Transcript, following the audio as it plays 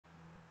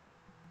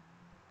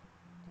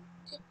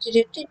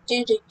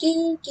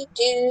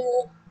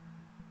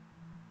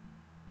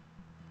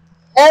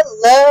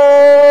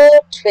Hello,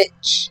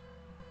 Twitch.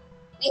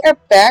 We are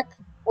back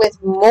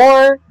with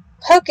more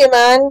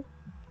Pokemon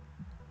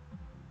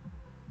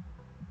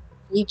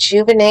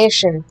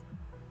Rejuvenation.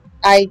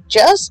 I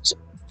just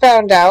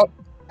found out,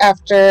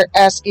 after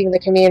asking the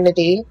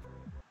community,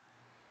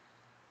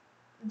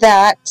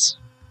 that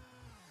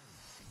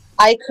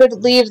I could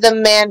leave the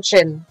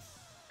mansion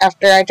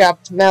after I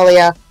dropped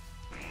Melia.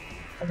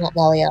 Not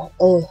Melia.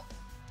 Ugh.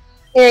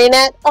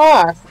 Marionette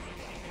off.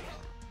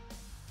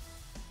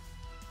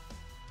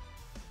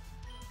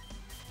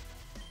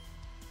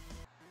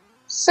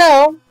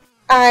 So,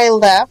 I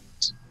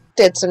left,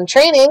 did some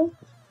training.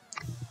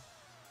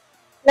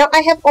 Now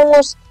I have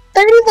almost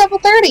 30 level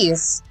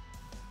 30s.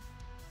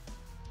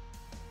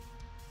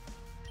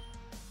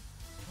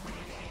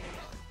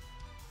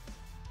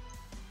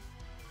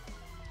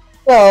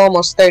 Well,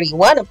 almost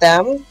 31 of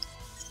them,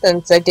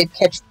 since I did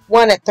catch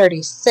one at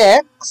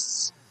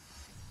 36.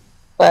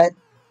 But,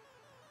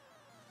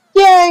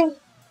 yay!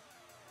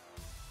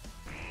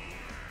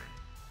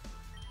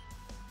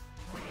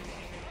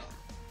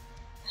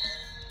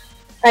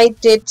 I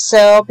did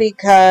so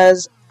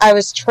because I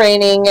was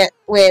training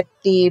with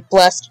the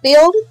Blessed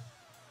Field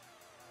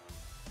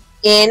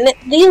in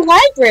the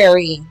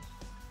library.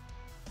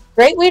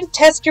 Great way to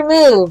test your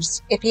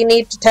moves if you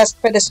need to test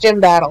for this gym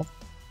battle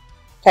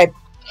type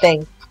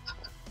thing.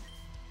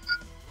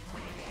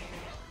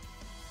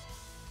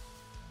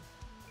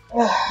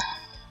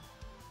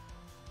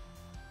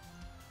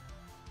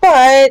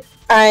 But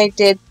I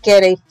did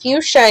get a few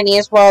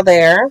shinies while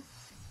there.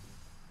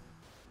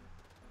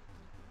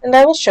 And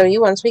I will show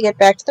you once we get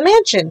back to the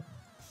mansion.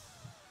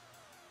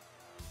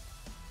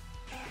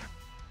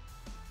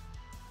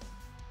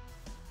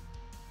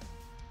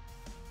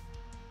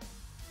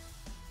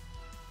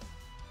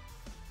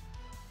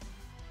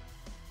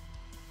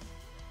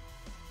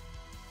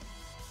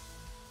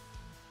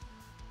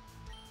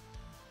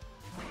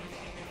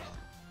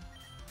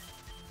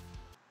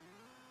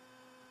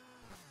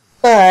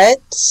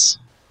 But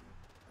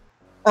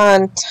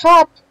on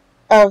top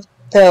of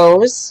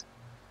those,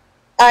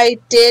 I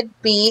did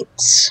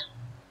beat...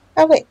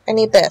 Oh wait, I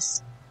need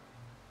this.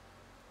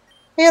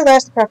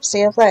 Realize the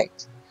prophecy of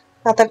light.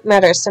 Not that it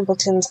matters,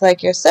 simpletons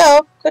like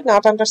yourself could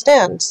not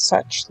understand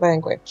such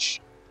language.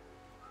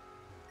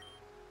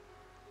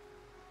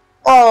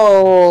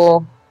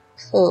 Oh,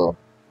 cool.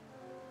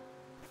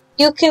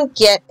 You can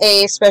get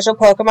a special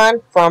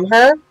Pokemon from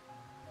her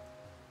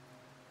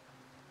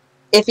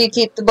if you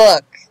keep the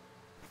book.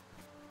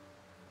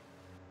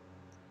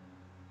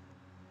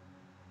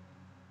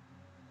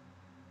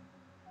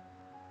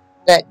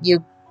 That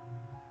you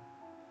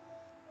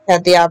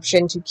had the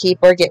option to keep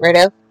or get rid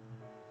of.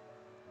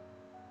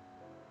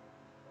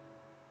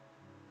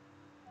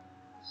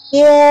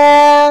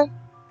 Yeah.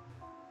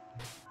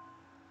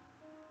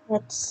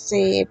 Let's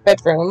see.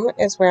 Bedroom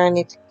is where I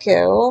need to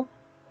go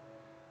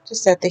to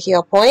set the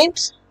heal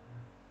point.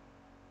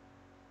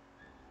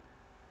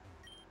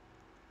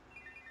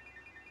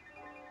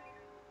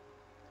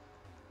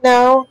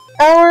 Now,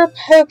 our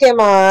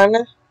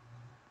Pokemon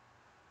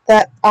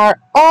that are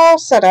all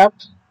set up,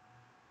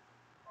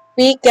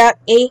 we got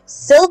a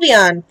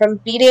Sylveon from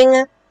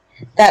beating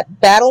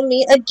that Battle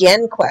Me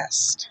Again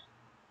quest.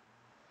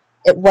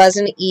 It was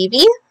an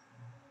Eevee,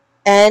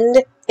 and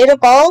it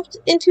evolved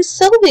into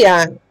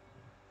Sylveon.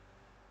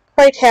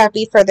 Quite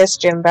happy for this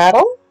gym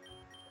battle.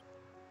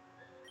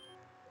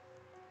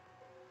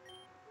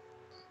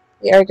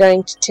 We are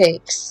going to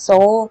take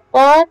Soul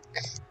Rock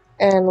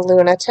and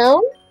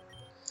Lunatone,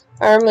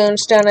 our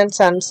Moonstone and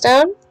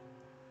Sunstone.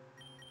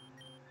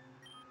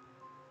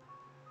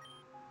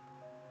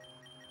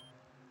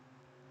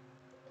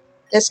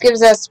 This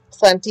gives us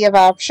plenty of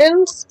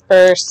options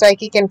for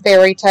Psychic and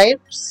Fairy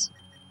types.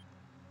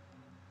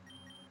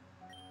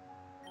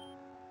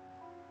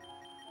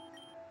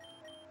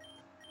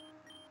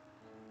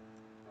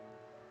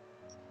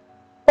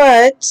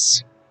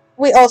 But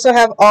we also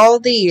have all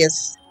of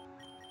these.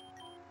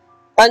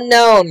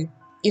 Unknown.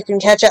 You can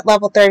catch at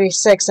level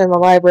 36 in the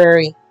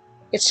library.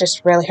 It's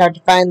just really hard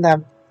to find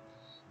them.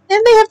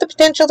 And they have the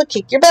potential to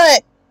kick your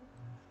butt.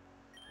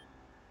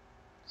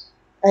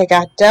 I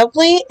got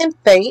Doubly and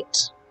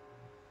Fate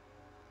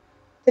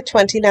to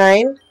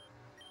 29,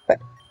 but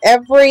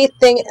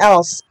everything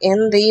else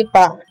in the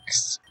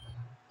box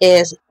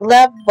is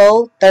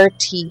level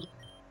 30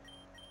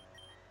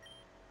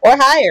 or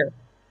higher.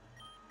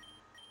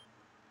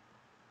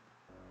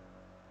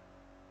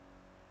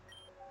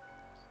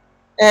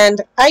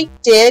 And I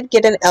did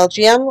get an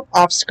Elgium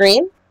off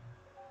screen.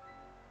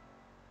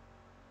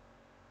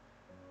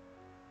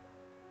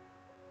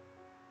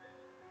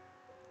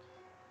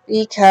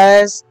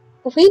 Because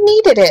we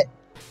needed it.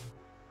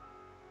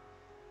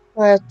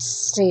 Let's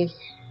see.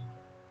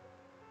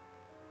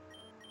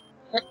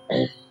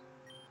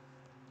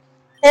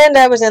 And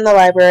I was in the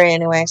library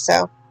anyway,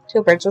 so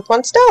 2 birds with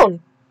 1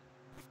 stone.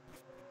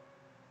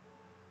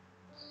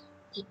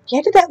 You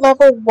get it at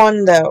level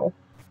 1 though.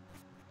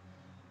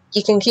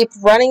 You can keep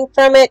running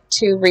from it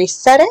to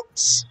reset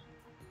it.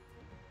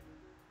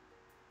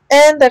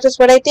 And that is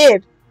what I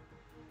did.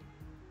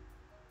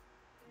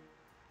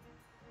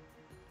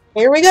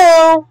 Here we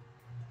go.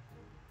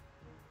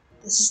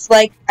 This is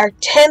like our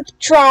 10th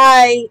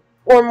try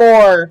or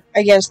more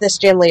against this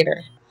gym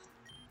leader.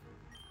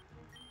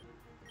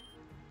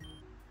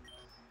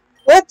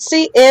 Let's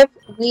see if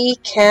we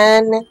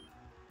can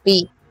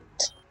beat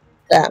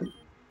them.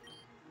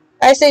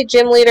 I say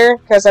gym leader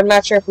because I'm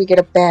not sure if we get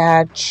a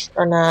badge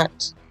or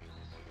not,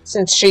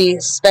 since she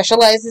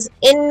specializes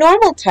in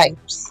normal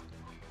types.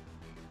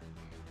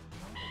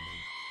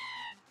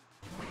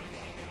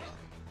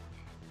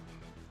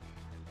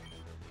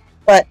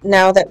 But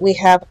now that we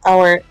have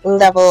our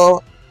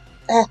level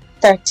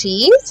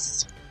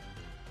 30s,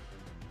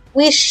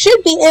 we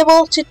should be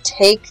able to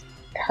take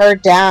her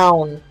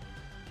down.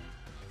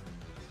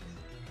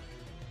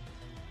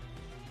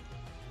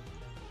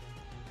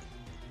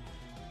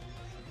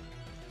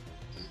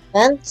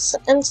 Defense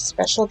and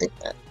special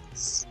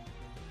defense.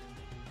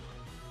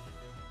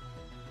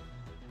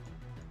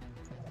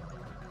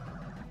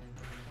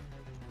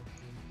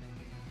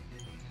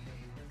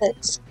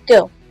 Let's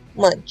go,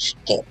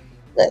 Munchkin.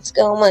 Let's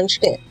go,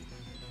 Munchkin.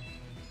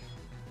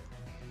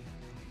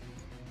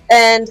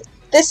 And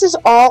this is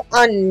all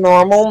on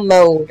normal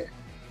mode.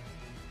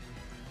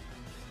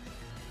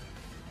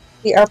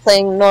 We are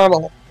playing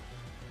normal.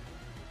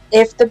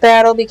 If the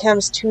battle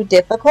becomes too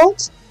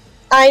difficult,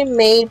 I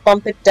may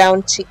bump it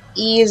down to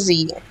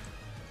easy.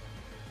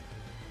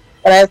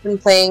 But I've been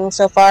playing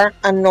so far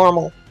on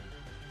normal.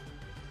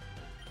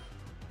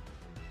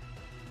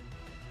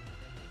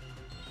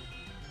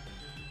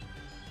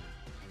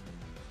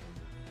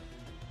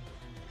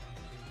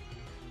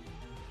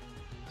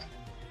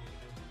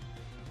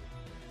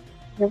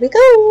 Here we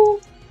go!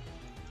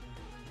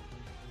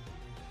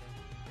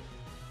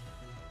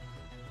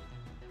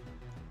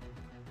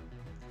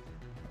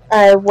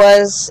 I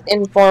was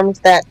informed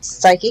that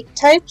psychic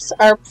types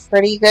are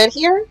pretty good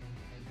here.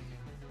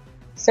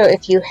 So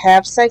if you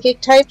have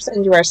psychic types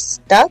and you are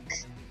stuck,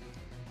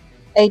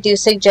 I do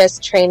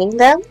suggest training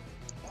them.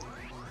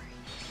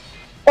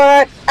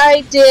 But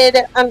I did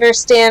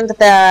understand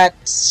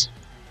that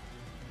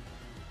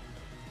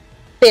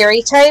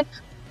fairy type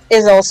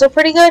is also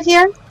pretty good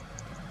here.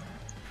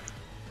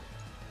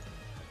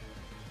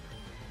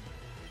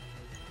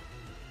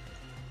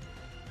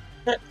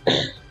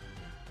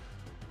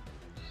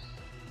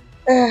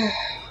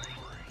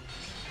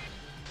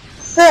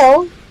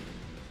 So,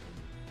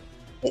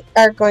 we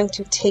are going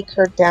to take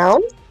her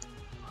down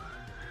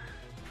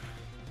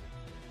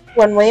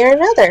one way or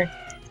another.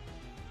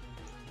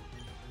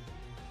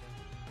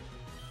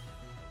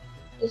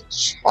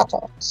 Shut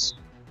out.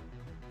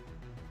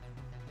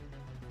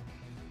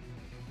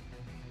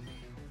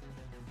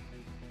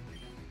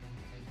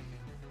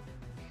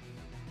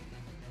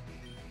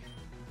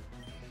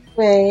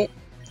 Wait.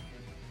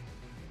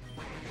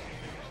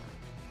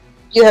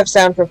 You have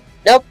soundproof.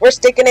 Nope, we're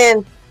sticking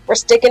in. We're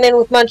sticking in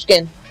with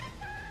Munchkin.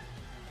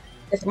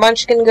 If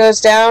Munchkin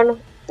goes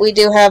down, we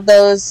do have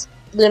those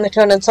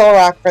Lunatone and Soul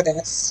Rock for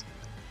this.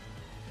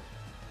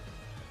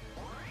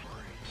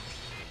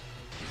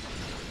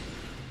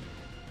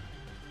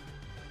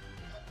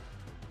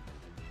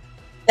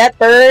 That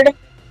bird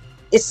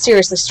is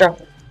seriously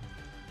strong.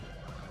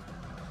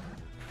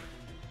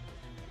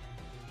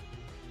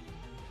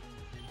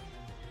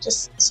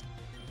 Just...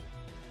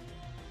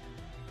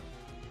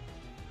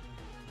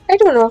 I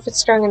don't know if it's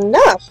strong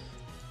enough.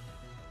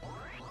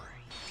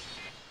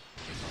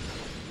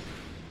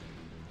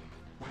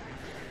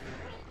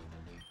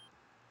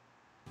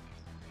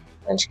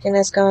 Munchkin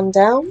has gone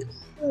down.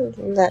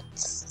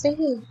 Let's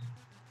see.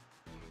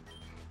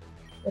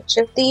 Which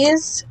of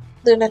these,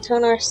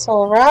 Lunatone or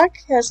Soul Rock,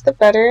 has the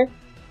better?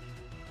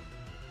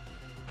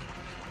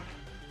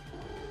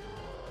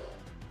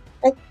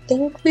 I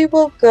think we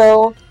will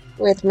go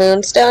with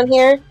Moonstone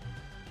here.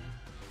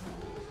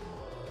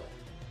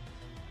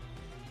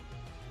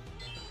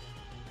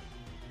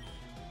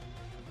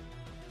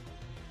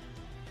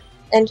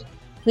 And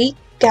we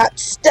got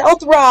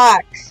Stealth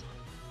Rock!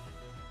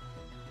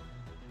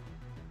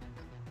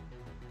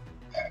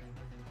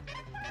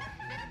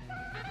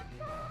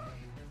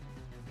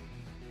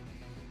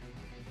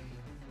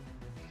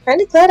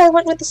 Kinda glad I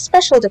went with the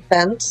special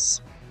defense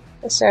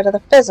instead of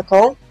the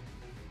physical.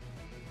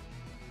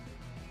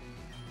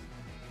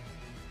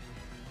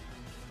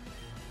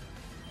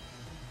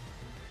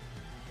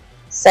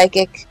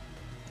 Psychic.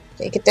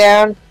 Take it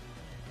down.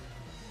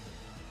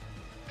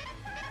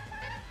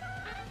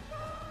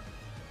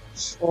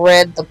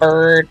 Shred the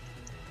bird.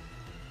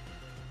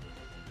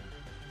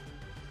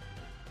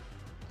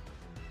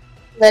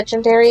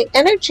 Legendary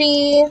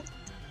energy.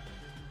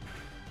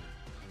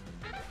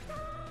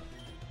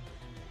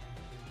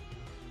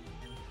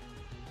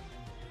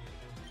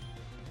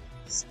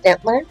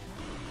 Stantler.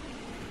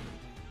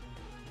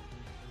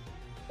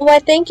 Why,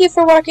 thank you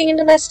for walking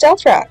into my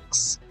stealth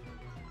rocks.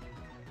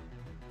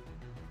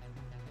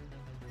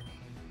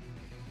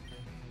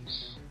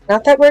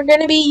 Not that we're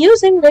going to be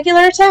using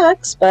regular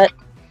attacks, but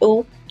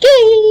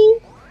okay.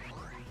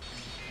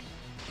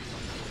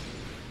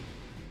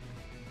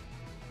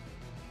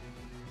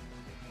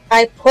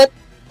 I put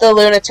the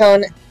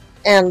Lunatone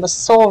and the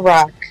Soul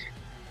Rock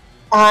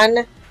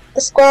on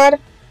the squad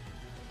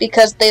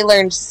because they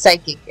learned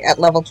Psychic at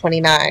level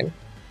 29.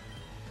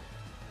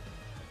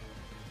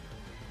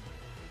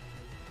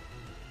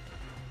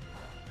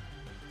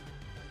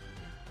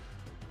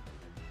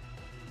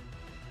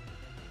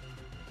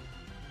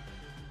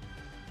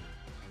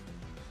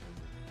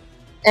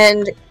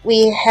 And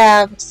we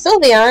have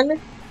Sylveon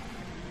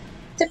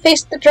to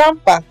face the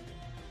Drampa.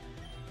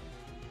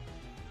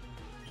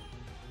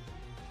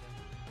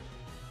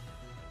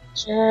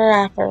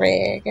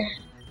 Girafarig.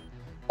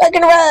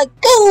 Fucking rug,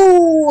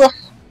 go!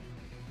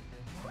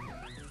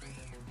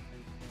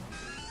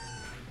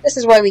 This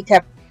is why we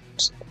kept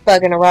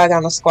bugging a rug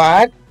on the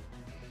squad.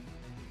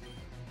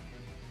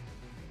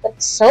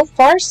 But so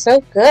far, so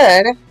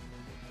good.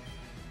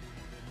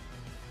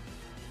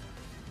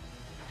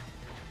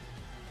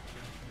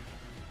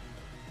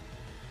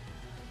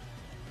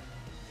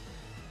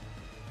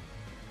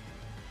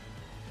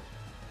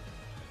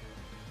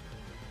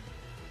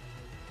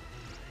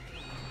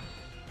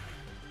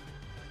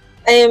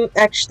 I am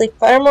actually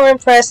far more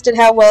impressed at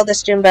how well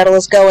this gym battle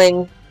is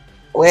going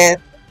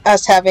with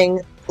us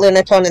having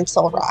Lunatone and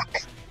Soul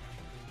Rock.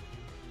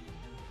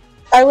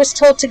 I was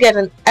told to get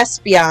an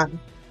Espeon,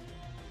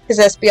 because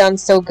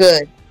Espeon's so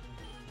good.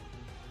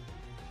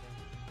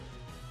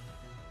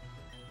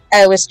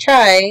 I was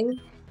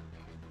trying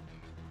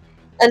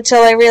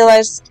until I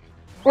realized,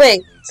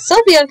 wait,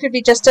 Sylveon could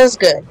be just as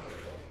good.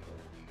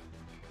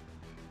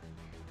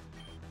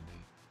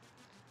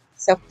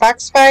 So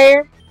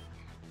Foxfire,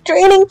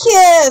 Draining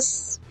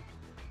Kiss!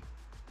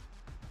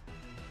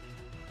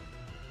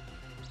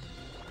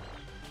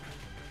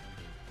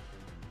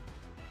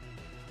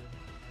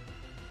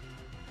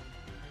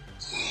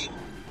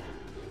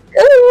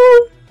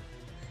 Ooh,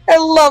 I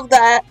love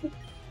that.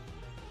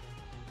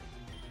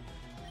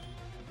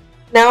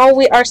 Now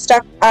we are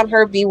stuck on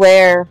her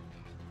Beware.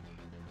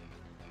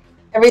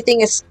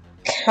 Everything is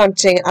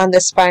counting on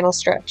this final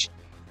stretch.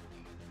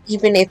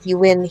 Even if you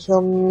win,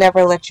 he'll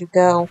never let you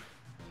go.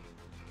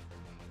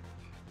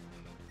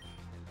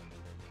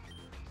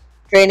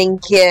 Draining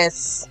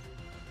Kiss.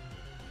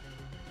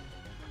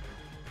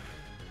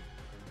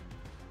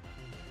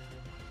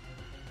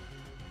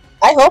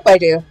 I hope I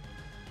do.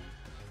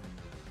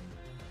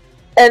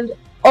 And,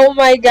 oh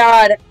my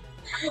god,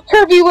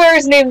 her Beware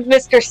is named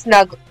Mr.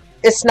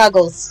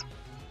 Snuggles.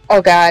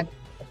 Oh god.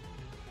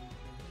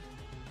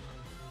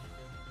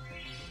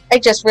 I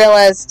just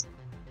realized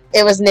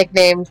it was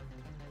nicknamed.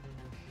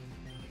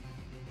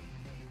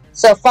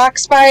 So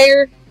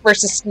Foxfire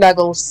versus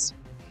Snuggles.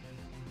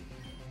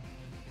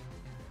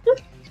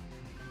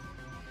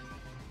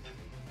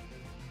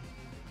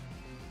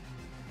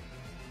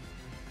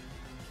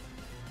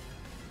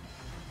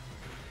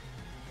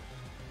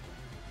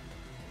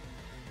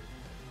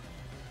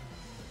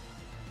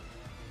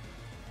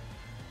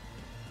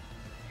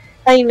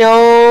 I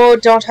know,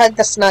 don't hug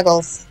the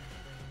Snuggles.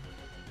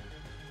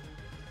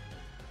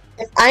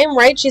 If I'm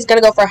right, she's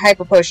gonna go for a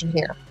Hyper Potion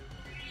here.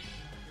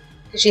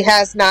 She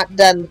has not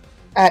done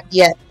that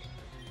yet.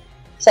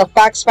 So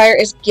Foxfire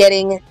is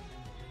getting...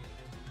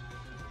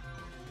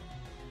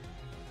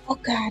 Oh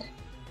god.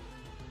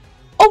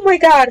 Oh my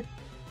god!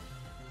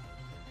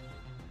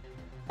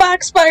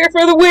 Foxfire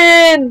for the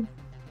win!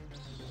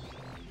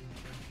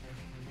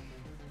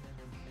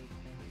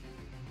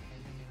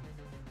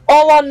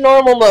 All on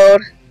normal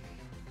mode.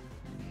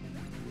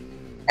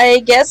 I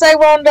guess I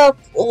wound up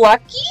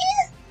lucky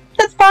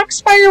that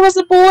Foxfire was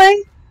a boy.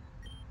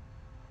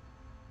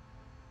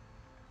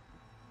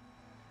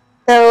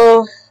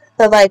 Though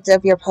the light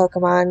of your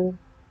Pokemon,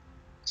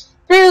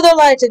 through the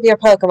light of your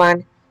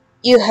Pokemon,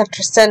 you have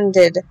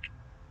transcended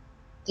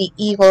the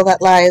evil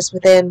that lies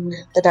within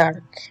the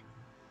dark.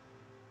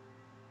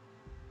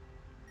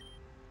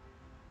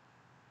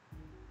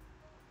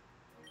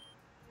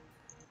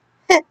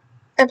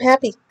 I'm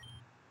happy.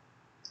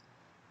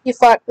 You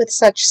fought with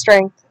such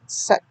strength,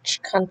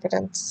 such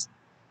confidence.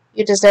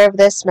 You deserve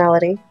this,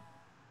 Melody.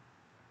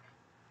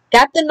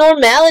 Got the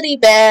Normality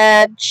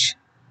badge!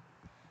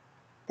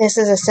 This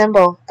is a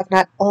symbol of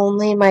not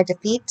only my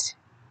defeat,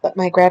 but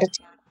my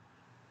gratitude.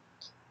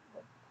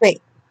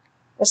 Wait,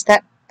 was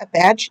that a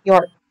badge?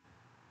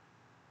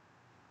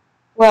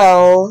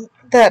 Well,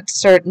 that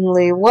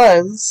certainly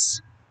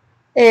was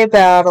a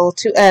battle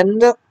to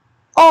end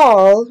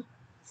all,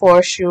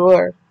 for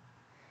sure.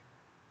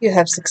 You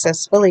have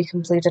successfully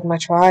completed my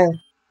trial.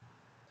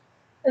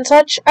 And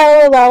such, I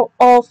will allow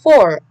all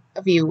 4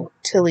 of you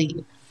to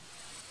leave.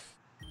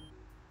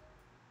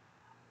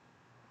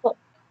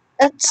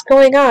 What's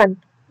going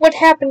on? What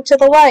happened to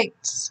the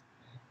lights?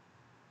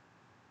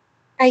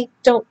 I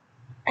don't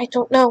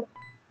know.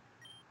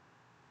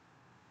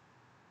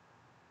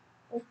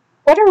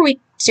 What are we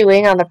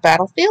doing on the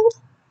battlefield?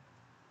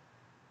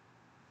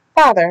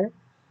 Father,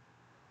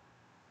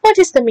 what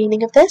is the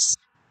meaning of this?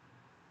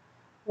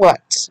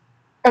 What?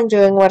 I'm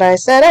doing what I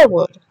said I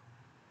would.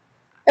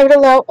 I would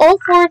allow all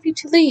 4 of you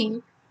to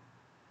leave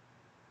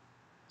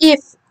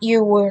if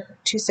you were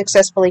to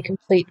successfully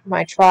complete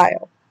my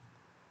trial.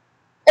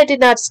 I did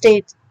not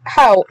state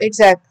how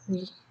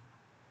exactly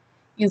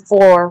you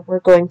four were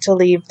going to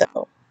leave,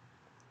 though.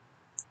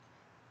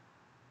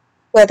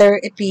 Whether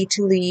it be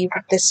to leave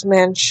this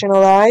mansion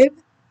alive,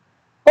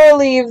 or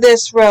leave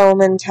this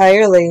realm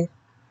entirely,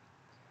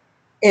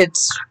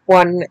 it's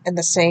one and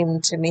the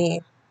same to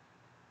me.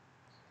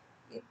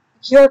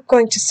 You're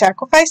going to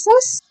sacrifice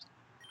us?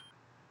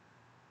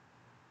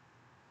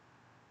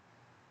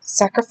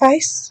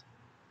 Sacrifice?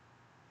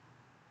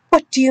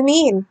 What do you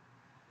mean?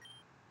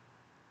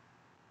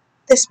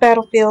 This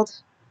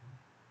battlefield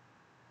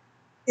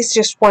is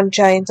just one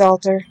giant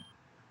altar.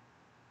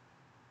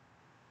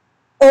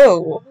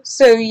 Oh,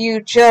 so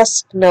you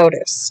just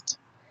noticed.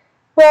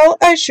 Well,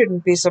 I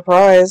shouldn't be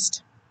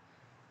surprised.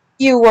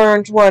 You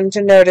weren't one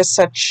to notice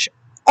such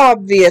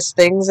obvious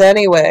things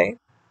anyway.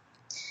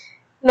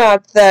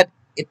 Not that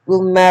it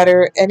will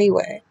matter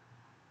anyway.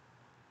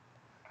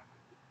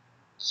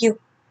 You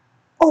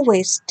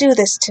always do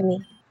this to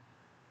me.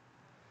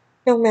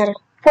 No matter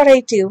what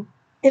I do,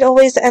 it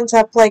always ends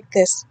up like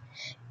this,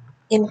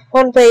 in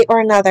one way or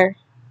another.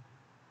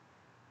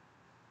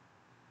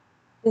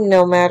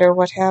 No matter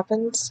what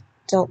happens,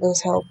 don't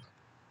lose hope.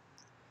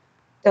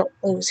 Don't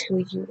lose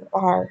who you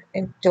are,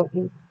 and don't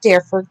you dare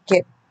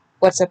forget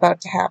what's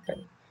about to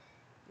happen.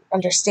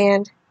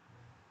 Understand?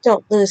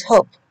 Don't lose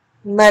hope.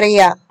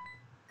 Maria.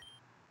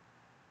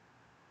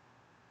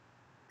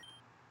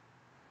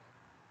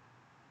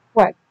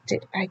 What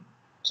did I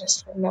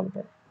just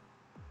remember?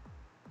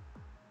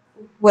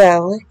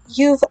 Well,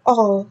 you've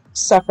all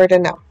suffered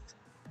enough.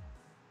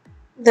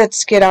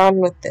 Let's get on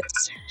with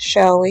this,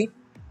 shall we?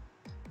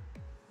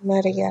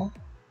 Maria.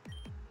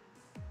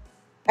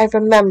 I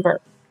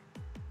remember.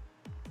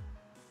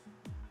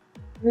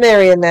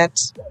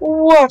 Marionette,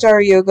 what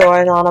are you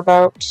going on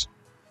about?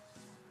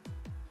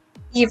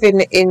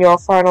 Even in your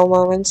final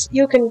moments,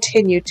 you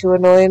continue to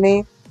annoy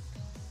me.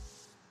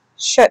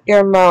 Shut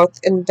your mouth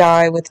and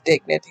die with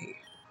dignity.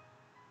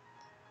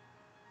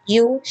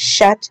 You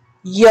shut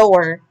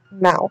your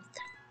mouth.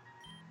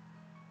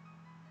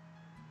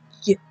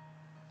 You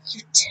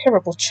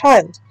terrible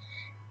child.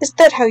 Is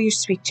that how you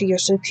speak to your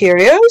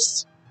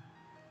superiors?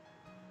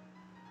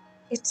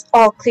 It's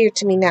all clear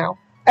to me now.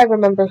 I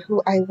remember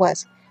who I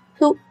was.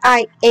 Who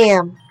I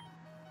am.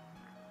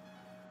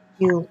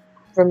 You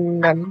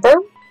remember?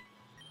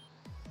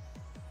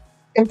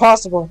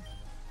 Impossible.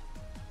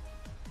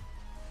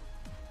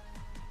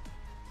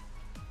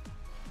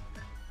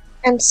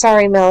 I'm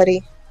sorry,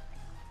 Melody,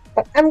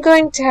 but I'm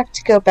going to have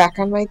to go back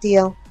on my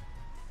deal.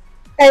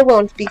 I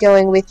won't be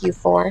going with you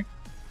four.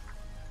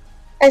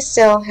 I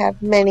still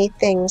have many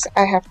things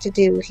I have to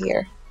do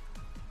here.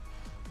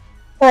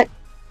 But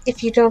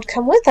if you don't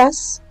come with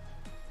us,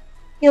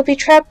 you'll be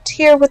trapped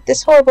here with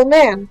this horrible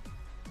man.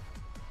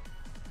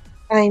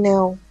 I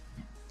know,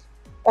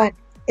 but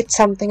it's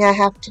something I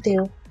have to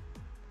do.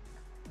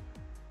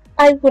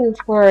 I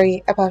wouldn't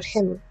worry about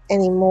him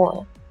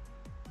anymore.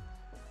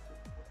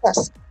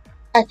 Plus,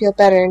 I feel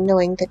better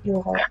knowing that you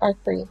all are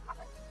free.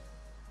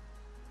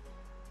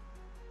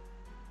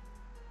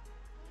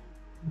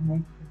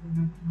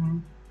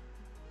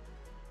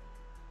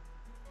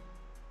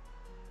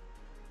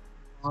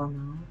 Oh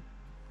no.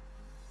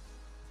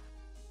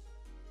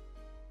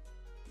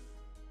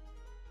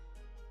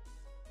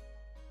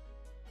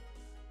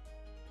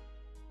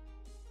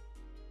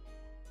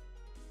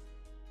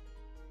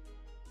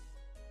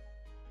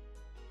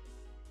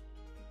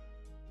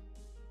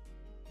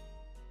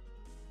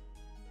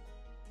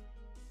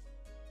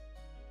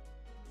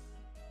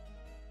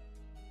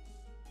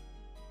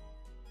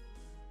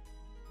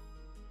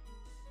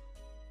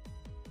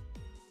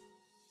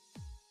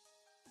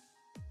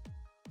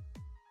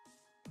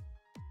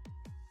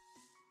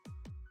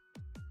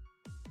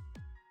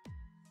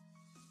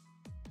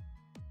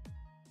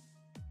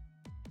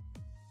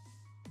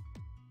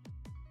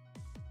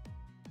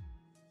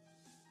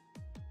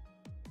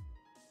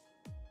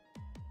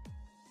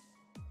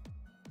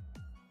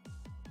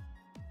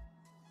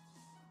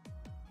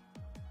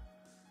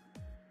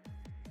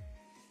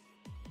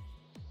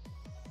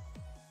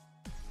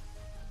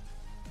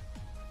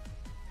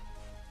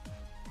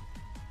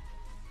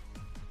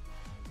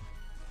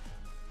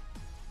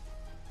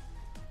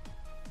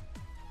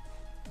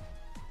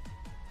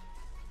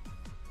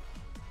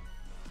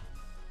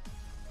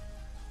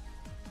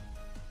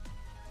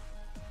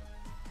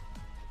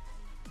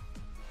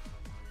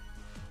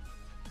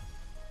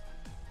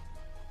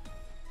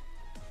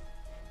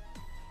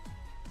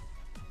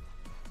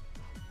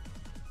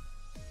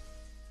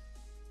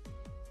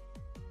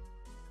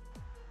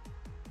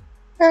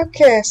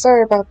 Okay,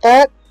 sorry about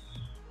that.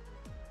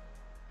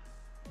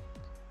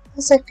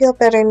 As I feel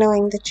better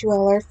knowing that you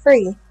all are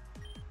free.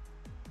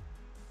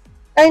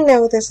 I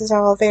know this is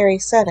all very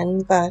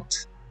sudden,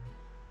 but...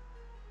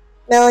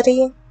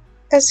 Melody,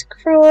 as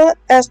cruel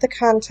as the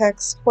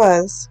context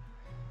was,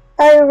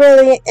 I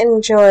really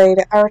enjoyed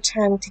our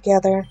time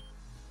together.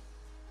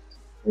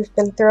 We've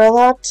been through a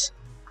lot,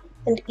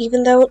 and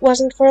even though it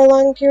wasn't for a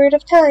long period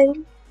of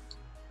time,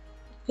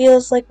 it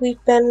feels like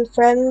we've been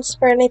friends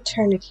for an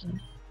eternity.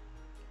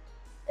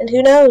 And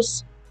who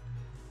knows,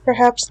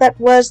 Perhaps that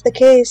was the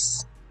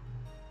case.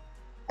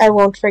 I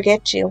won't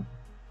forget you.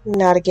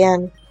 Not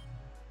again.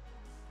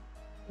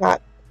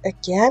 Not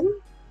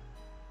again?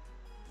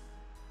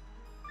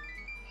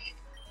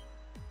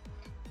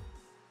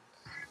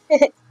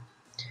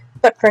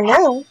 But for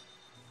now,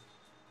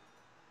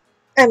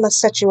 I must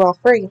set you all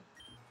free.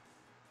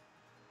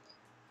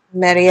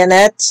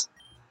 Marionette,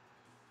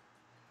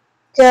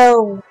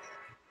 go!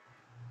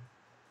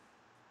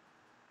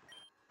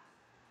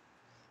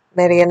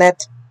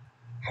 Marionette,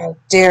 how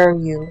dare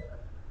you?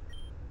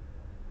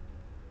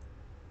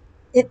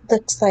 It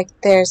looks like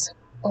there's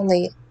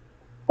only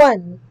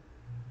one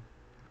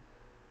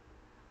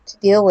to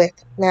deal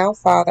with now,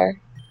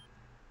 Father.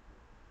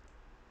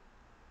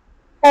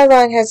 How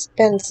long has it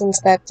been since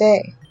that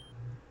day?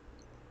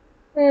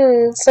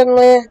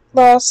 Suddenly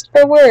lost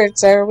for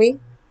words, are we?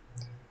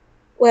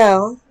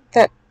 Well,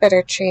 that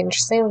better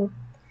change soon,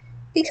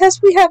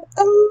 because we have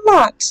a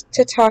lot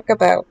to talk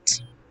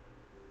about.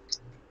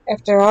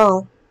 After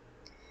all,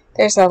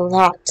 there's a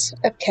lot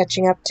of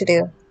catching up to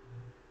do.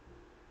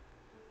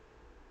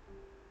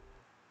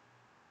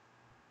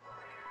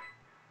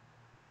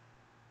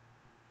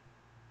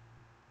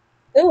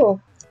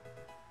 Ooh.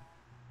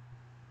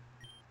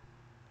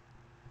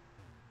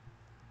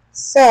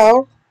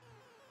 So,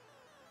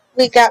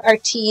 we got our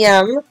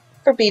TM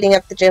for beating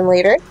up the gym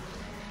leader.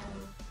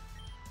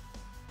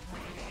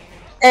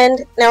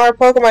 And now our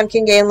Pokemon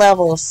can gain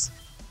levels.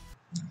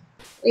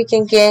 We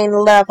can gain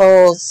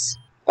levels.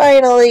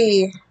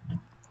 Finally!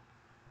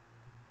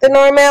 The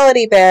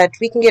normality badge.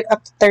 We can get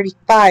up to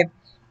 35.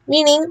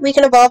 Meaning we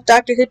can evolve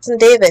Dr. Hoots and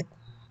David.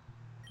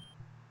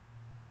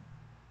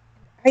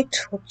 I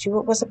told you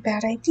it was a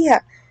bad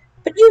idea.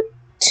 But you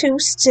two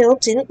still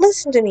didn't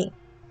listen to me.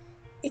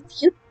 If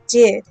you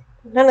did,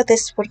 none of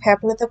this would have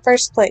happened in the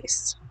first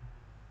place.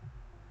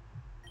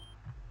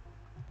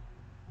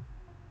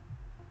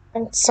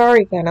 I'm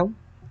sorry, Venom,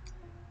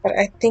 but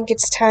I think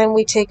it's time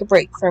we take a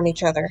break from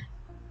each other.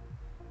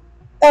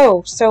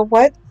 Oh, so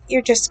what?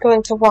 You're just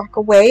going to walk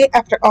away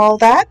after all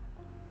that?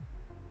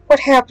 What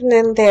happened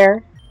in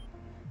there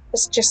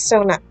was just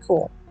so not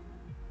cool.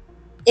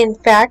 In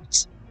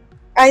fact,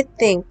 I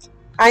think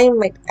I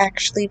might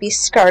actually be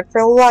scarred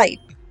for life.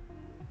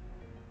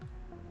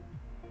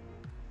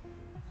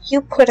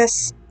 You put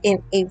us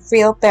in a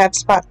real bad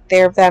spot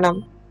there,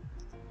 Venom.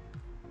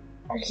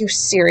 Are you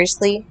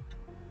seriously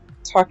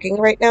talking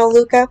right now,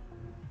 Luca?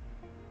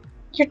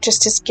 You're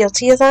just as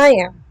guilty as I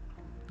am.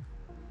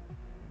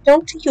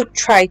 Don't you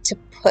try to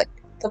put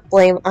the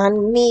blame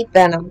on me,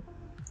 Venom.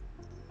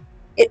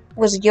 It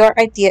was your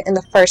idea in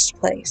the first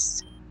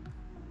place.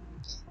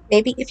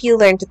 Maybe if you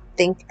learned to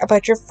think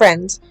about your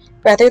friends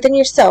rather than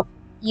yourself,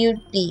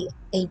 you'd be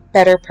a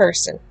better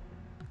person.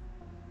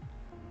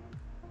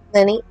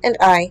 Lenny and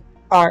I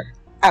are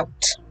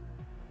out.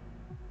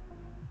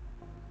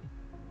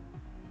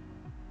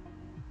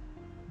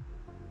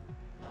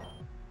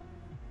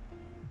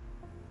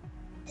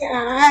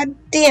 God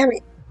damn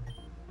it.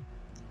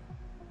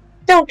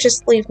 Don't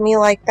just leave me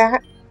like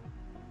that.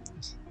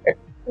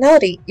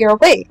 Melody, you're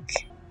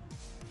awake.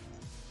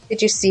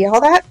 Did you see all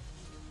that?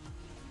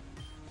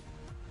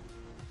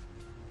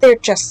 They're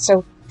just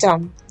so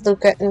dumb,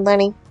 Luca and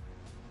Lenny.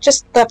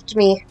 Just left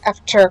me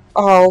after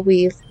all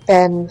we've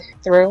been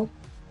through.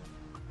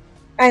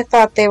 I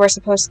thought they were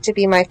supposed to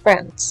be my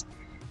friends,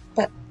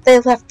 but they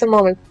left the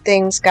moment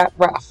things got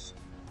rough.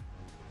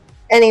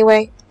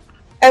 Anyway,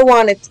 I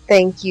wanted to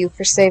thank you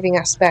for saving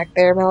us back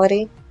there,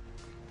 Melody.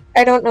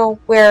 I don't know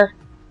where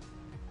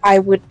I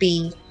would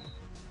be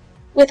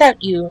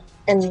without you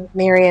and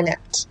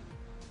Marionette.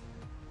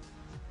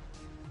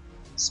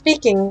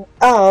 Speaking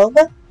of,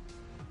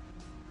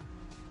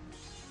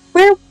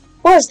 where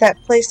was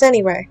that place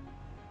anyway?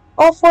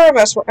 All four of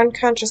us were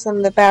unconscious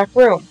in the back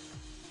room.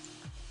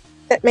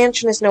 That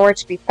mansion is nowhere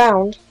to be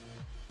found.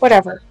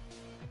 Whatever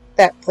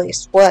that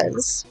place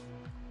was.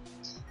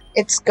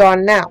 It's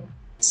gone now.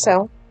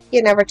 So,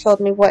 you never told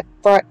me what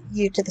brought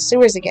you to the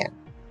sewers again.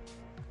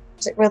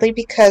 Was it really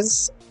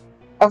because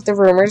of the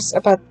rumors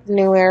about the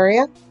new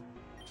area?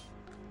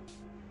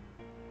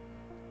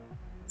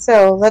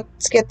 So,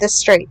 let's get this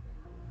straight.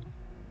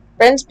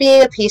 Friends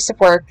being a piece of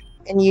work,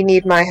 and you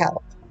need my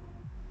help.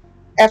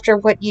 After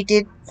what you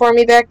did for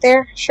me back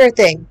there? Sure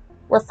thing.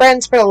 We're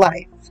friends for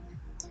life.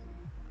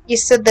 You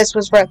said this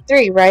was Route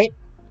 3, right?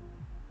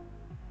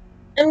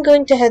 I'm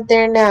going to head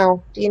there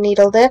now. Do you need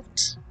a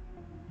lift?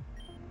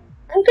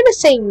 I'm gonna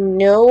say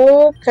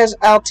no, because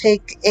I'll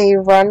take a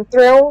run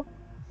through.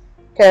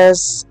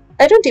 Because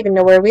I don't even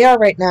know where we are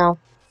right now.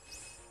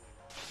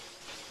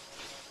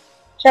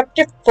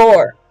 Chapter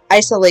 4,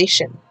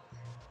 Isolation.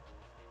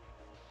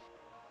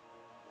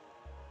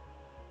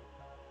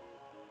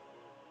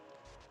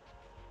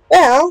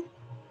 Well,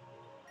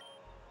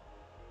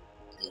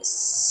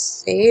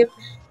 save.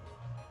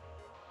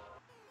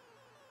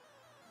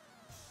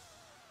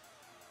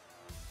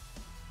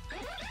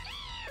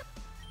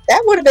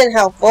 That would have been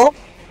helpful.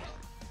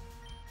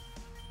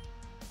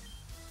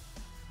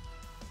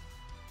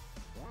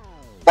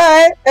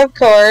 But, of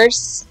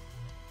course,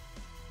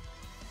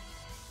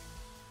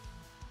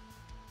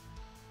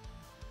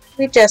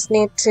 We just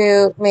need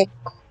to make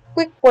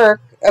quick work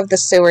of the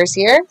sewers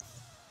here.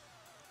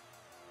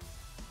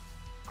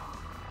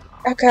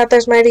 Oh god,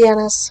 there's my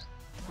Dianas.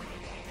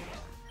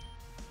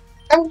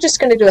 I'm just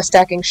gonna do a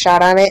stacking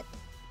shot on it.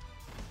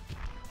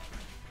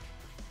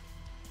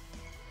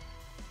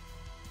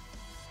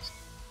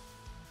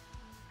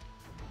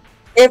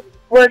 If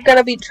we're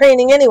gonna be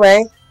training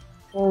anyway,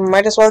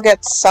 might as well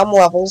get some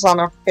levels on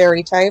our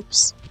fairy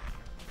types.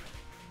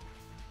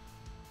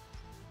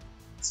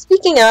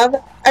 Speaking of,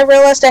 I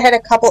realized I had a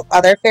couple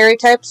other fairy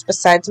types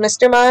besides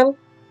Mr. Mime,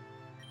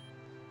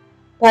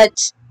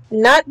 but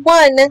not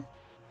one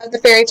of the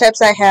fairy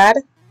types I had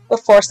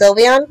before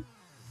Sylveon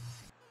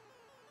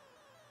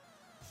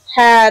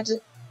had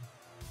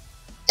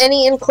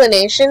any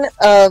inclination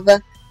of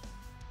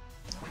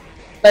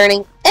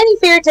learning any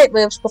fairy type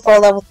moves before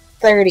level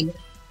 30.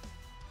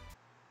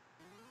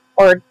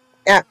 Or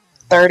at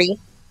 30,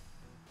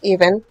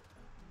 even.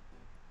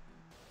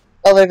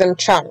 Other than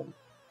Charm.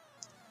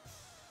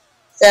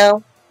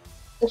 So,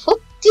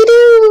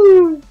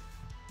 whoop-de-doo!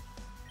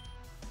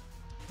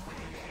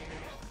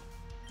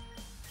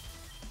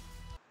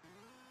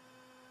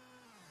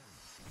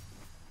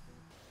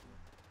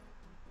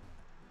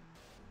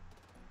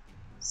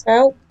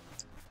 So,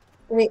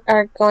 we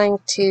are going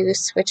to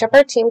switch up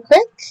our team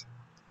quick.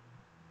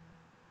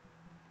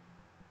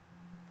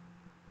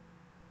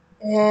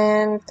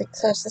 And the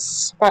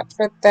closest spot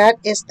for that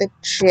is the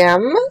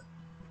gym.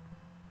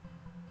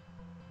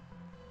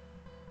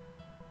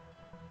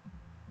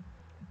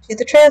 To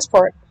the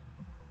transport.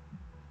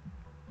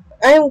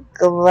 I'm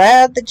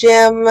glad the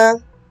gym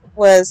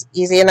was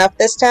easy enough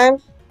this time.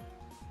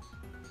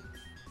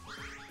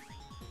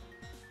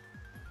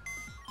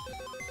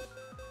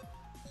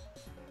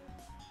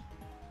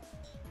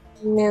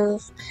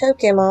 Move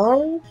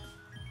Pokemon.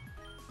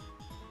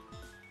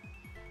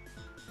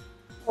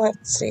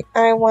 Let's see,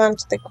 I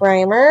want the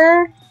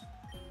Grimer.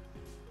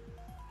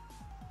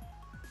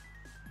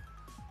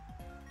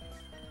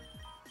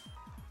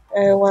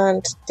 I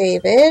want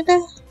David.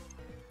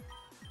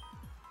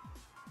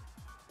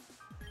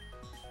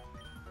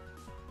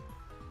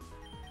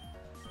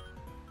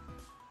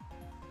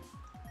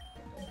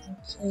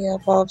 Kilio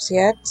evolves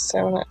yet,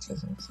 so I'm not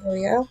taking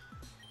Kilio.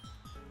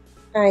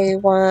 I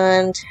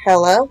want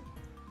Hello.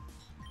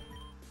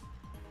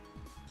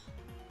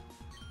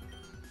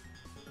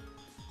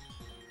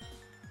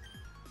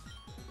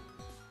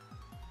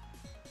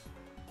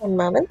 One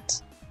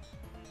moment.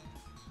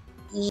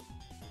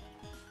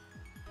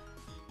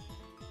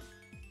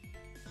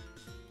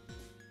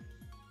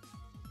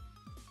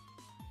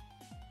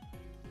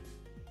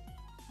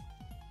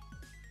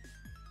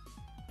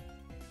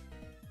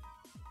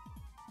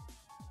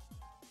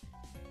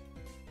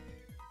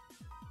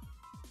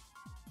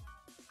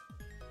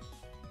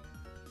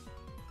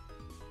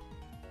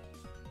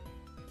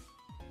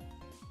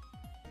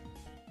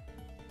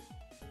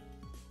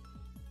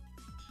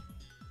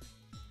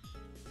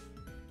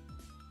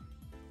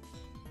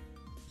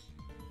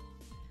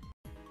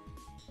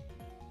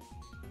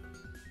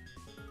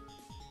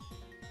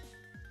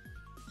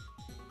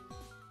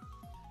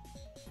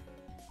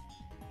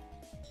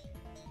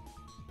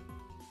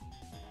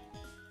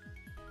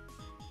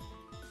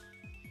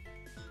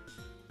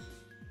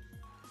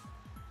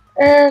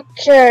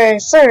 Okay,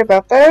 sorry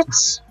about that.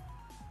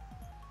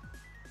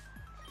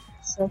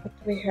 So what do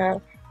we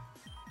have?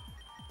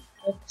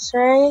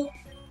 X-ray.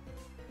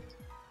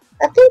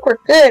 I think we're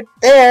good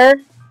there.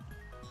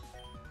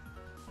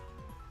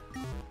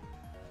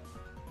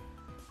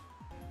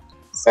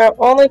 So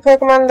only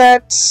Pokemon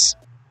that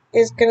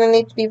is gonna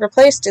need to be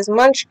replaced is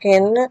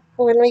Munchkin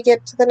when we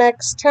get to the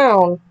next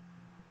town.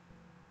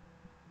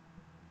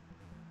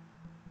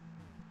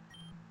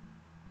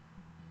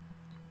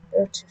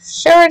 Go to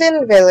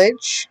Sheridan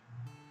Village.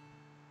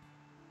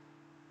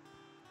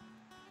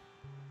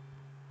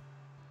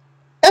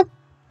 Oh!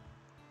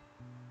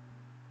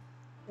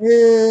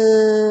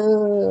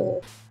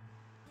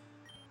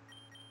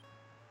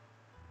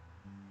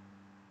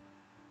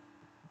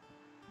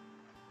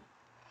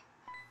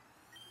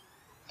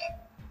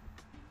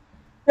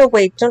 No,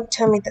 wait, don't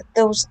tell me that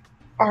those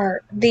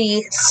are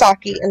the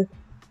Saki and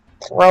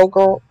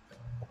Throgo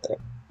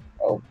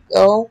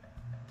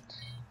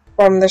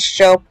from the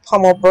show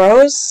Pummel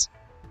Bros.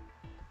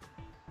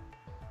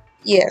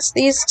 Yes,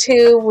 these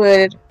two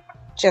would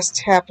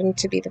just happen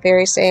to be the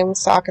very same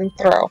Sock and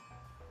Throw.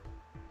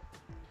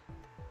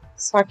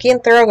 Saki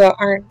and Throgo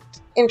aren't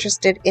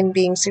interested in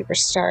being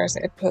superstars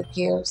at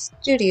Pokestar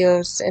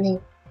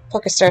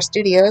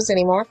Studios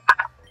anymore.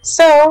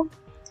 So,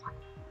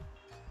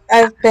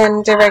 I've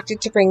been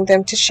directed to bring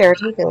them to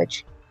Sheridan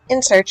Village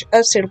in search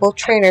of suitable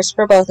trainers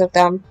for both of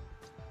them.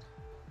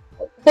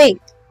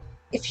 Wait,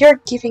 if you're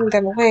giving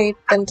them away,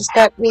 then does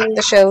that mean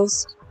the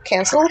show's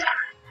cancelled?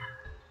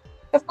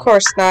 Of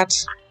course not.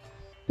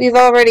 We've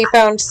already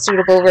found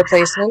suitable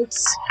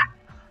replacements.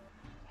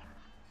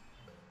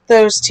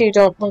 Those two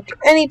don't look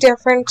any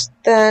different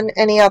than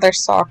any other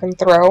Sock and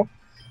Throw,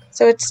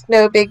 so it's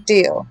no big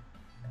deal.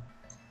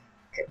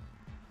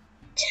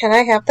 Can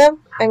I have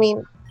them? I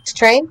mean, to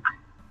train?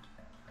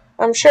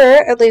 I'm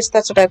sure, at least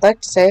that's what I'd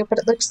like to say, but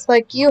it looks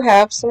like you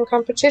have some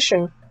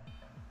competition.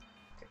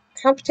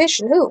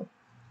 Competition? Who?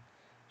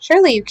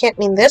 Surely you can't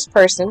mean this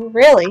person,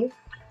 really?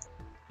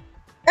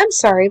 I'm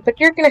sorry,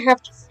 but you're gonna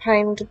have to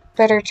find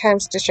better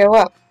times to show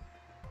up.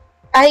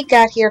 I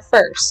got here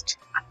first.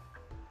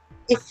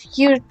 If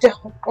you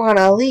don't want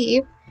to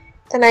leave,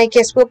 then I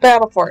guess we'll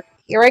battle for it.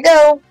 Here I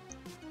go.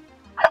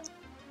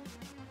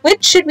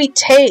 Which should we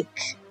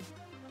take?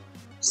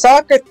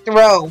 Sock or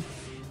throw?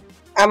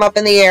 I'm up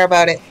in the air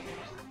about it.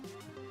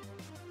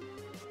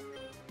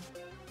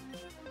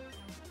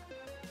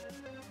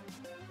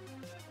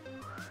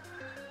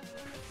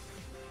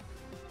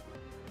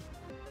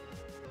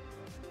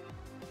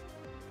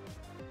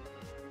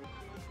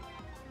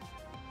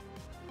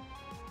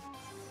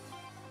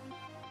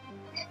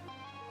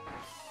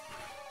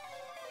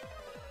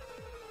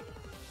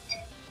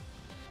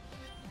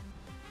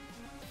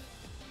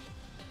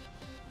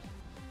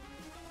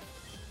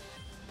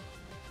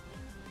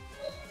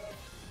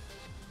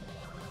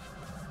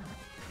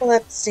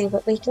 Let's see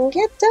what we can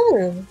get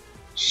done,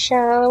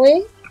 shall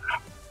we?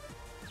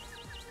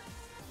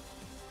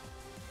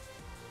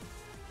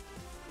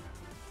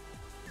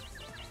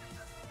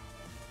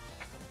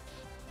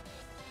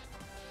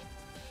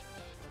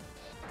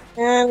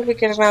 And we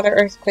get another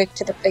earthquake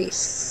to the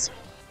face.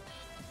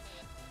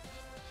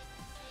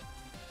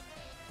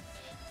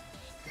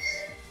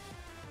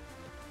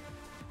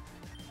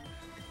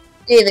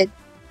 David.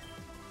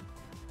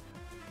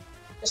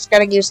 Just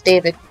gotta use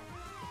David.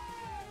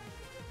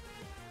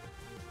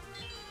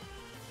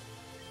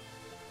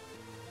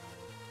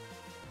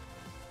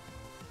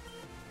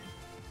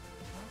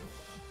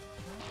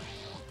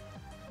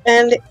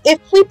 And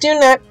if we do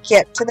not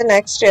get to the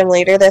next gym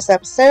later this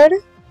episode,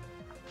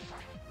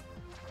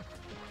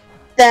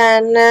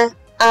 then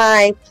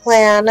I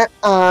plan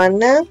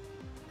on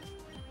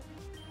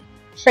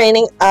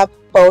training up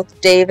both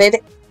David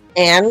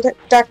and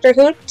Dr.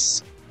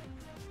 Hoots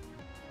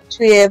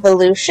to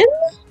evolution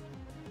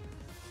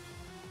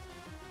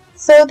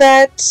so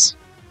that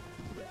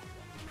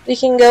we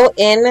can go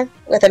in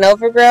with an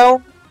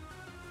overgrow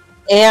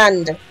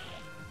and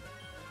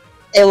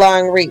a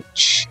long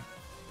reach.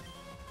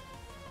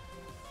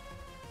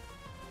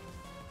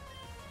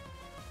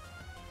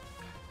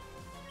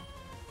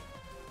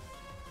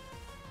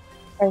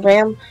 A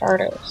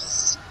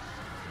Rampardos.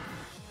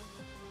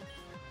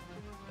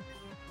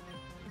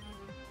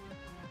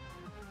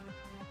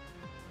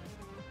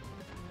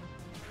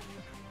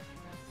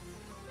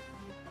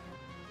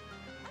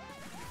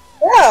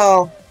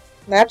 Well,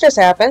 that just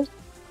happened.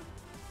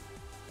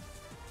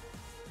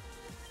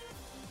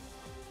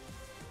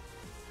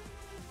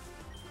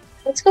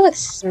 Let's go with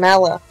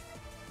Smella.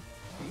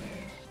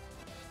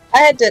 I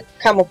had to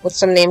come up with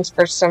some names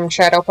for some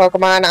shadow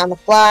Pokemon on the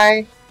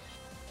fly.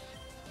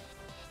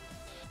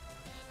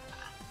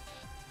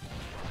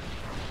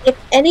 If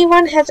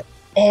anyone has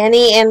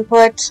any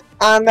input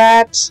on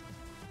that,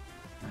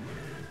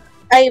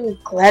 I am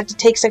glad to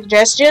take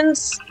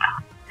suggestions.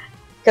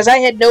 Because I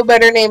had no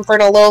better name for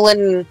an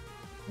Alolan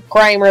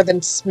Grimer than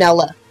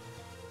Smella.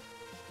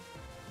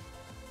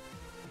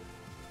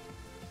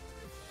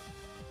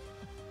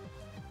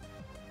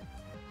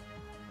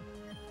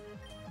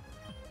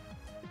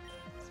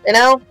 You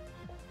know?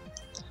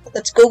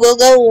 Let's go, go,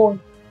 go!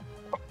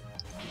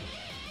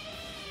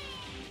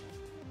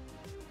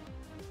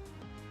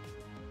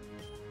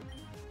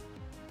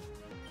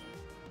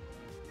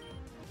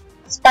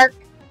 Spark!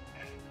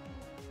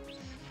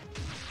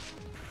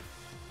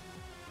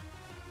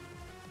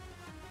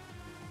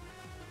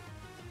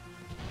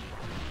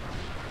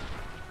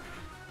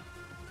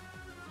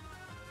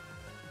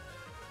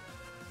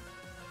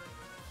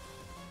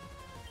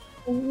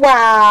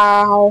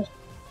 Wow!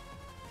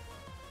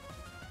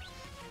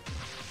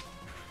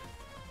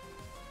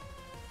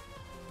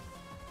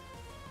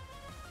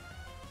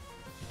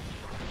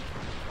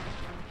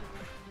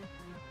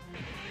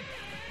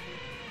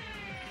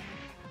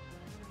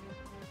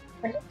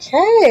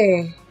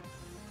 Okay.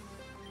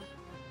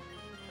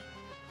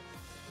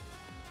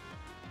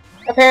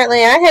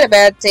 Apparently I had a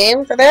bad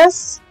team for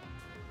this.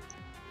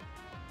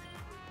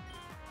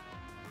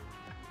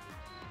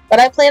 But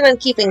I plan on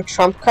keeping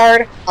Trump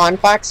Card on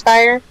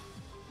Foxfire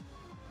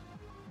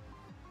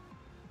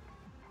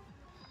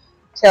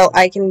till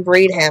I can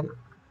breed him.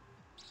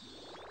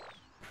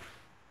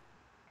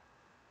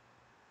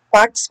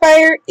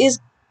 Foxfire is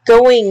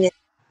going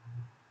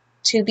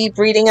to be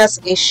breeding us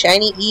a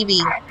shiny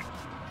Eevee.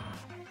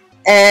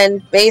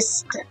 And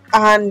based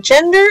on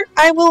gender,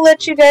 I will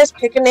let you guys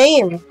pick a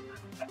name.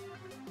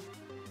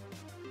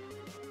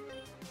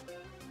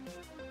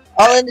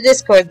 All in the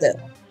Discord, though.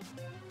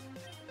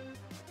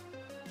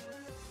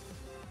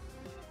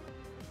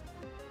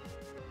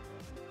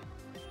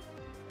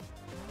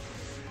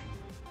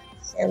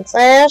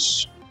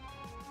 Sandslash.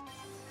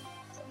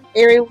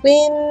 Fairy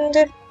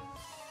Wind.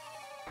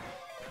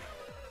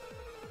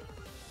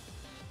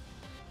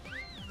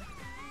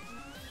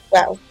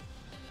 Wow.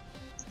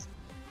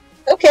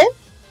 Okay.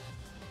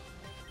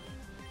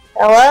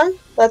 Ella,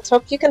 let's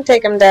hope you can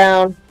take him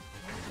down.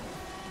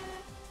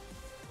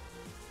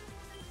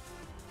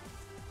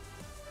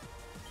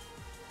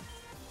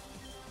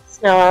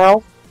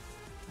 No.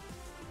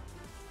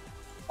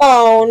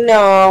 Oh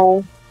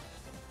no.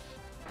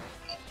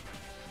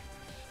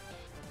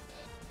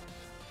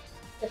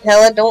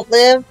 Hella don't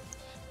live.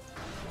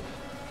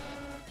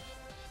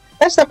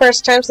 That's the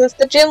first time since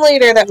the gym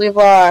leader that we've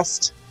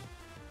lost.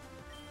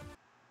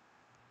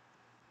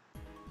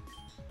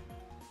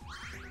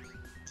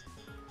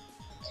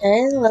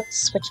 Okay,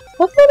 let's switch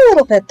Pokemon a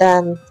little bit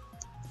then.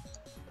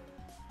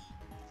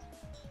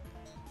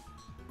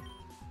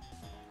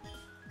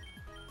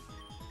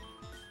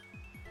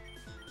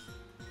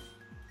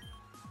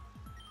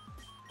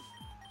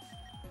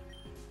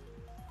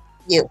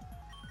 You.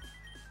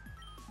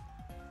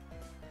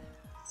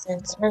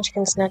 Since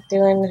Munchkin's not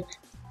doing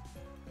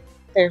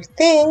their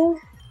thing,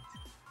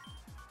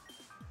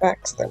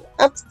 backs them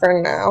up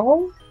for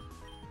now.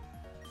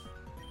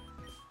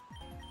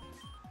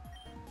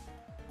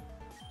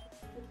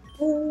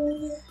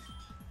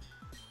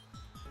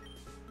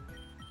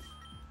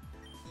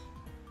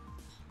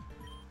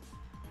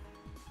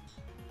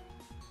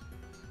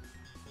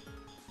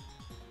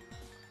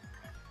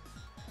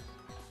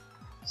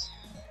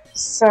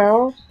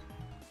 So,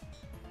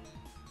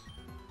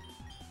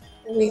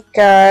 we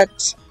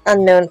got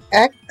Unknown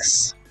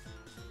X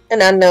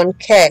and Unknown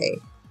K.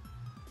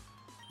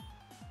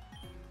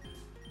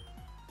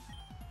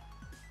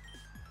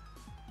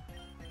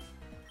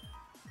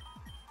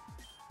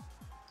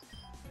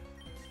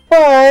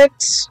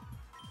 But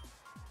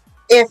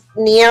if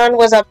Neon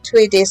was up to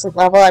a decent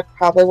level, I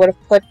probably would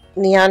have put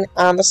Neon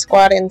on the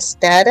squad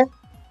instead.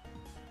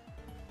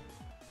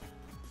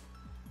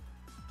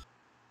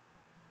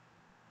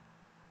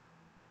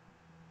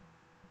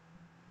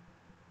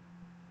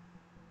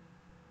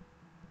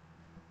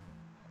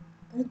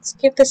 Let's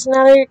give this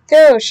another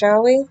go,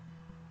 shall we?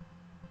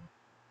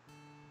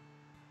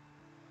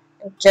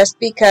 Just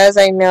because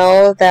I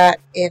know that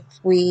if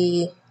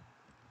we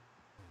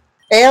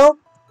fail,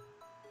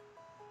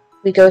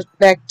 we go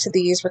back to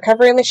these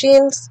recovery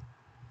machines.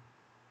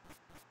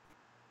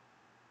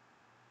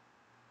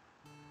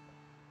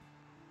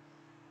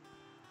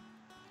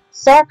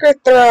 Soccer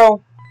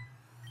throw.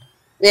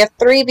 We have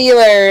 3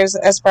 dealers,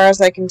 as far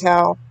as I can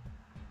tell.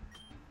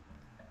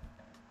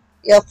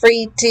 Feel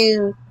free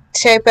to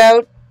type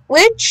out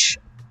which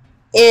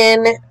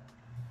in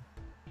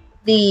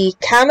the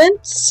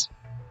comments.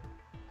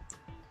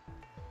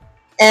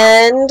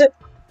 And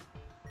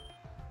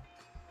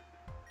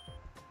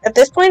at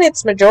this point,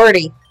 it's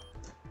majority.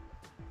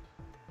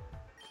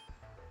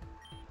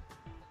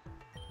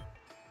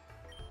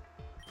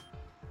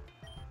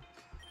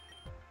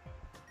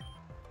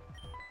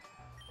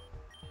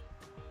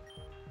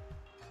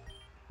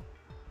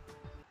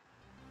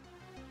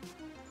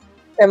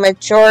 The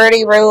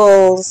majority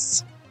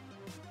rules.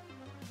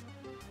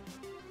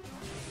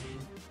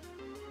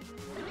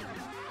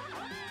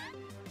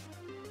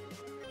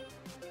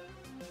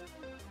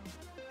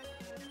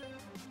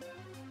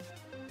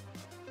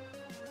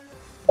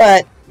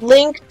 But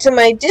link to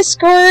my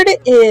Discord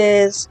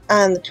is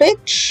on the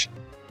Twitch.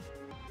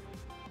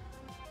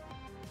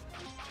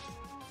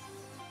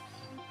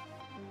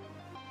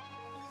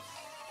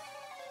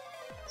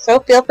 So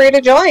feel free to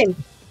join.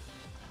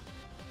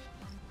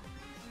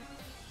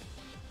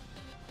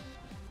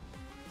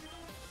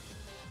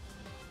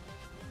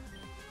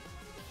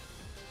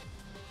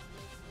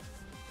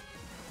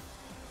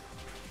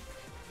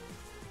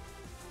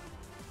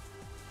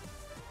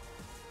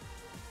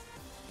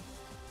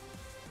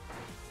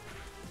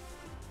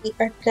 We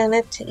are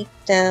gonna take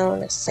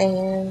down a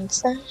Sand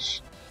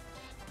Slash.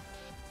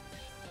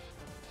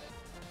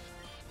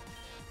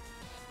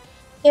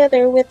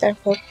 Together with our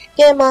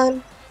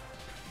Pokemon.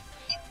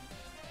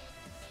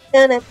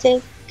 Gonna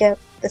take out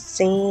the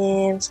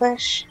Sand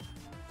Slash.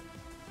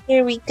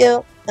 Here we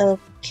go.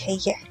 Okay,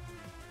 yeah.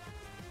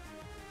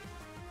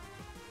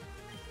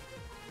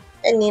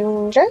 A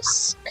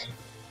Ninjask.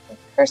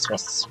 First we'll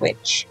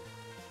switch.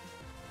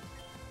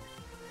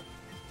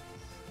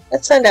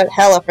 Let's send out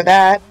Hella for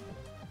that.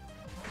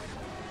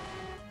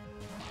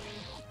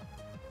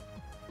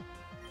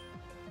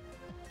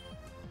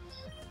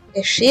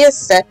 If she is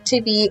set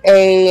to be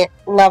a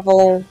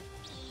level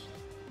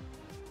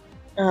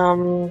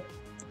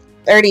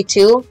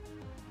 32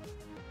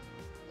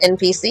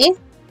 NPC,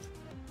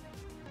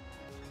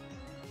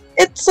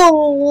 it's a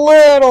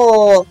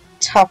little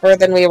tougher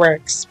than we were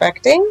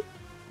expecting,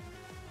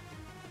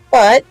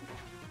 but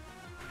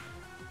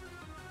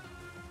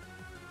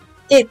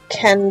it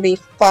can be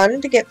fun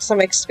to get some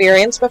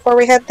experience before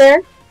we head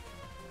there.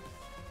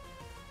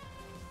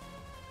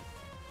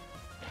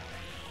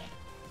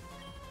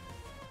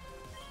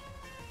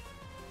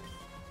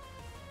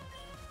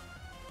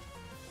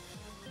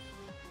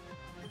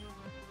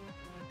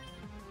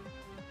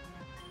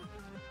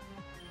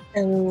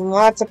 And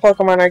lots of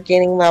Pokemon are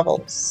gaining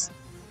levels.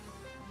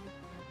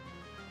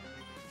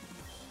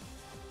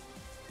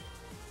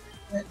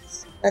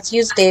 Let's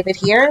use David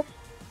here.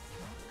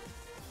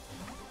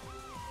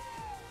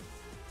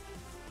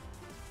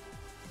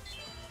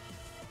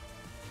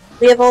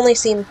 We have only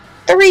seen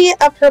 3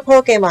 of her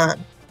Pokemon.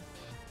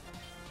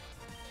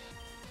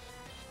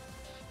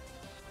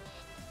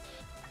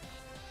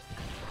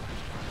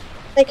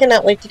 I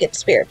cannot wait to get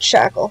Spirit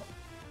Shackle.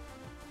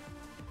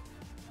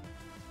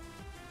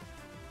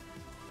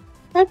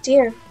 Oh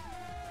dear.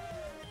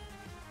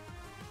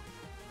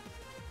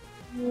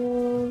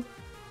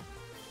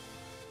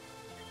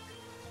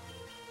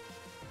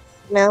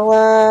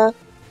 Mela.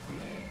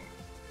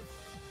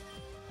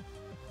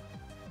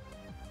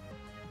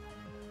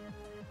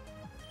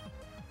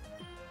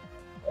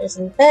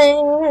 Poison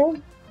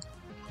Fang.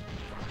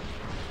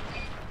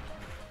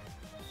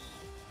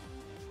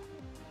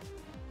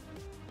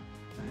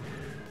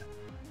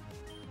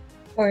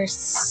 Of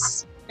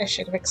course, I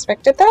should have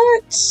expected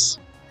that.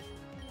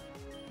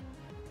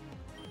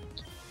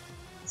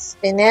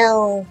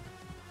 Spinel.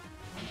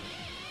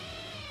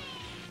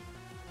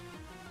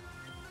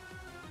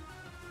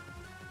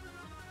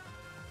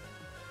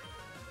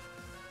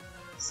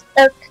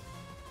 Spark.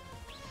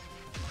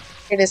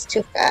 It is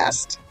too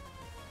fast.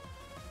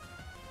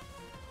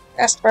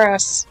 Fast for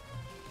us.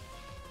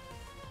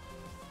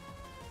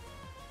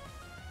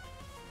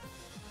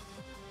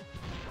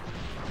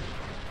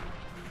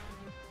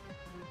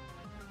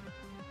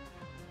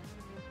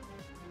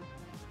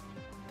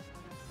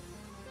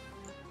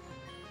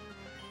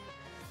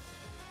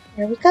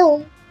 Here we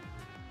go.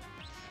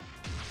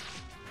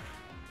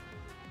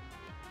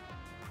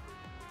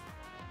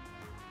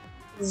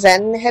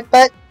 Zen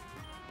headbutt,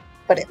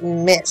 but it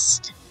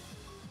missed.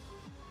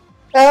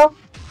 So,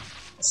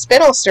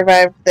 Spittle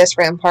survived this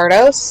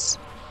Rampardos.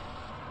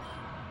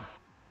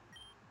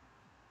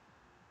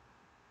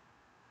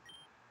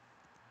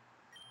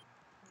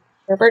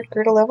 Herbert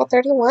grew to level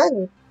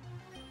 31.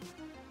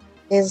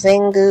 His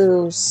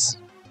Zangoose.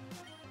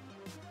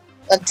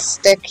 Let's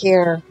stick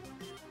here.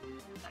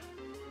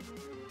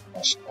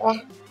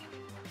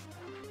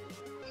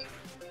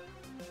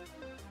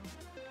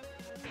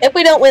 If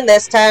we don't win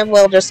this time,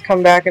 we'll just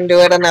come back and do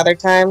it another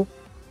time.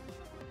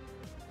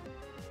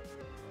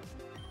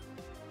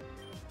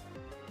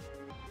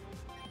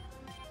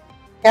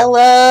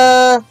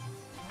 Hello!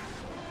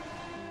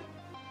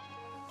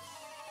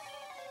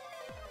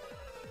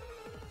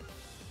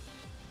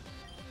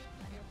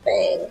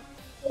 Bang.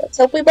 Let's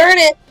hope we burn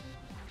it.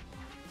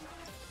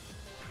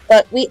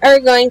 But we are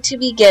going to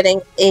be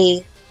getting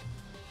a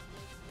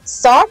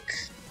sock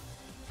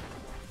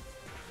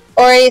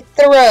or a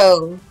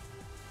throw.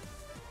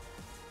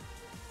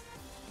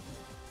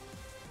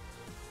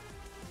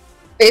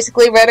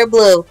 Basically red or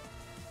blue.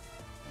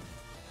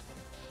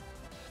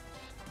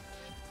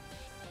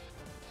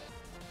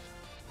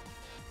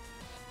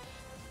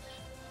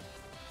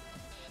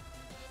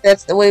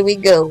 That's the way we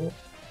go.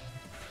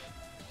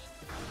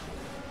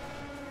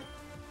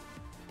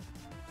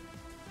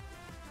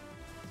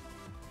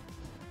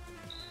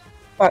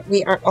 But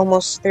we are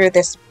almost through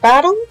this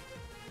battle.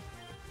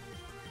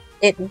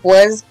 It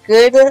was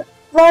good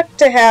luck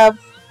to have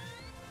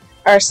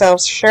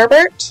ourselves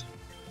Sherbert.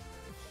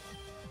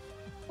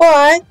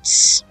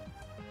 But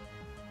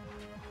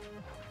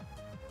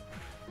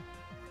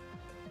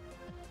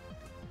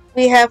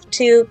we have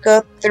to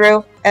go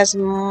through as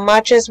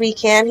much as we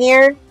can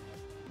here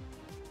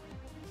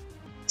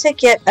to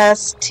get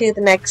us to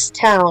the next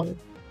town.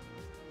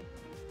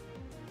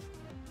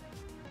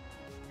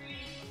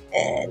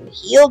 And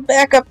heal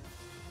back up.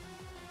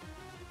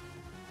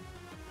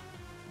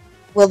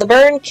 Will the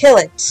burn kill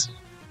it?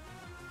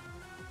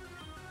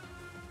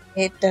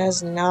 It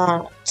does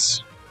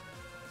not.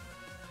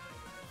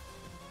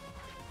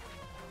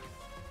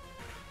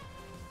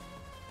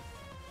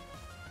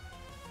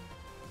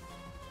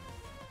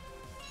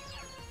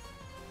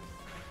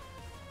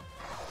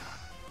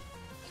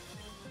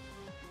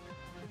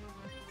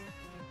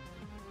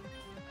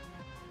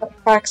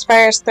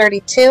 Foxfire's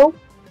 32.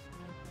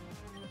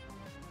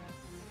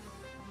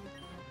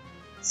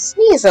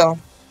 Sneasel.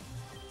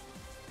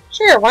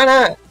 Sure, why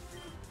not?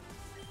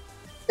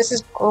 This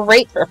is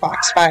great for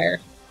Foxfire.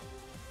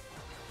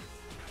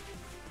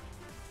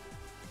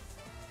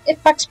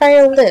 If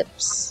Foxfire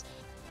lives.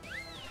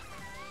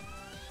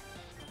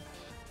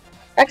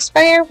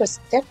 Foxfire was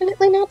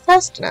definitely not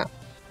fast enough.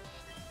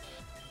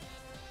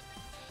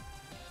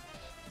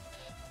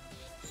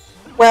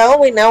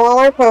 Well, we know all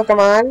our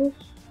Pokemon.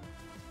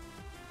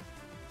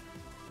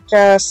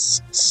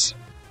 Just,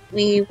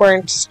 we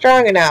weren't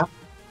strong enough.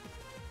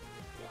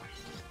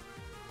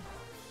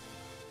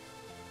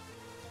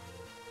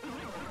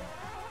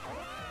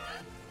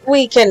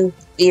 We can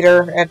beat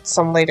her at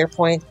some later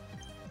point.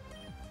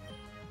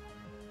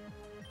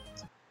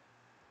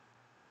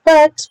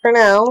 But, for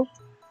now,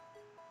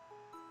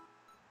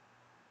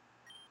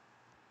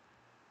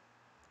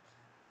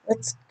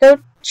 let's go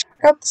check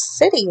out the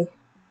city.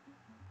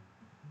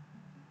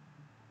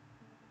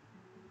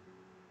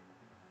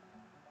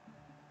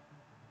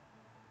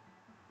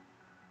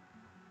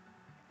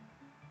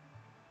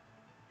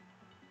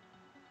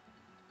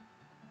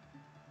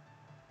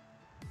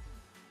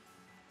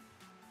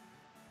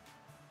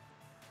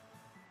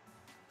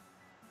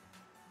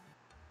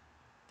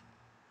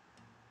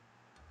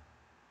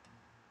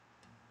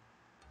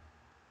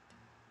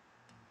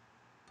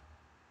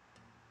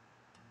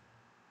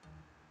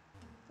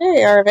 There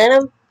you are,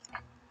 Venom.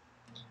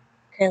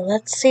 Okay,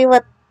 let's see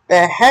what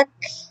the heck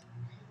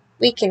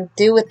we can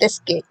do with this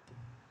gate.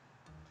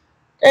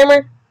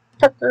 Gamer,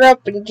 pucker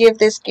up and give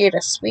this gate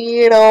a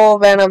sweet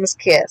old venomous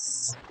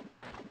kiss.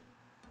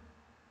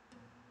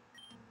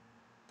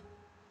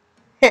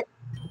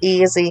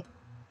 Easy.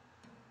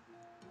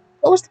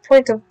 What was the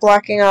point of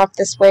blocking off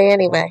this way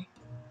anyway?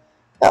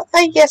 Well,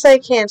 I guess I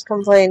can't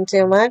complain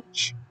too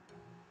much.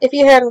 If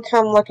you hadn't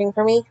come looking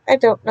for me, I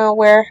don't know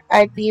where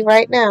I'd be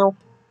right now.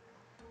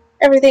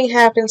 Everything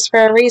happens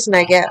for a reason,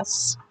 I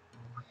guess.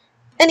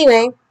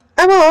 Anyway,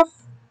 I'm off.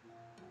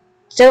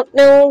 Don't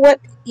know what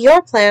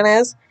your plan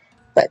is,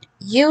 but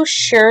you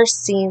sure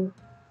seem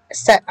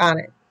set on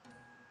it.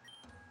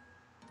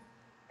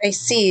 I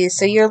see,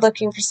 so you're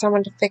looking for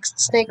someone to fix the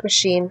snake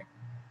machine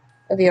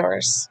of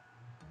yours.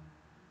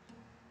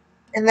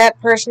 And that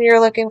person you're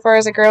looking for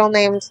is a girl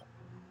named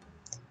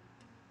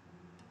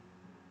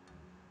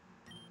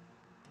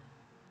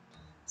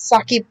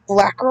Saki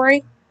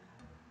Blackroy?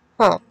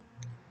 Huh.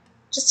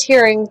 Just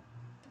hearing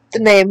the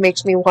name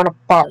makes me want to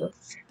barf.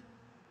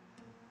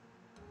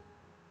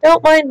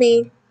 Don't mind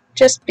me.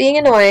 Just being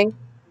annoying.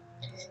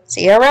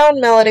 See you around,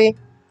 Melody.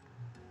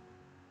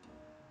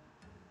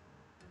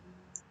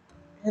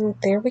 And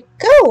there we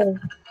go.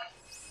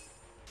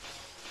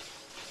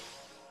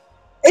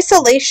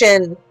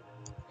 Isolation.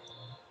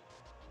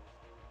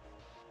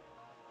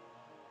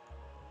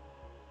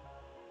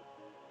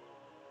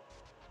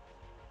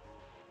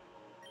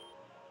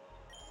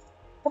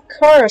 Of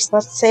course,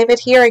 let's save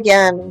it here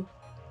again.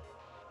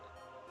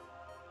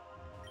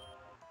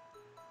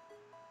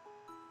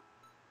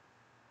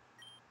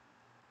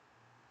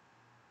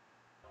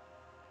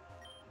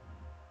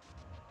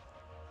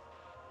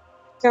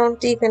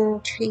 Don't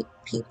even treat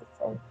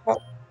people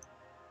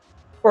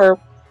for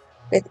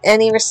with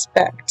any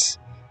respect.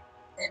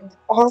 And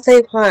all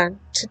they want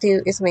to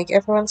do is make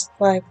everyone's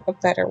life a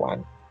better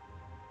one.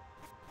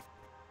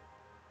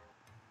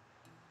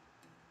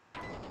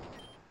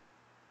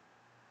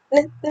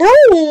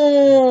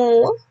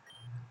 No!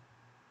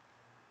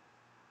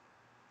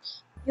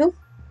 You've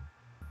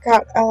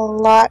got a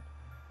lot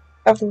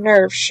of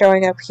nerve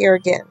showing up here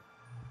again.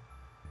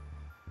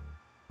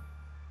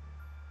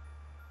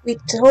 We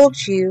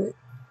told you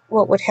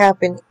what would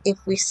happen if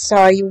we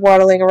saw you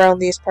waddling around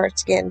these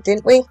parts again,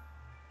 didn't we?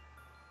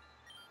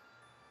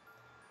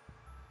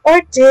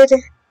 Or did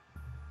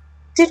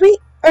we?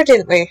 Or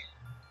didn't we?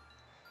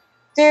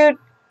 Dude,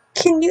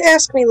 can you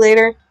ask me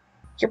later?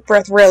 Your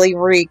breath really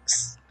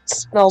reeks. It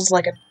smells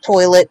like a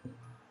toilet.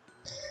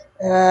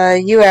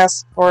 You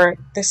asked for it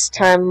this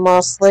time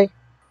mostly.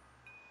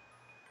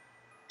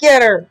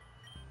 Get her!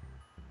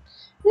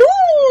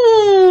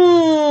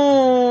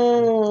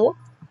 No!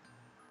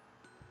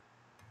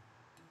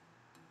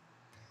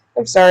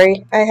 I'm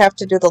sorry, I have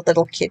to do the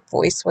little kid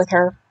voice with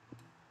her.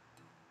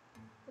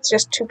 It's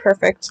just too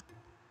perfect.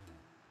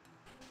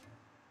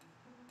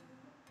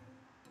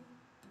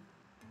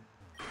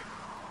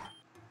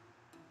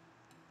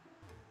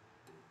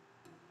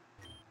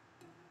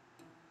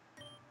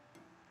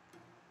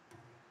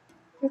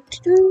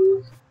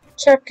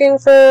 Checking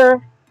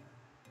for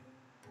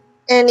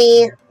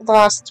any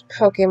lost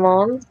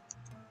Pokemon.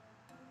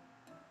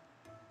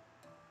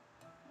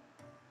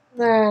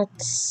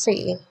 Let's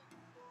see.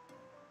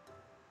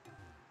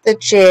 The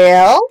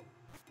jail.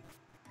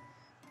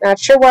 Not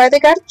sure why they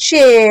got a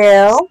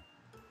jail.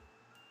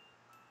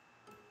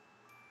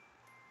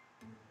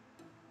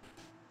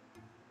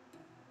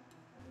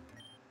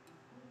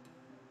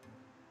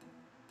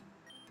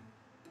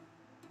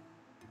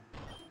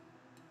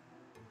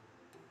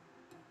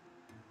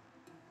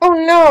 Oh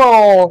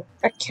no!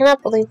 I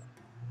cannot believe.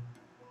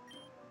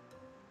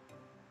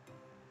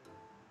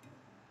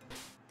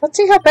 Let's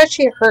see how bad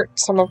she hurt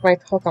some of my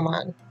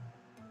Pokemon.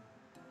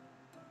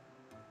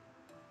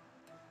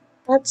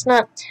 That's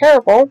not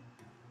terrible.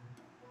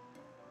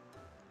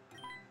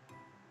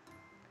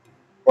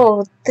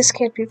 Whoa, this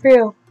can't be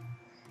real.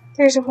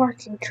 There's a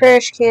working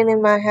trash can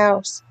in my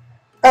house.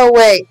 Oh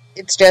wait,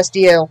 it's just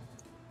you.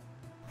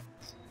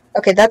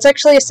 Okay, that's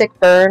actually a sick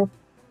burn.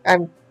 I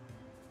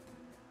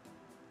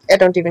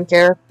don't even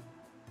care.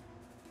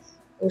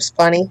 It was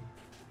funny.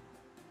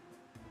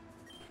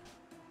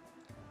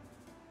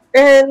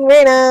 And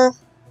Reina.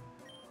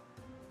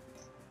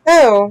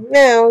 Oh,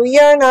 no,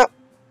 you're not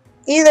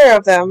either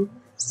of them.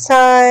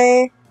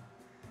 Sigh.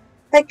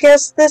 I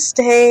guess this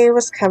day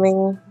was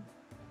coming.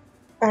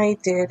 I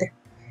did.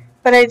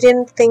 But I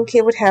didn't think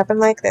it would happen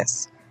like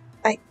this.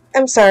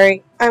 I'm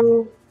sorry.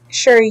 I'm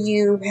sure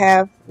you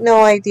have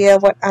no idea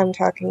what I'm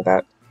talking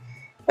about.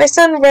 My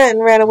son Ren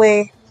ran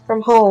away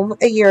from home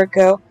a year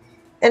ago,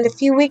 and a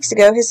few weeks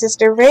ago his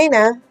sister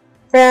Reina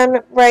ran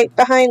right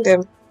behind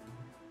him.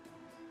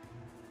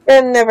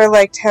 Ren never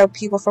liked how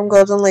people from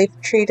Golden Leaf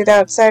treated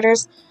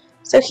outsiders,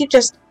 so he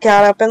just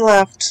got up and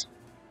left.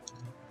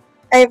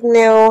 I have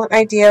no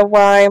idea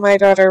why my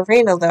daughter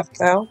Reina left,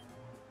 though.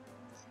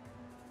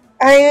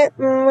 I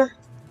am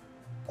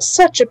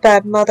such a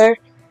bad mother.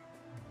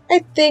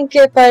 I think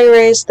if I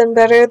raised them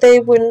better, they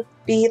wouldn't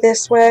be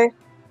this way.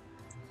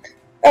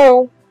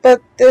 Oh,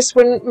 But this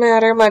wouldn't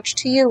matter much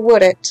to you,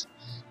 would it?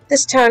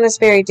 This town is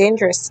very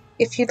dangerous.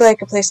 If you'd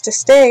like a place to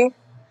stay,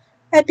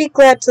 I'd be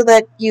glad to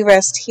let you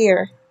rest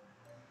here.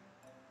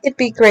 It'd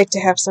be great to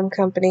have some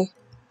company.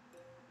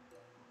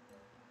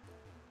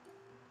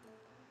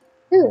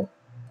 Ooh,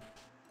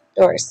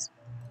 doors.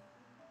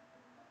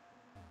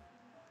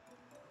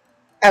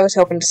 I was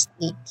hoping to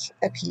sneak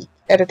a peek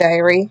at a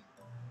diary.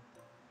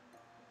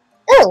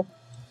 Oh,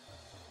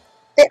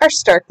 they are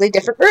starkly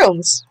different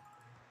rooms.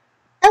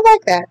 I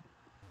like that.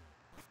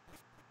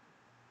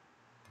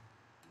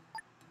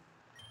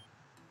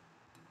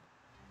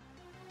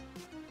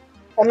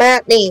 Come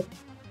at me.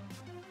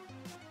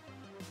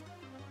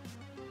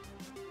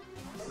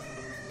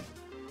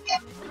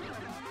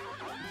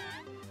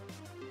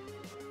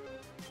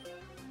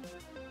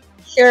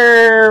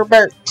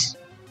 Sherbert.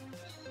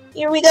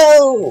 Here we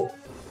go.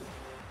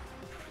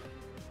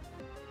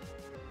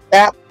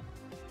 That.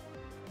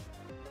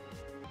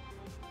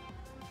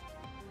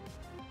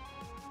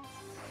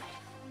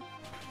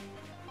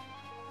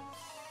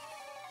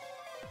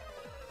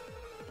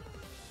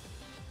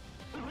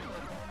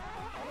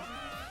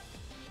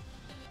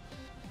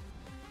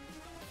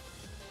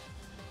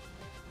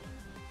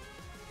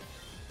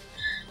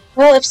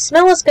 Well, if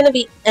Smell is going to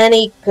be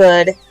any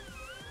good,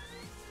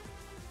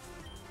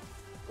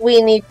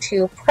 we need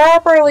to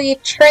properly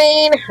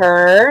train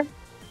her.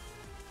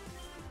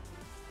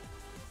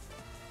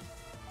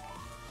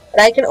 But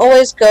I can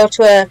always go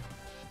to a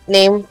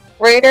name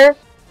rater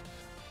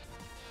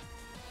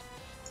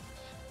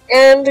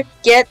and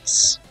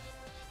get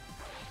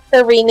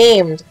her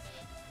renamed.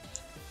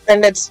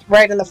 And it's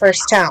right in the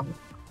first town.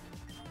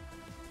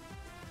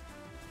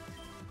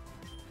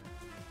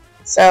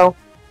 So,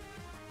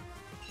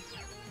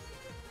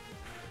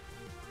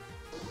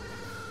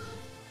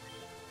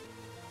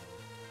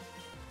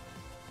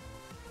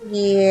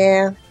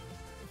 yeah.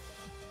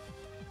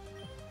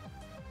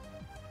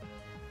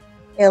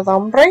 El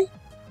Hombre?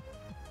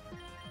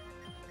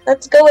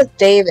 Let's go with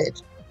David.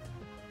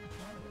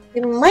 We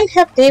might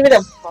have David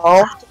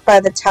evolved by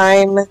the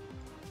time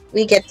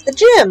we get to the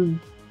gym.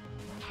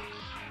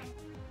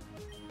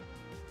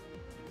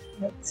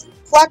 Let's see.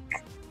 Pluck.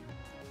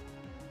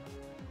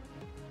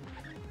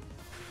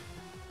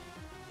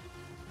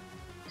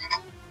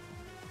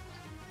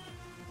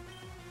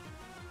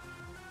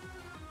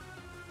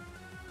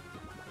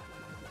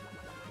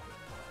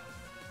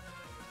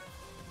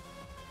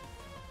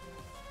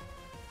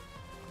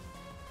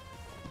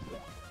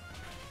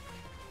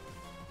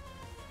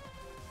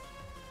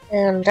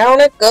 And down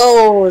it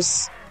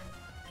goes.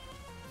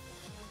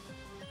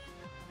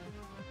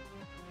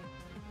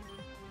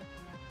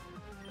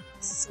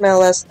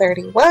 Smell is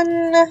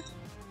 31.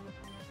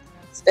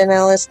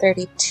 Spinel is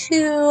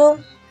 32.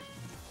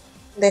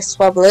 This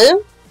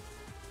Swablu.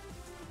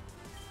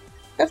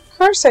 Of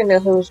course I know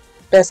who's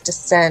best to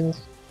send.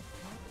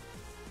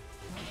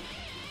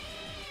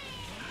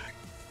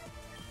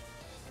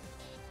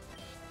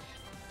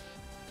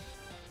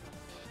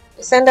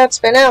 Send out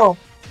Spinel.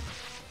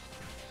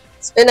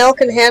 Spinel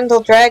can handle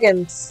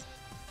dragons.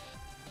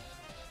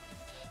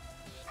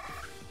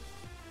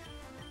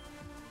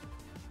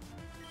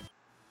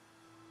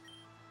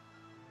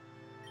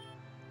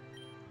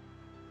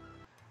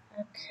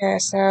 Okay,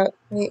 so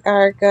we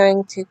are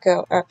going to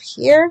go up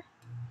here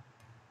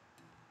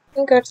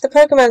and go to the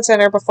Pokemon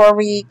Center before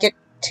we get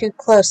too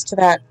close to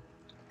that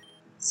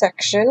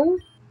section.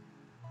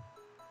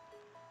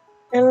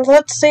 And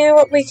let's see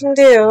what we can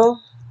do.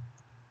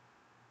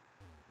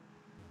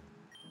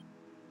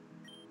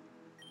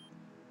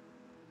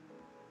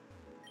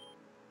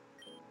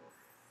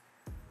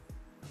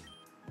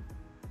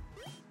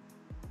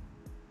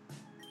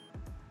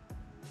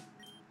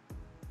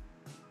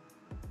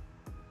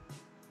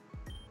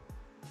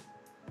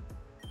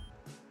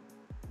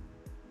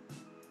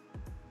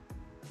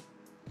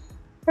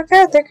 Oh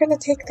god, they're gonna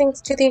take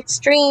things to the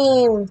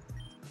extreme!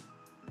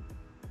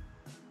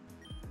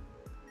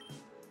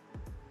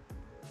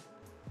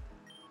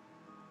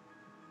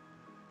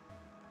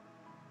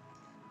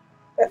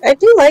 But I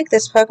do like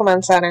this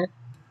Pokemon Center.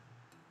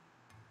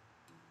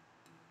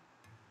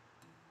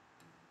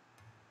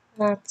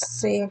 Let's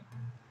see.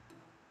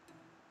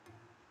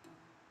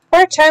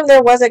 For a time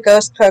there was a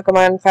ghost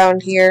Pokemon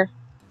found here.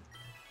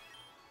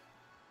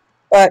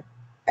 But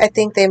I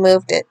think they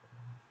moved it.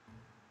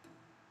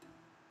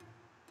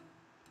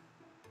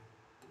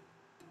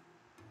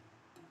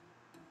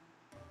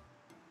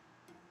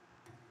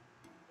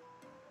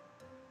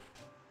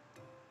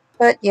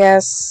 But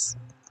yes,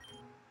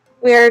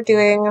 we are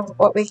doing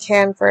what we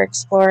can for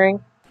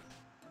exploring.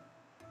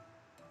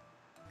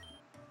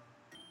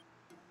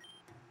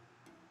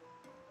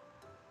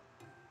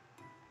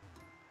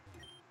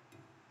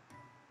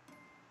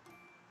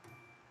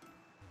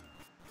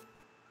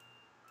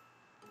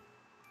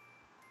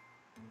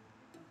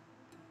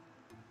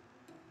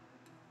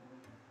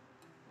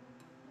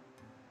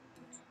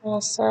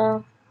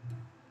 Also,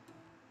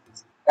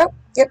 oh,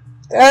 yep,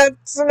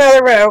 that's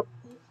another route.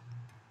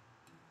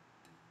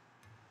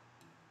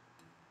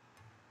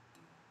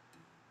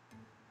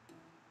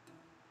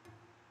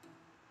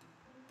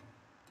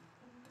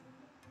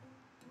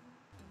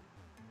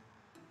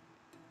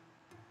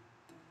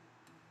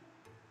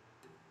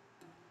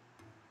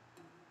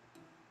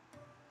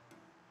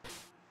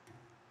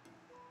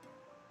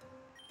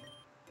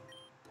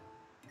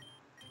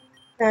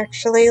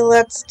 Actually,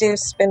 let's do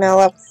Spinel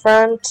up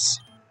front.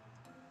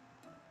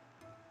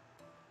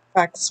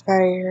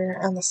 Foxfire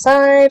on the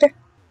side.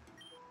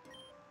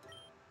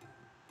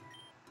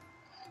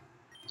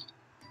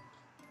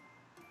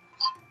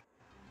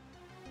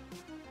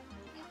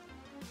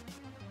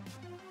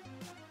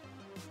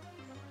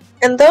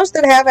 And those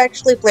that have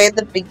actually played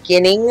the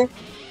beginning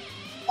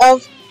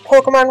of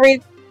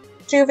Pokemon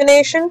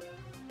Rejuvenation,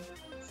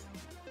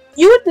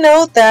 you would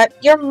know that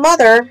your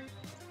mother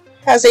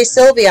has a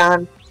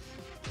Sylveon.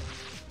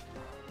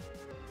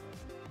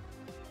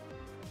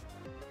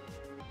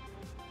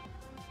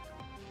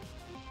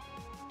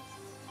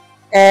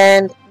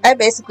 And I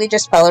basically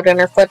just followed in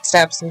her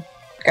footsteps and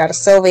got a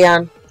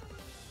Sylveon.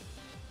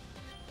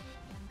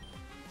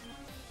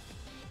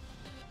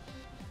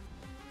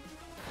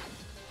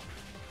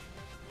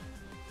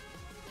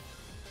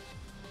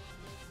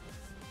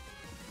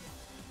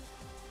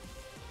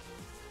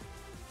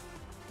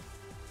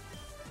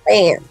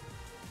 Bam.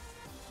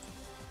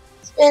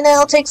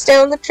 Spinel takes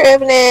down the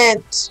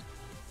Trevenant.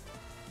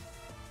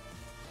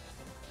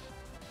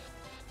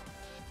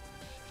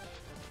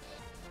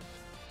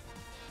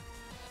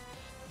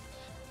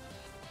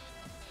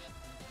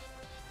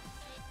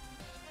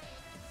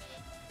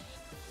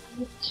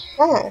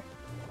 Okay.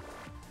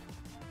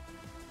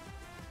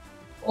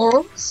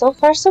 Well, so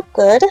far so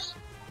good.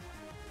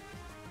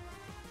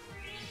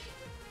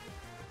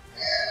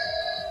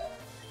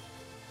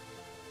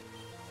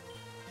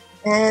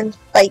 And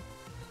fight.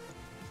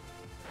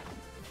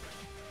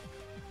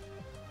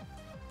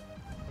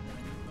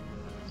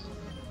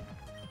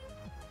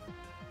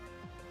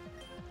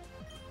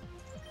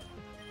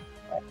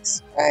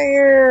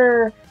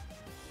 Fire.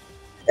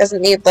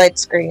 Doesn't need light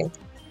screen.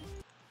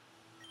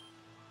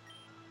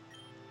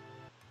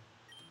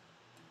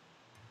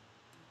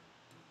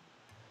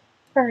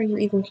 How are you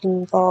even getting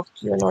involved,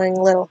 you annoying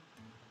little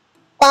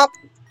bop?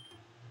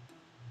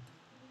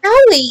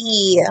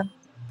 Owie!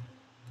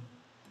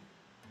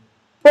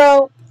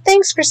 Bro,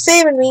 thanks for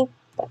saving me,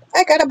 but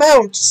I gotta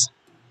bounce.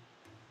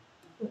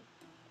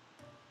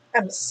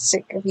 I'm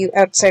sick of you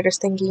outsiders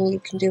thinking you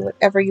can do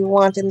whatever you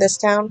want in this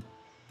town.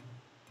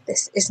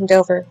 This isn't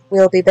over.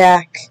 We'll be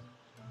back.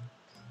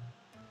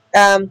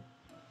 Guys,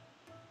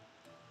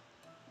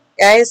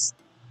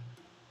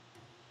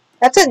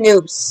 that's a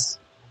noose.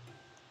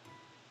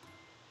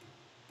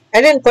 I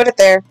didn't put it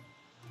there.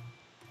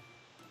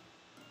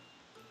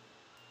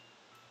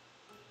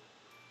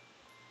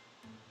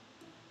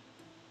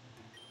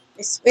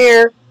 I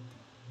swear.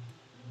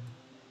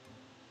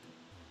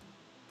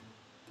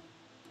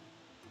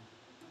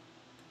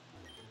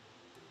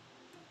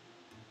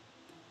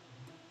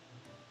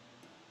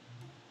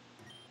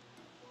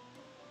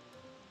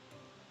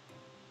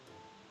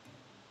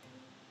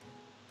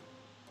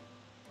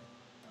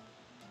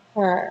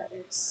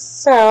 Alright,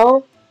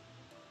 so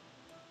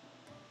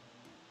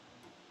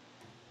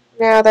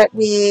now that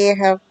we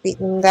have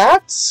beaten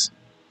that,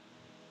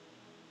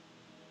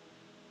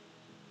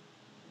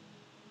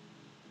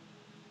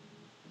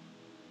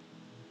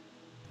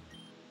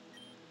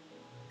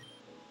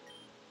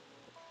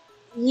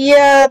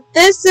 yeah,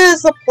 this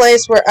is a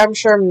place where I'm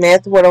sure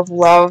Myth would have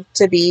loved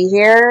to be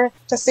here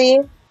to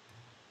see.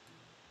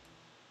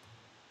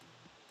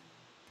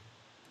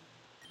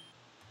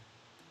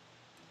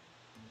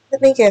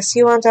 Let me guess,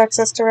 you want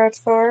access to Route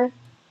 4?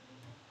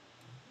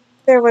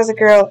 There was a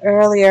girl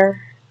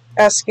earlier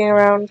asking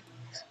around.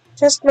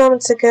 Just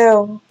moments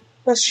ago.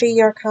 Was she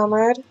your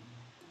comrade?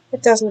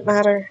 It doesn't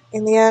matter.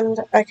 In the end,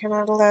 I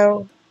cannot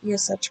allow you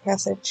such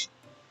passage.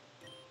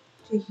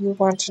 Do you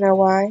want to know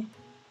why?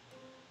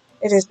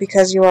 It is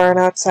because you are an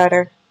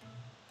outsider.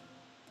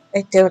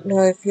 I don't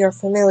know if you're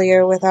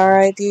familiar with our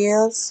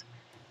ideals,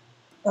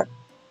 but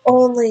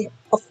only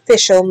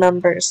official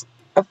members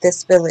of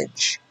this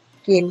village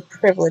gain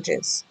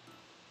privileges.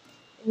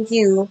 And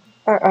you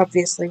are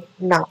obviously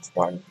not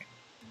one.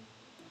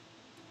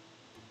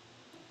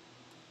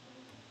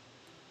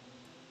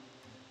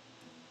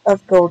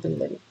 Of Golden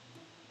Leaf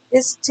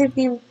is to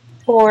be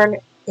born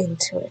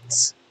into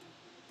it,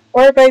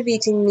 or by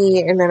beating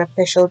me in an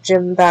official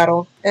gym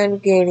battle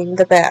and gaining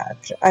the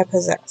badge I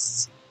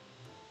possess.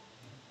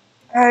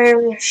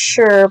 I'm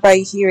sure by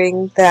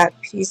hearing that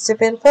piece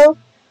of info,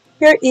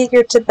 you're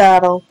eager to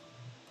battle.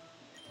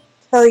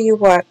 Tell you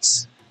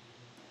what,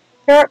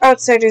 there are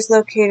outsiders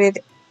located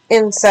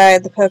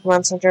inside the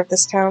Pokemon Center of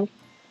this town.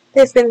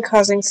 They've been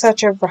causing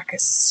such a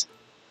ruckus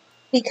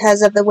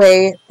because of the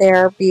way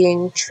they're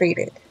being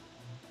treated.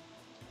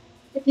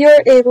 If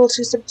you're able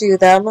to subdue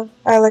them,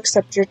 I'll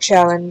accept your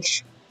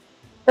challenge.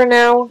 For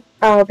now,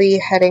 I'll be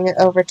heading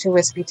over to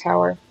Wispy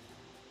Tower.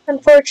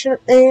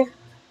 Unfortunately,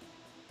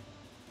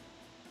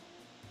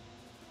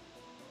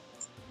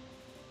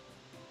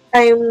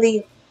 I am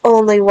the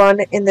only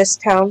one in this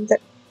town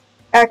that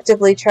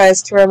actively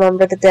tries to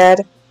remember the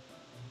dead.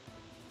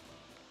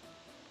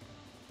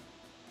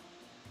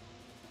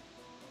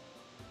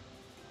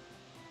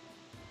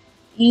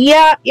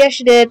 Yeah, yes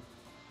you did.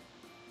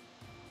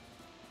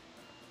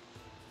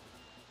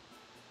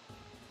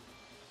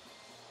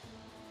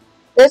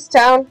 This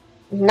town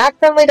not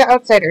friendly to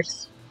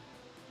outsiders.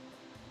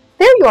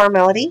 There you are,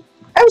 Melody.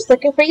 I was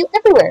looking for you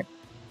everywhere.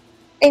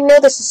 I know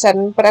this is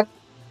sudden, but I've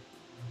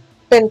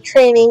been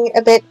training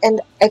a bit,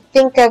 and I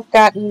think I've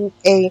gotten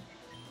a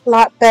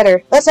lot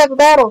better. Let's have a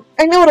battle.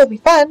 I know it'll be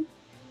fun.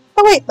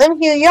 Oh wait, let me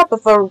heal you up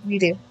before we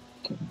do.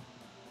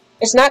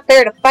 It's not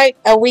fair to fight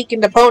a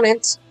weakened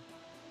opponent.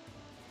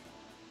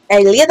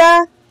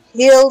 Aelida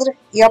healed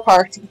your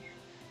party.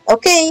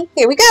 Okay,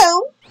 here we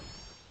go.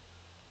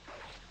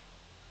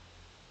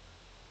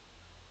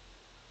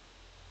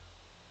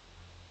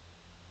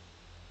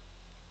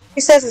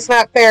 He says it's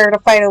not fair to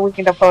fight a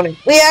weakened opponent.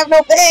 We have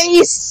no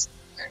face!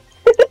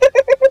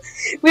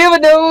 We have a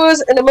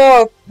nose and a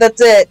mouth.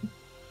 That's it.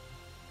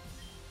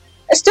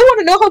 I still want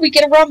to know how we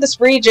get around this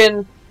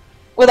region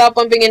without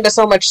bumping into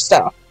so much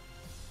stuff.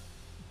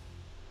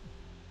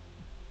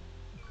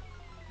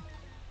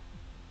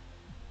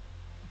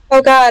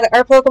 Oh god,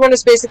 our Pokemon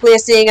is basically a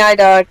seeing eye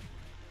dog.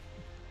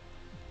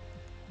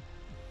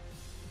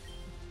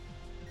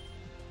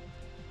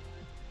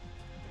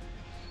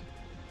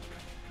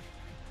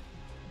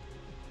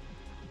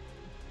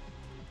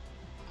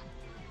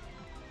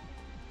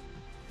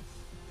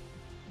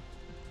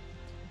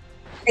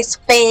 Ice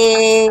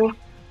Fang.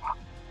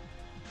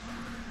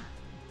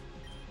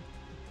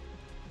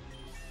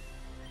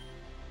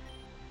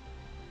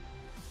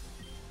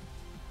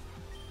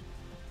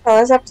 Oh,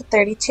 that's up to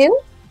 32?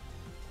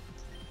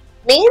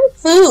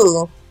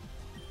 Manfu.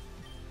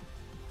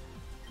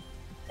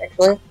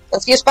 Actually,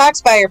 let's use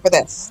Foxfire for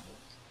this.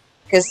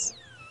 Because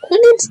who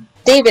needs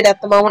David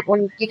at the moment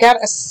when you got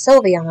a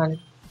Sylveon?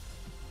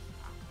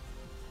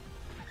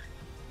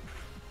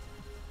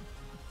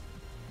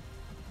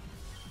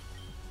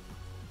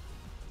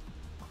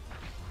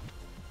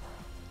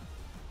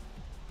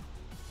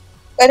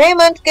 But hey,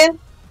 Munchkin.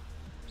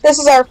 This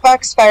is our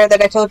Foxfire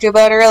that I told you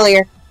about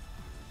earlier.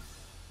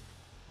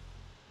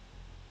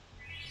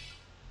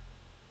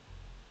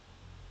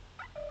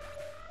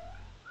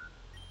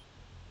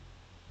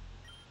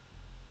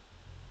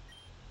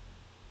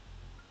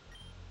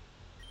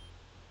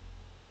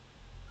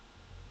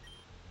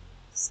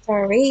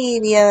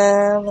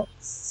 Staravia.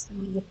 Let's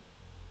see.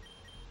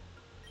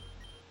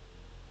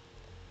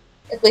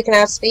 If we can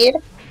outspeed,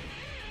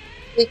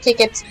 we kick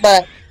its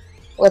butt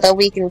with a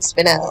weakened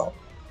Spinel.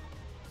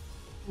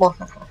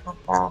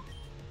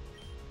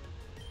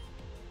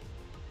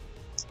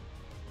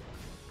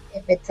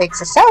 If it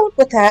takes us out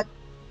with that.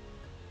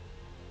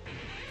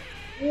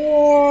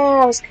 Yeah,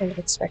 I was kind of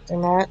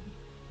expecting that.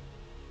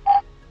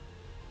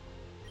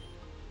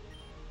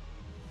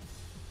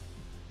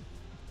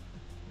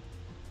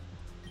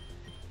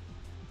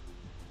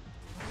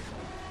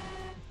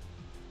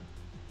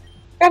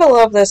 Gotta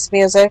love this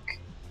music.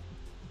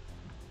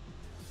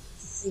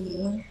 Let's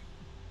see.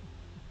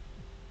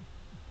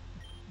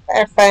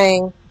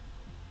 Terrifying.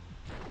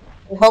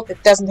 And hope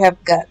it doesn't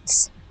have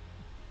guts.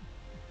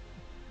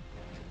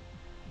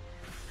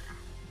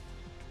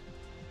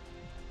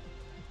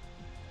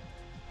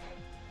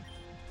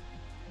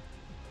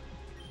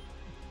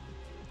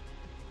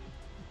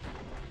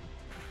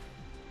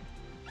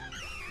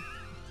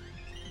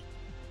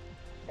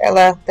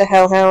 Ella, the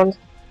Hellhound.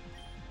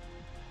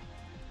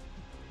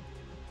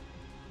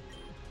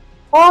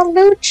 Oh,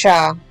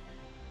 Lucha.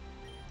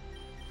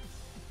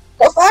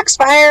 Go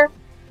Foxfire!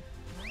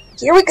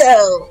 Here we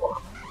go!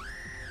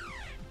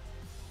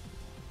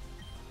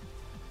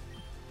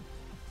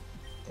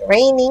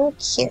 Raining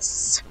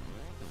Kiss.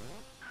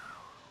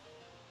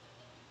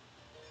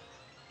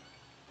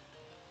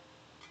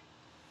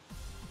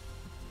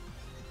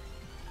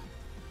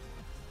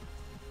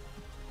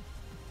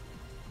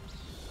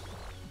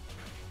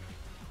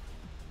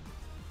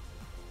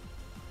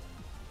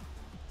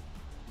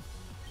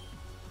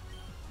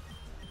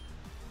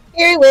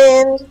 Fairy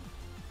Wind.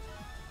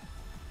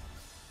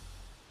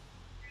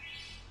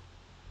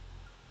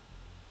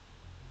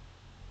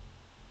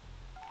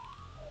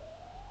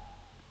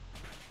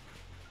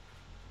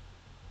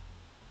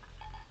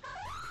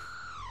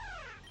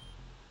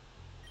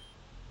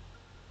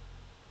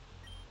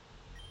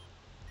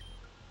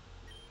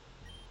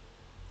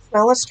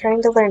 Smella's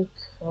trying to learn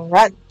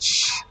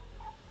Crunch.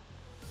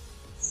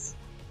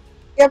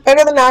 Yeah,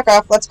 better than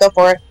knockoff. Let's go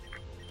for it.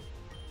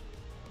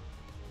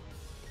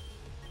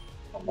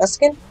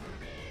 Muskin?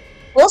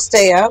 We'll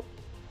stay out.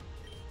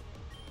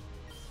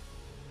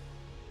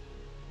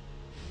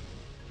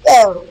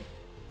 Oh!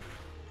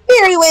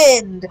 Fairy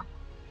Wind!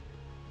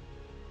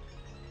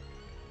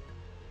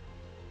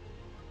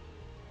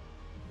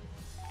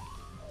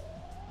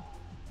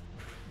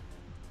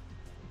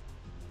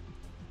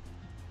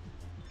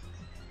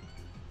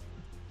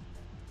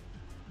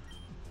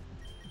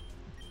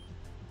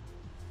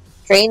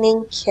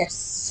 Draining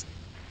Kiss.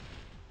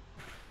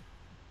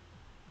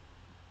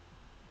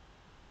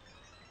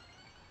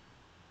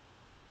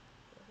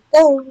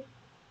 Go!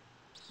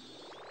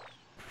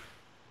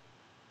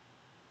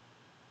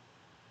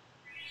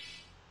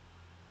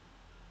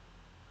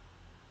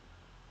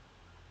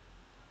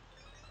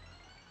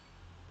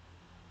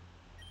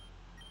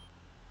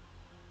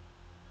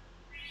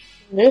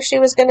 Knew she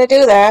was gonna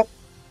do that.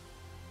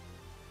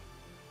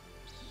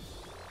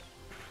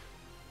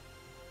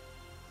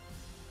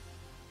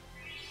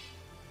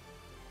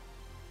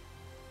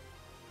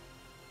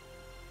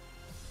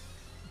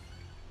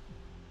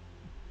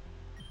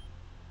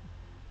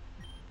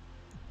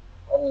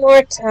 One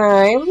more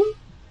time.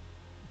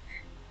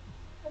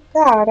 Oh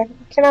God, I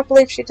cannot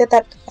believe she did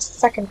that a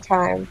second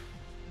time.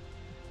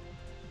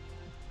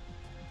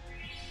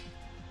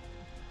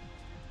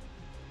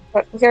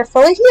 But we are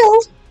fully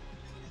healed.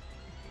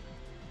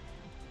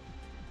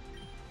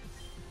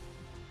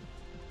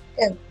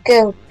 Go,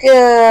 go,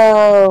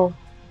 go!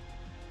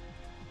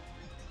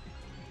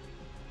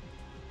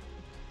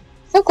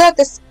 So glad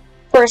this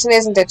person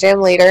isn't a gym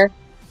leader.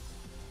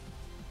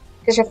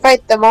 Because you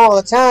fight them all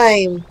the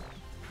time.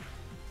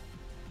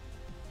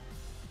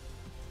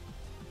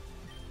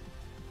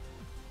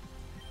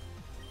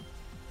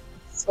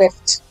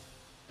 Swift.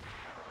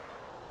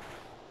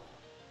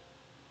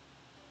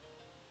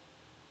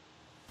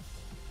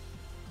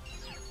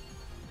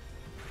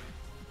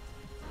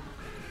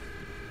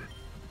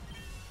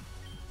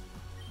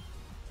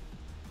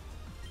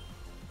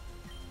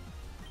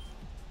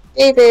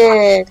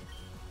 David!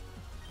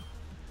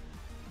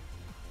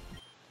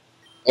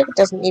 David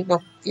doesn't need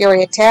no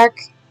fury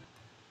attack.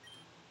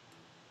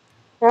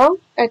 Well,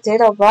 I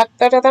did a lot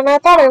better than I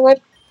thought I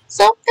would.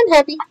 So, I'm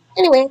happy.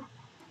 Anyway,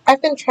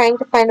 I've been trying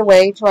to find a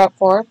way to Route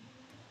 4,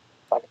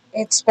 but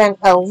it's been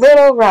a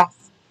little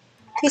rough.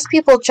 These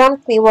people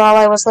jumped me while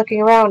I was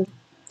looking around.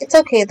 It's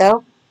okay,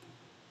 though.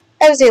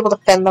 I was able to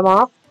fend them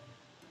off.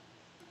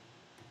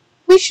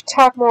 We should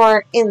talk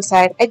more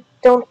inside. I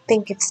don't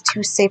think it's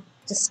too safe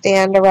to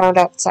stand around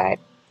outside.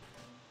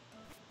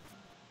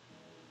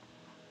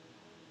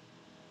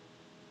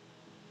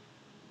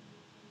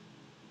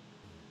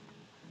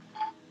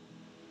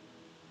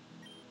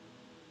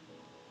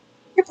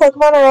 Your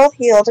Pokemon are all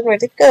healed and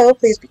ready to go.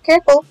 Please be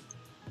careful.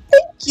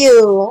 Thank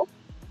you!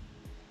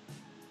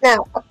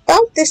 Now,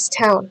 about this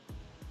town.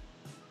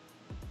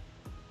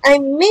 I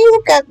may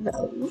have gotten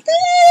a little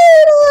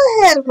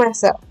ahead of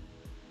myself.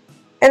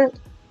 And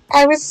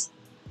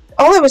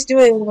all I was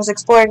doing was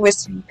exploring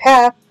Wisdom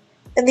Path,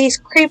 and these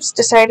creeps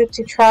decided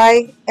to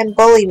try and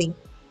bully me.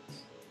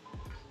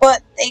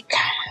 But they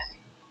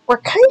were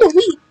kind of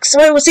weak, so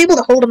I was able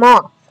to hold them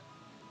off.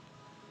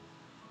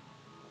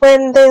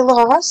 When they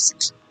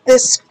lost,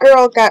 this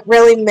girl got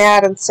really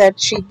mad and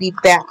said she'd be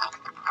back.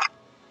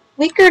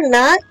 Weak or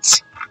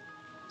not,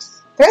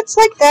 threats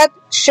like that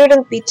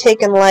shouldn't be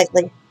taken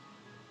lightly.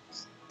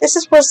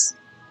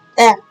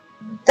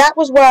 That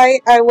was why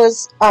I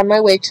was on my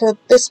way to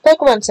this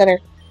Pokemon Center.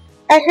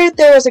 I heard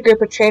there was a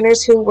group of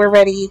trainers who were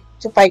ready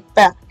to fight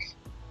back.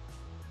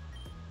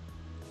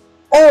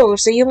 Oh,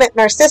 so you met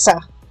Narcissa.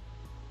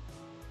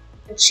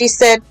 She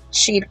said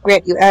she'd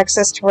grant you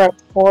access to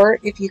Route 4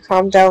 if you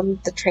calm down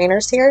the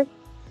trainers here?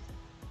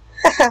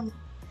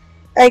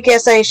 I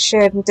guess I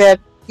shouldn't add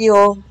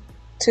fuel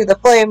to the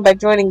flame by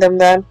joining them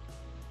then.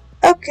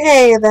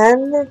 Okay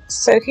then,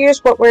 so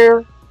here's what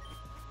we're...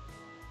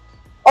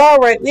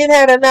 Alright, we've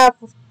had enough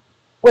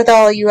with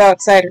all you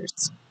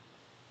outsiders.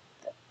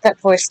 That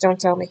voice, don't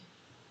tell me.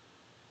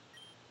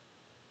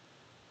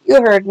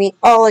 You heard me,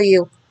 all of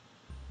you.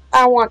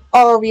 I want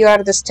all of you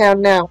out of this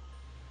town now.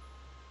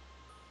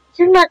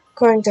 You're just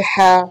going to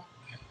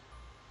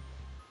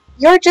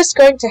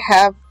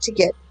have to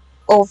get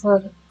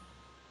over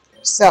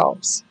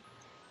yourselves.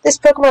 This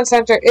Pokemon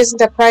Center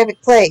isn't a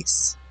private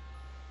place.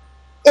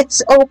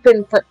 It's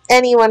open for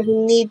anyone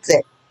who needs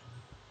it.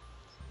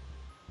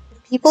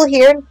 If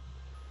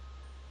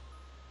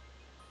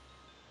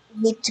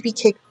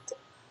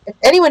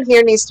anyone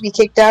here needs to be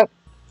kicked out,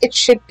 it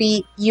should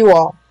be you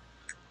all.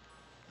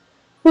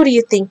 Who do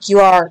you think you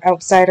are,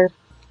 outsider?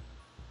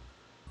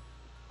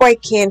 Why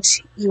can't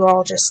you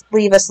all just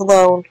leave us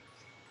alone?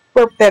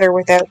 We're better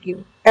without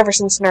you. Ever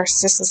since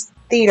Narcissus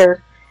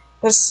Theater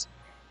was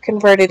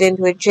converted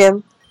into a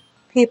gym,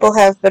 people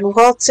have been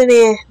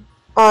waltzing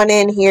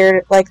in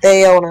here like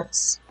they own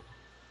us.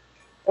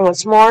 And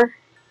what's more,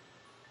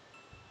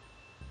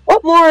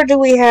 what more do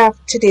we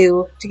have to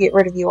do to get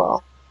rid of you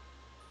all?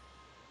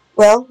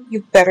 Well,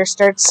 you better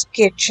start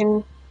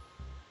sketching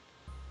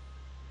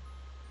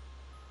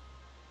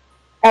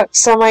out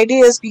some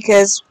ideas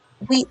because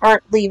we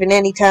aren't leaving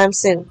anytime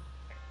soon.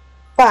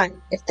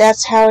 Fine, if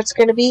that's how it's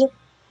going to be,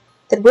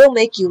 then we'll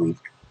make you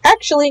leave.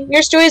 Actually,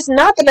 your Stu is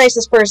not the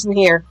nicest person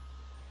here.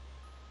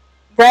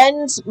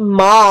 Ren's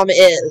mom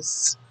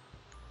is.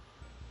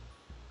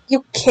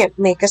 You can't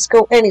make us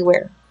go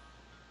anywhere.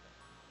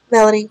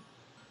 Melody,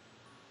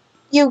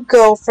 you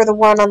go for the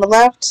one on the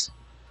left.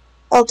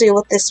 I'll deal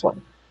with this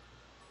one.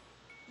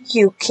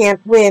 You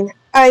can't win.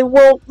 I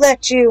won't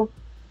let you.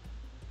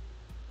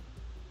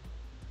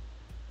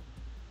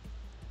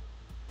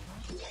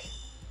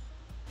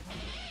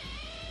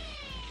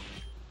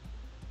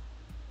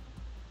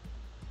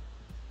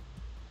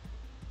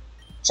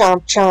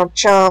 Chomp, chomp,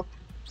 chomp.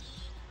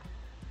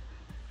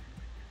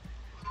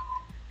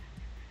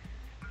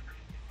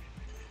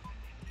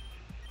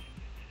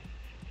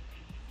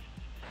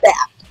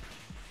 That.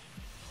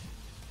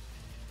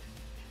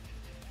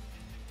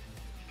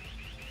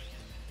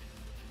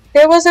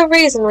 There was a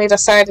reason we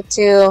decided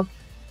to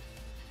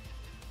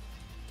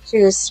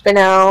choose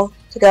Spinel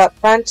to go up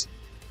front.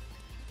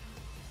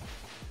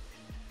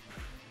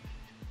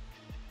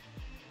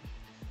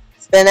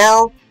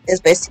 Spinel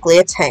is basically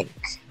a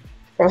tank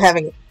from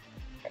having it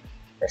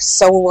for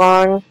so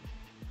long.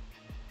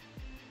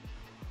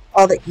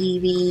 All the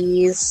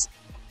EVs.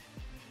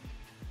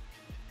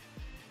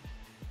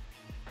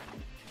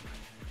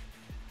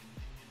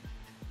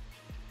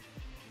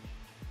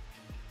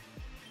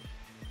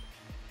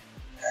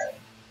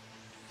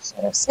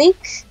 Shadow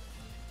Sneak.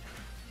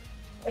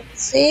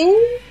 Let's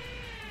see.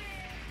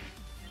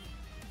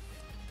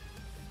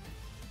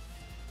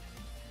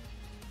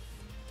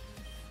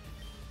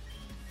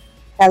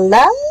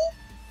 Hello?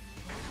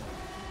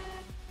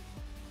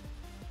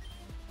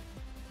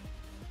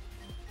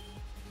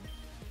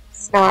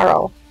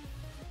 Snarl.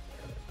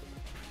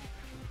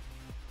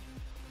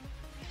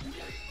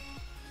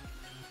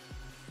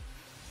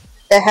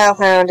 The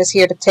Hellhound is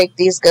here to take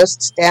these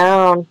ghosts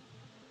down.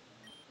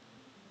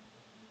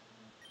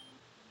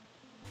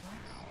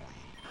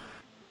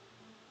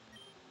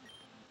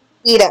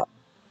 Eat up.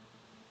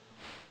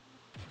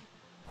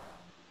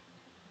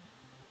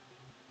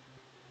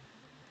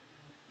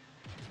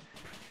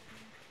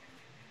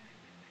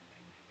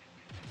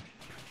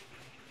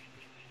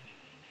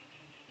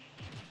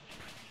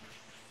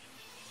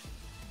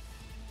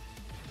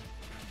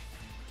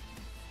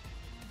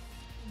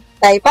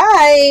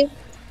 Bye-bye.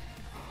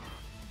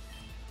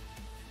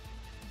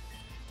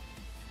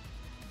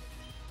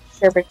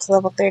 Sherbert's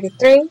level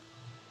 33.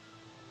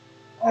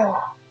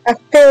 Oh, I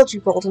failed you,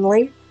 Golden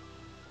Leaf.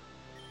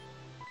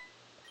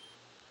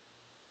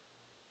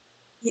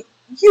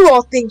 You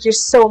all think you're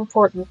so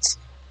important.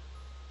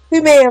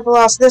 We may have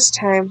lost this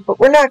time, but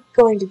we're not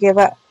going to give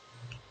up.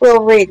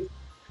 We'll raid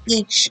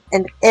each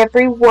and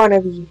every one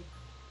of you.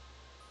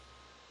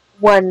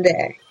 One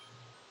day.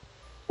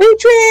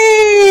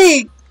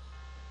 Retreat!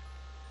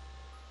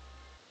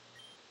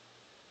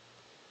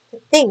 To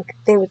think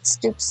they would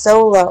stoop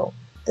so low.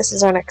 This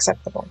is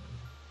unacceptable.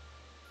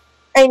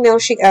 I know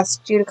she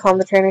asked you to calm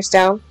the trainers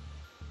down,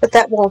 but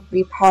that won't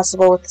be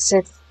possible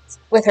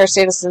with her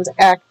citizens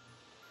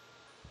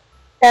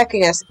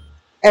attacking us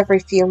every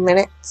few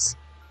minutes.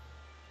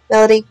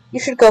 Melody, you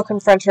should go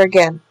confront her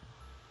again.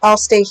 I'll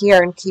stay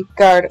here and keep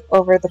guard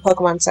over the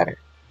Pokemon Center.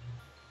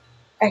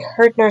 I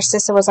heard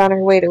Narcissa was on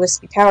her way to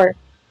Whispy Tower.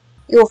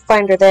 You will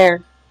find her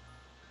there.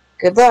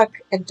 Good luck,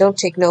 and don't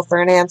take no for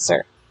an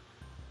answer.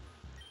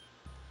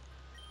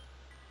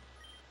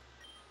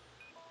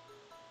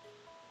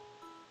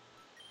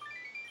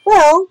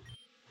 Well,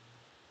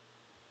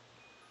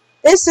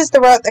 this is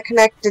the route that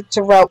connected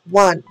to Route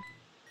 1.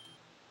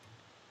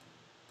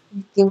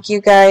 You think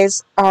you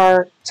guys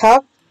are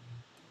tough?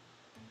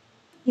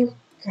 You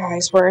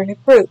guys were in a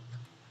group.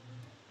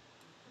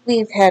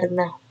 We've had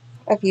enough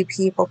of you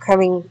people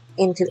coming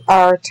into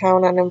our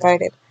town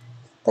uninvited.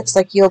 Looks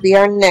like you'll be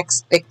our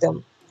next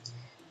victim.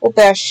 Well,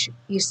 Besh,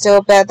 you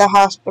still bet the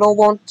hospital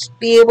won't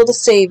be able to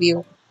save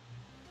you.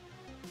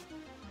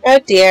 Oh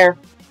dear.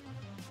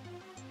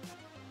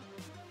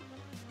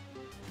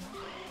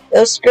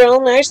 Ghost Girl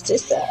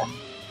Narcissa.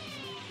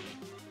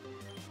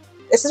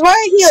 This is why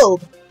I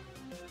healed.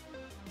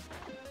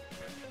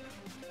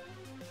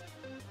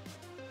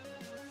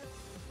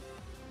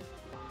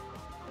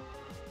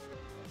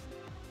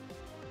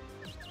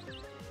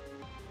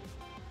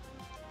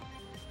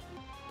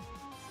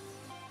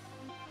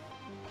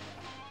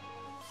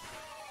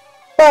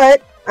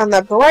 But, on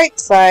the bright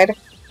side,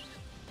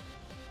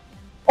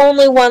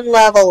 only one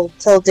level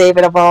till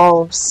David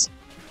evolves.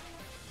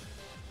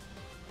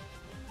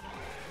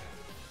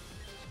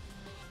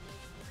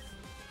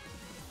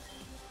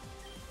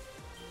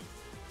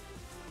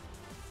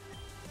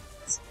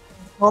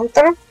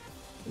 Hunter?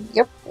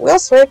 Yep, we'll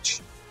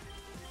switch.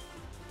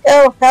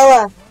 Oh,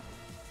 Hella.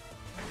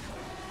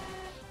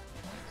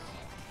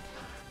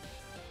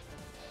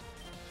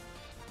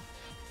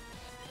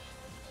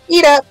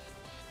 Eat up.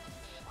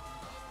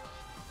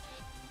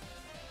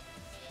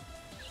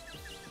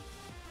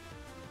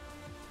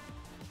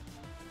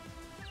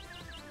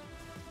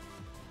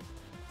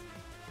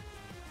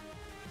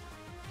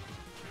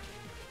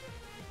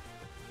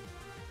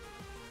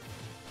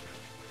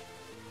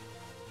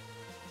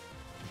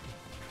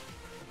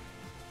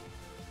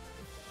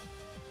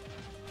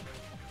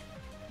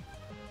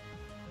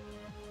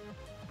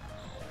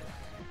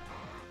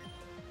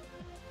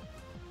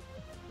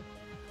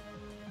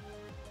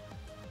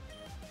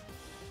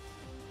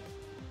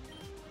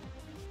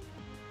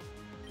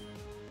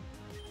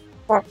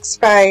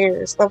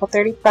 Foxfires, level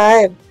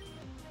 35.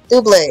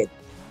 Doublade.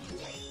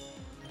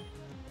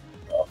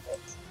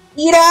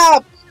 Eat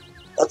up!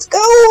 Let's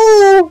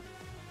go!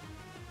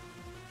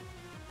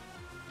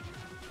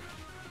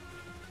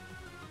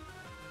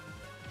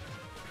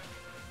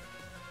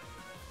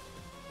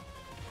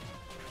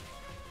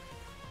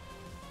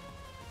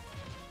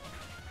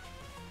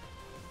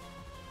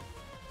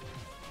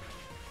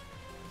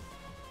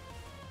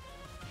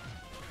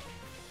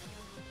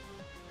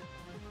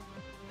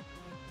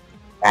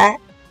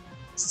 Back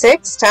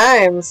 6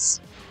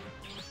 times.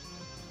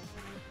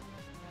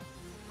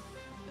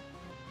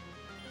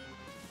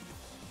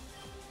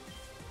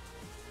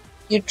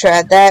 You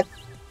tried that.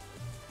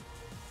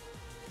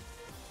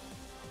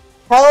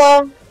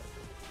 Hello.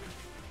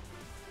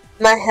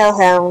 My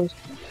hellhound.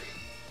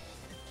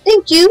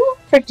 Thank you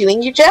for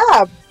doing your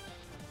job.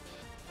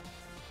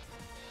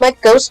 My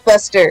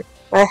Ghostbuster.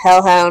 My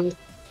hellhound.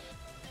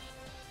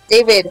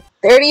 David,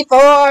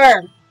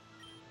 34!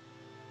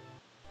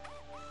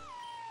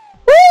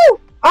 Woo!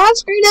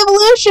 On-screen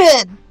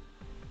evolution!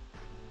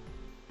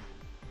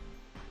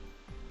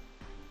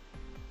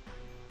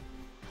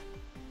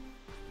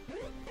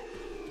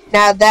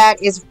 Now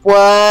that is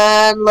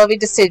one lovely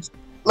decidui.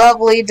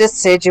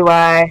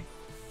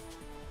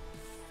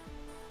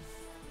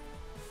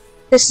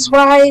 This is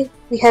why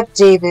we have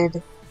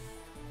David.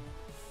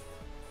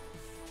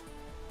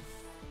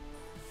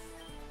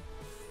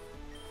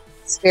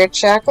 Spirit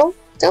Shackle?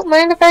 Don't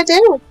mind if I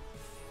do.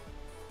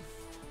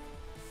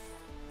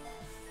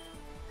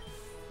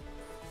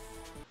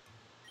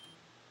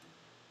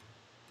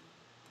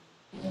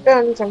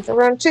 Done. Time for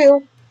round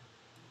 2.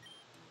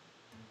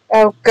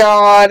 Oh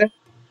God.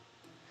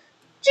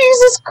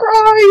 Jesus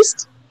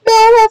Christ!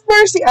 God have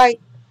mercy!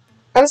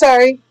 I'm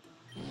sorry.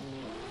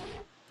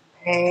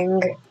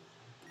 Hang.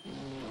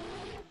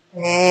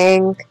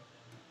 Hang.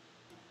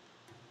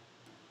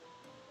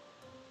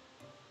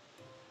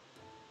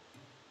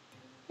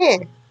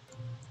 That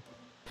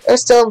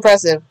was still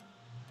impressive.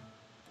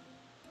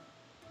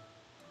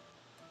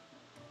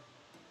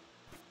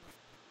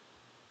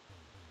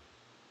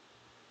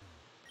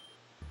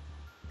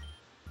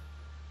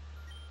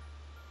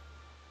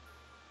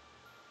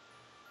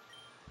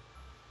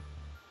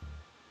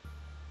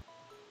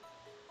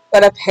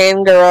 What a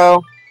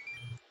Pangoro.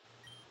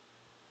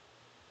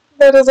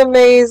 That is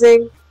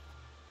amazing.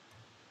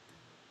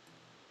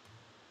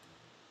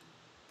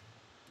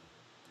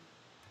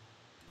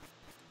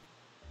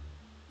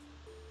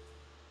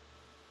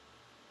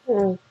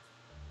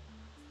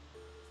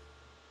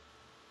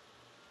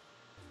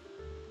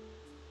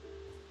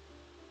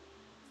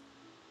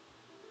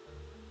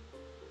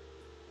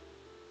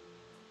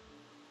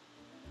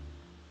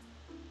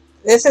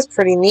 This is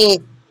pretty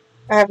neat.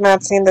 I have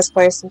not seen this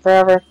place in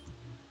forever.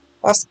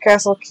 Lost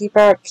Castle, keep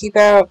out, keep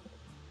out.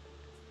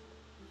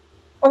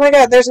 Oh my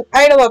God, there's an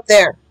item up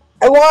there.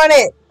 I want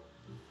it!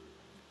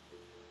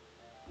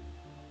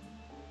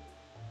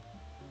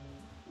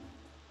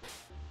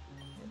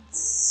 Let's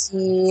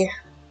see.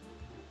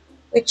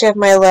 Which of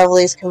my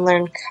lovelies can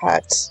learn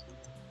cut?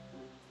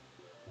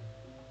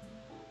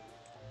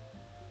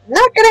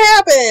 Not gonna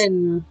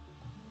happen!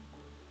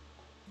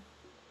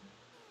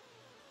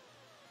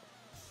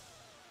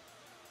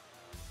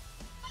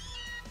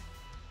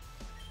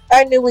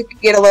 I knew we could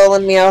get a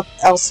Alolan Meowth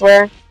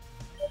elsewhere.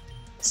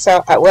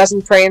 So I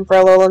wasn't praying for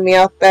a Alolan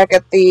Meowth back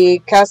at the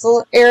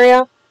castle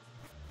area.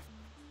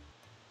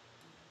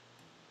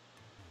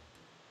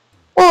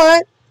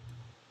 But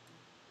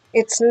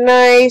it's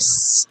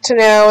nice to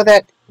know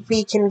that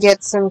we can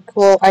get some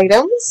cool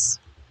items.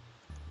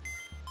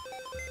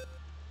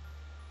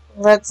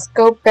 Let's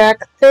go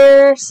back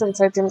there since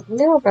I didn't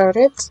know about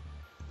it.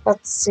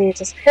 Let's see,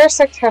 does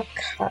Parasect have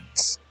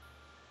cut?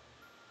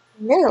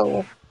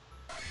 No.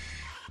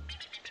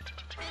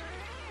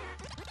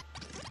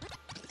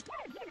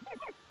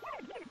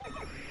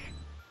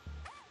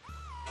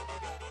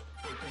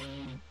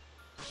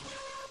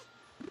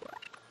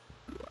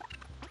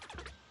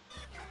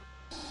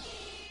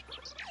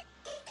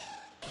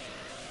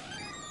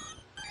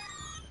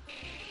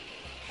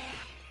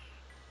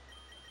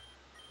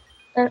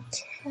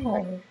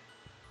 Okay.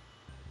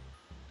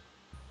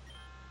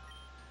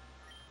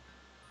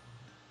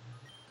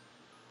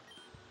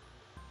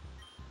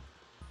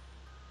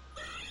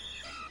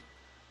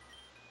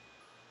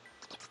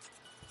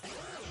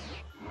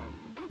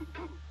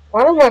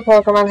 One of my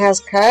Pokemon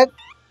has cut.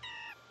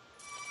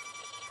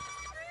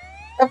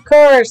 Of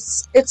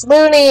course, it's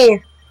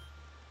Looney.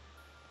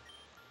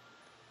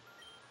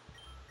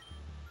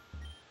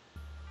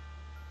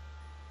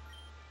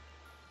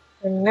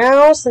 And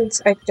now, since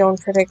I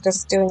don't predict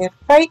us doing a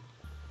fight,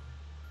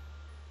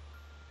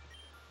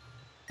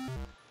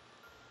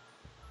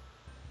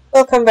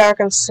 we'll come back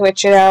and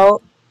switch it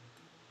out.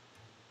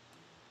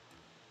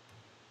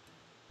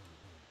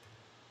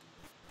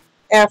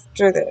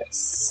 After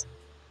this.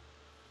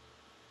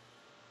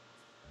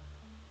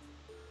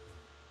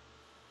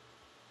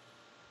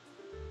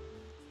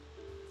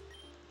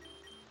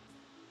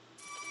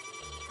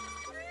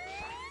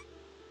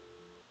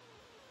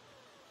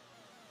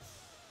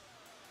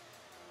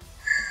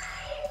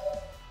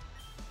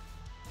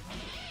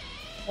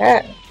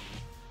 Yeah.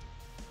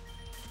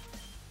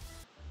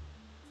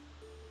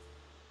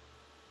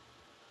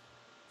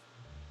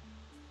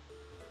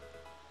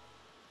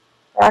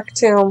 Rock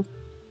Tomb.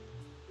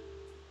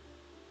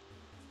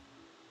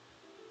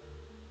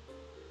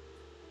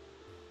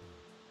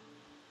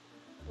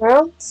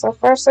 Well, so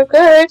far so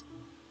good.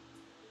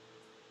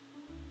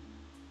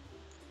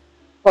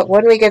 But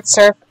when we get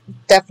Surf,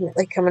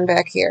 definitely coming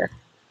back here.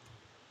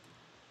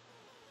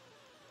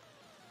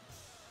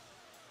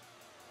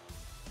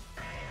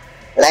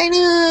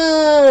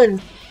 Linoon!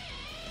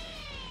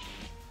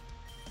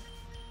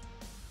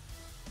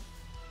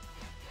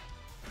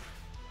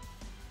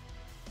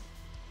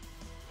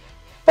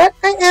 But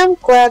I am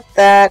glad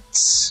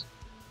that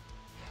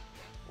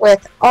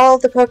with all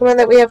the Pokemon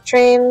that we have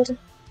trained,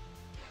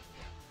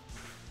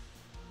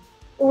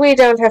 we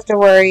don't have to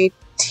worry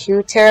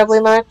too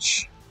terribly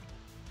much.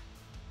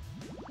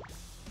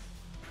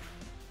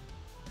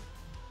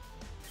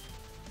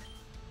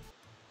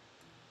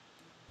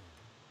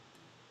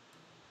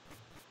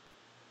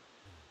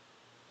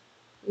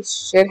 We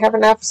should have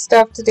enough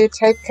stuff to do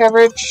type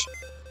coverage.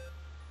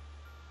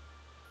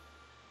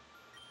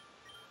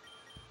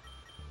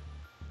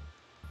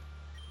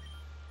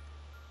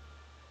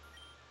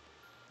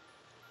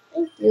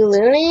 Thank you,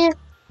 Looney.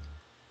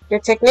 Your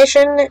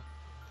technician...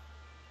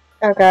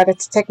 Oh god,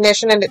 it's a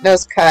technician and it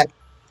knows cut.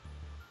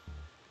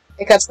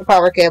 It cuts the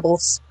power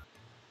cables.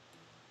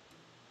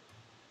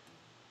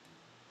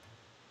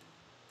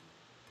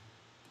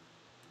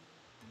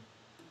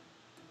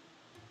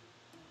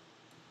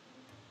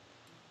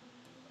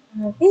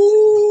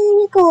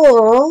 Very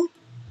cool.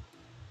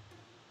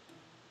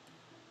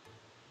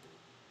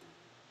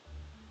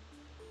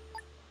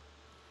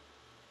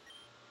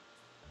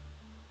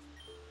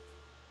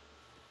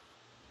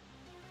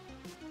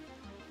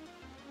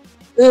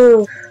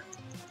 Ooh.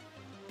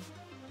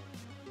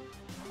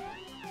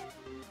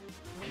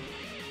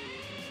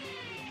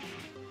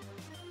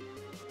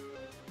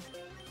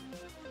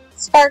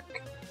 Spark.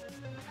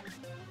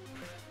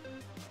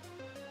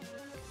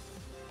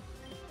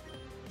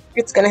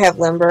 It's gonna have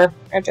Limber.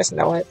 I just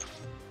know it.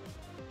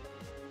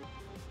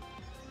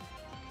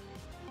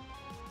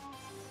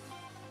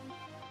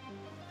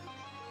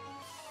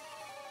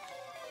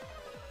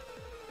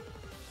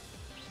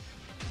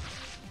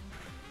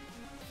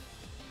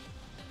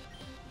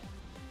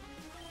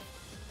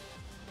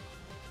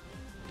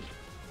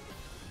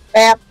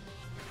 Bap.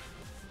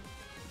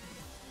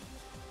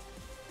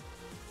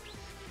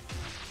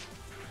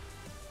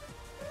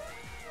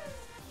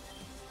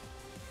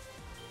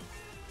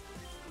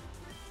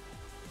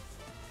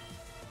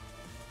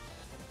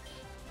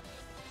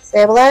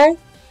 Sableye.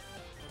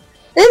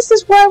 This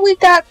is why we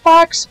got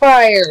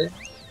Foxfire.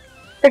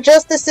 For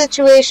just the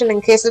situation in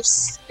case of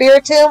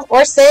Spiritomb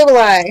or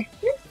Sableye.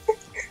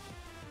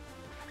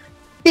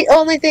 The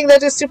only thing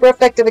that is super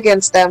effective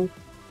against them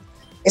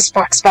is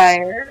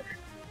Foxfire.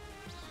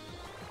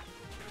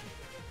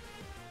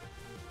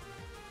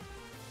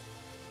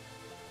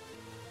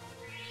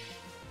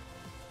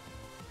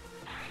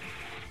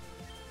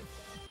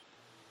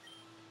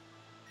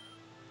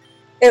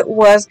 It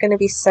was going to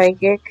be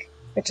Psychic,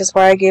 which is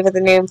why I gave it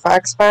the name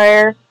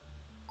Foxfire.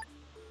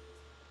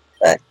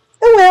 But,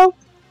 oh well.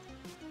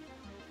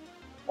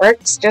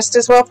 Works just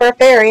as well for a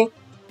fairy.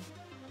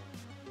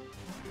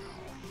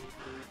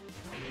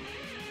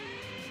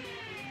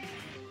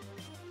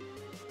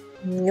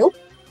 Nope.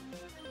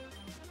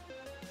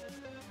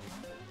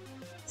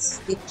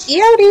 Sneaky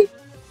outie.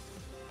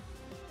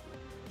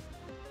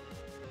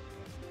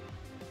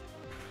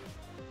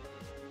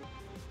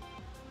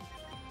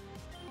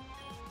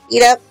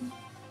 Eat up.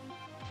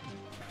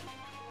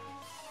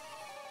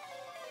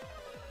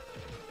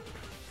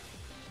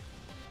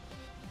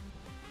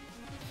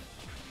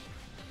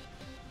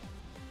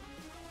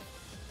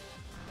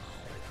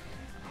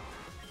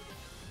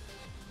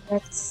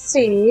 Let's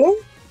see.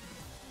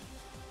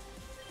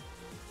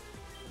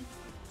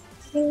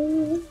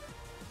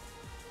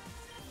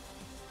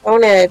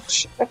 Bone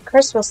Edge. Of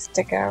course will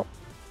stick out.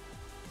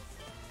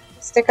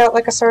 Stick out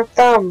like a sore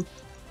thumb.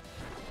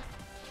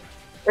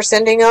 We're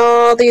sending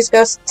all these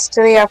ghosts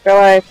to the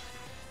afterlife.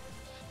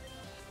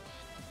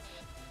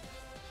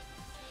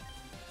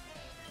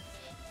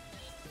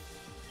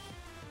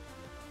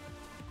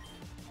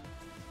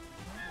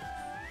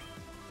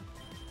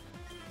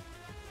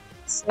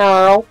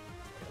 Snarl.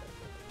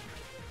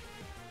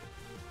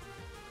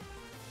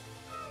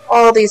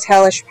 All these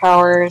hellish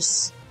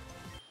powers.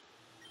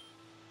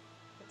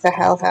 It's a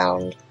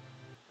hellhound.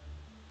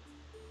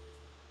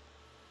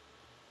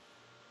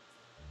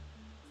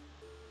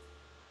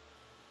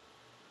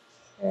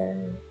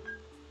 Okay.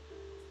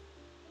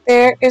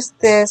 There is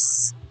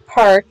this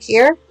park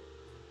here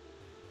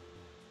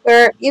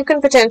where you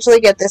can potentially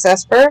get this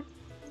Esper.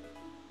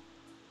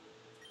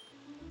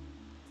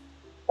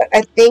 But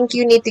I think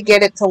you need to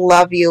get it to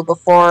love you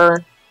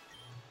before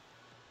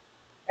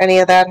any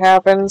of that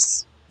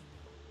happens.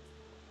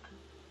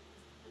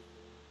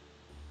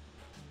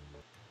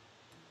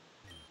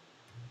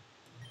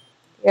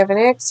 Do you have an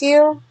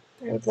XU?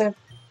 I would love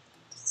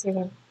to see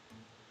one.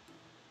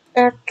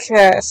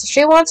 Okay, so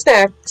she wants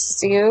an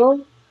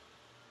XU.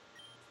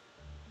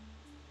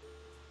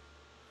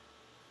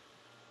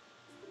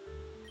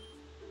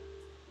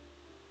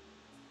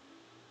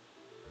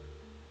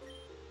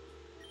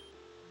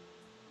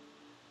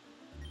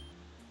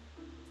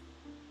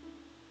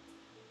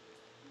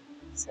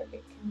 So we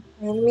can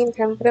play in the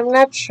meantime, but I'm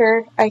not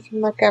sure I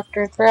can look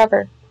after it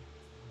forever.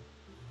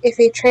 If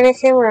a trainer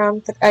came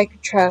around that I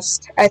could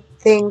trust, I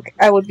think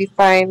I would be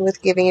fine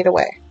with giving it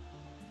away.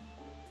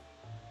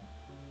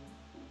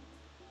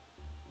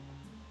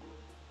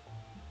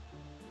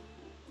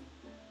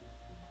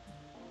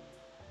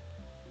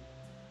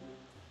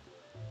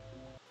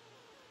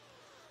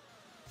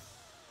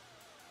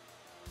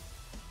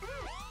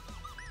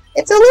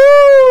 It's a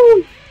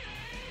loon!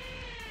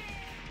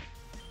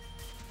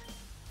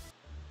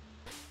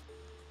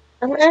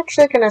 I'm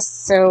actually gonna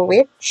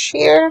switch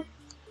here.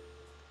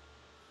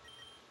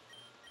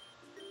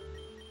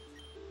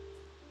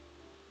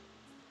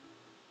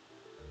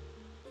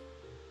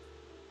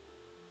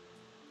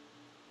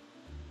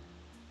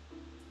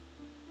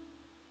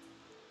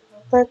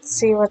 Let's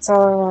see what's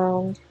all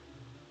around.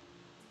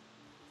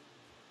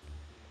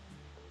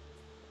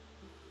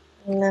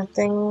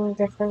 Nothing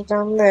different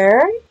down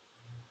there.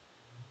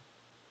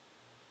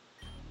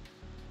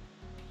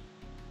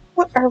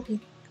 What are we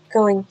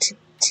going to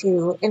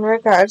do in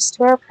regards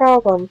to our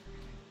problem?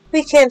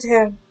 We can't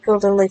have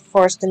Golden Leaf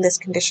Forest in this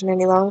condition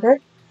any longer.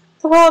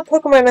 The wild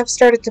Pokemon have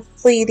started to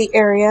flee the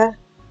area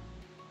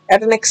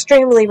at an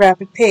extremely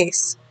rapid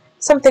pace.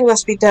 Something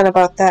must be done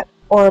about that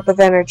orb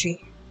of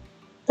energy.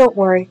 Don't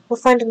worry, we'll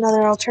find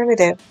another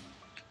alternative.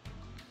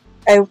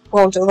 I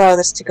won't allow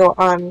this to go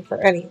on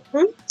for any...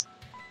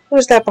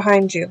 Who's that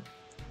behind you?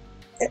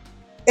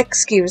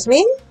 Excuse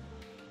me?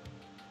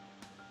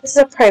 This is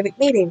a private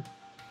meeting.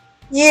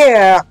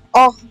 Yeah,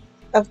 all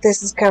of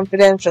this is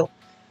confidential,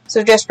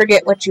 so just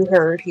forget what you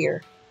heard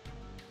here.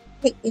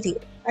 Hey,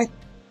 idiot, I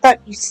thought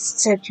you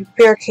said you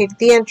barricaded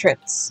the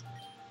entrance.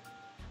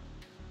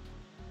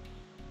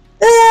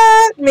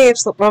 That may have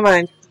slipped my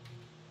mind.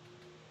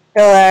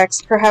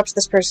 Relax, perhaps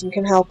this person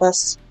can help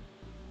us.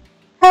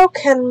 How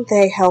can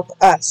they help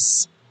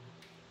us?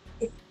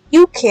 If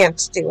you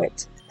can't do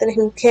it, then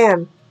who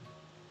can?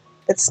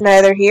 It's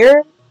neither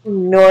here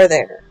nor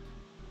there.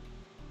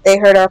 They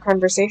heard our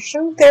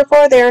conversation,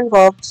 therefore they are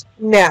involved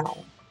now,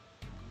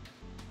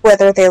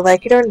 whether they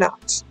like it or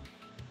not.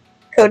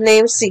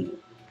 Codename C.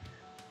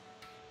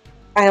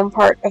 I am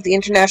part of the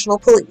International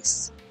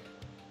Police,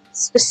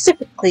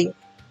 specifically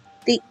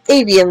the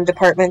Avian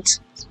Department.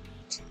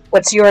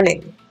 What's your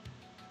name?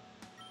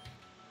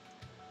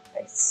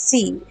 I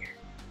see.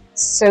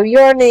 So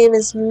your name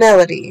is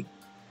Melody.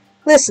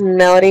 Listen,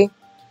 Melody.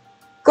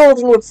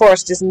 Goldenwood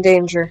Forest is in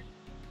danger.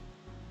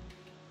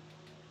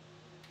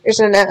 There's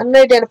an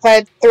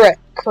unidentified threat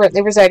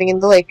currently residing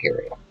in the lake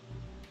area.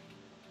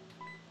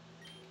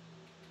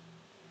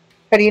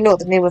 How do you know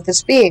the name of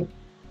this being?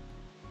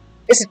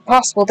 Is it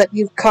possible that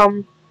you've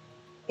come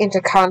into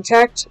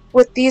contact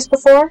with these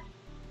before?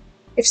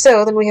 If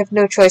so, then we have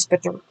no choice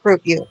but to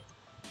recruit you.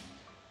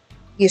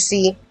 You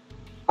see,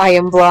 I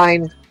am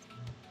blind.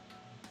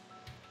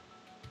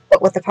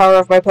 But with the power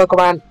of my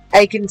Pokemon,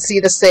 I can see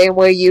the same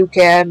way you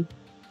can.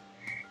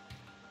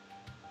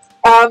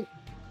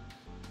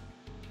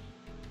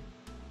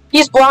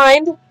 He's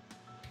blind.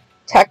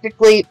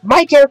 Technically,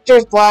 my character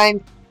is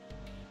blind.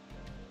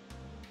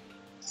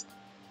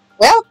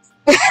 Well.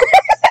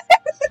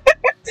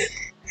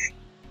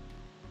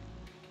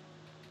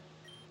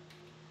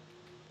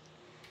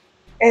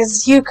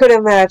 As you could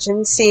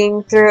imagine,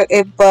 seeing through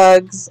a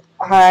bug's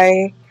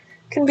eye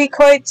can be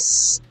quite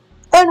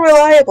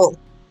unreliable.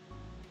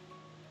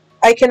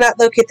 I cannot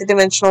locate the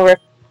dimensional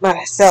rift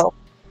myself,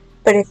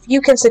 but if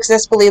you can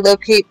successfully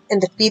locate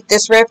and defeat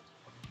this rift,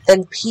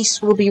 then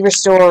peace will be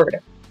restored.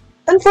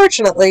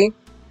 Unfortunately,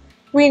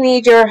 we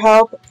need your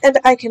help, and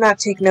I cannot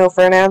take no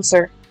for an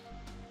answer.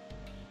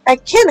 I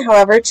can,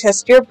 however,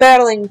 test your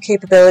battling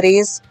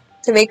capabilities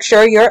to make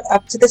sure you're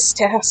up to this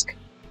task.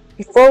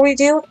 Before we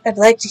do, I'd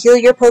like to heal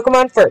your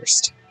Pokemon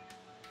first.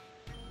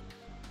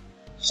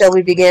 Shall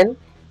we begin?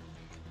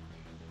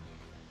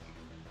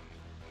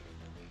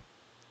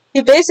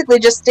 He basically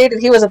just stated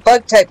he was a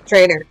bug-type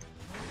trainer.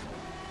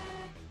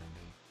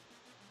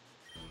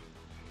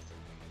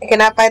 I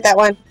cannot fight that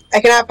one.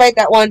 I cannot fight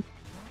that one.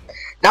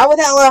 Not with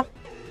Hella.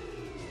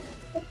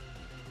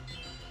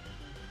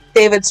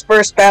 David's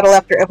first battle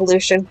after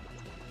evolution.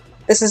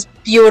 This is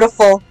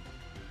beautiful.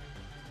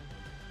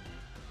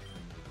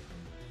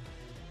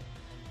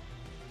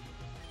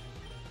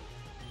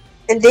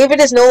 And David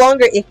is no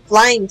longer a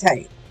flying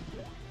type.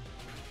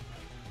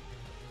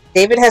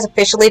 David has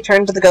officially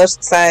turned to the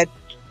ghost side.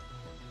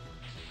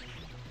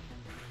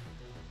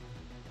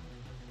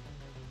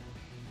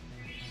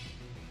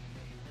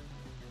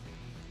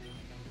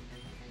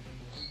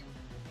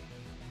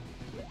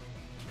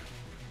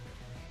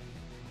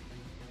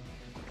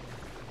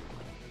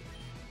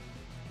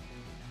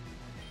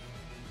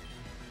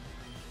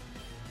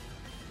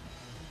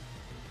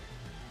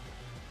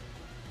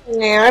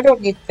 Nah, I don't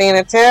need fan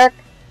attack.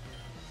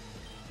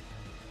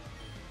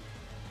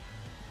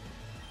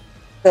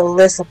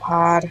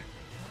 Belisipod.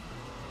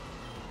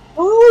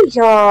 Oh,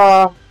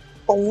 yeah.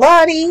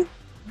 Bloody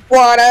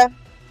water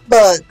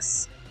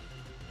bugs.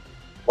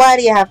 Why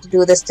do you have to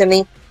do this to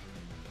me?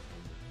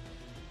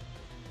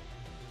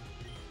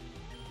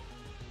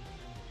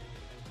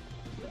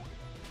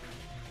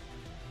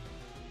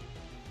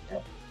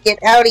 Get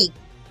outie.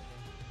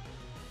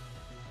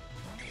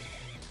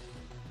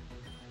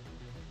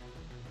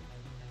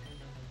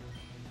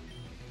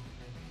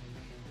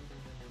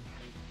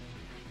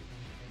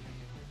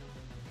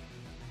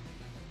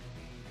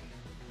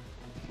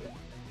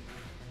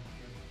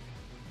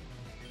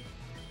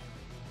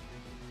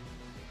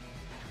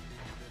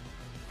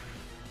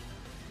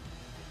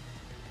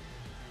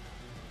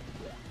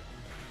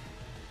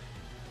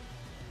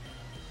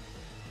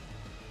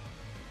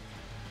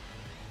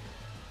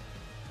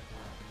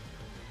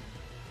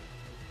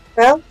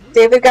 Well,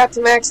 David got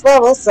to max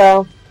level,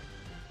 so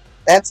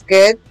that's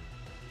good.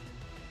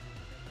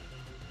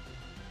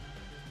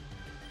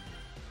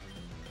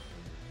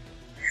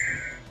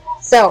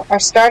 So, our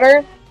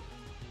starter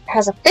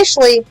has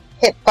officially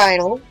hit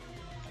final.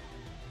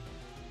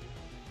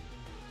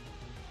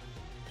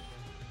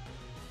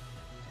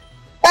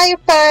 Fire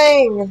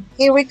Fang!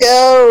 Here we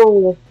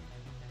go!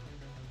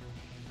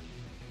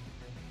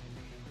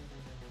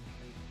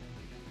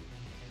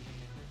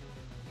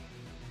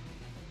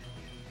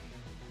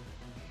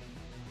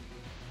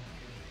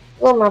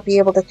 We'll not be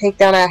able to take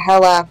down a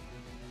Hela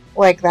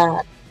like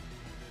that.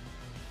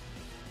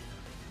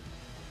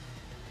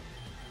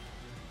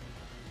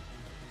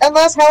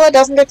 Unless Hela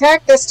doesn't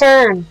attack this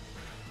turn.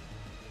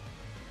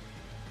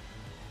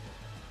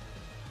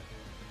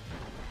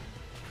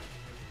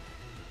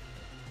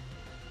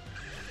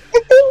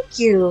 Thank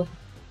you.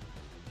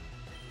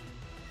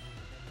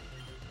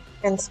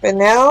 And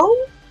Spinel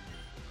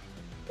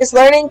is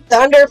learning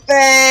Thunder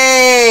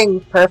Fang.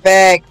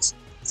 Perfect.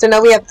 So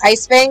now we have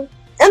Ice Fang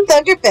and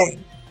Thunder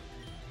Fang.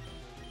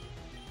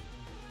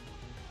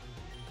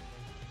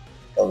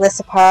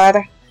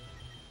 Golisopod.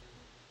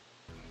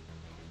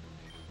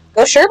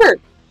 Go Sherbert.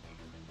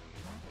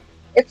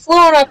 It's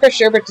slow enough for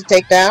Sherbert to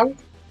take down.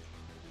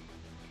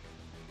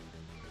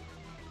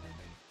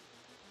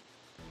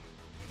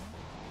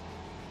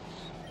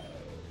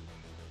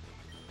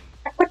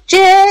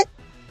 Aquajet!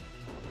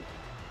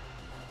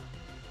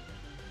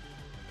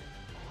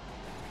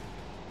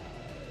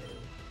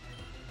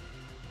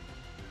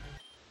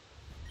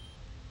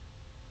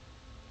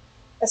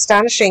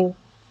 Astonishing.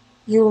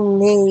 You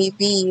may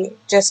be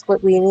just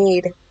what we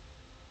need.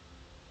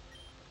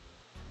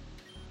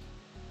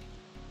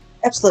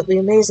 Absolutely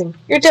amazing.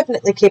 You're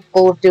definitely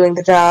capable of doing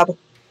the job.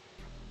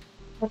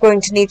 We're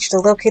going to need you to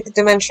locate the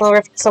dimensional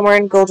rift somewhere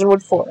in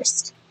Goldenwood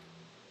Forest.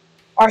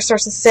 Our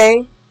sources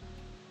say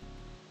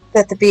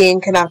that the being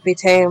cannot be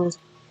tamed.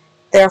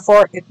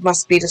 Therefore, it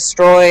must be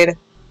destroyed.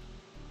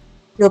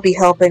 You'll be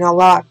helping a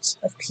lot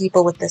of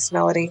people with this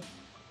melody.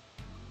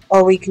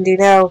 All we can do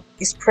now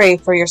is pray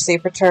for your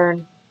safe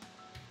return.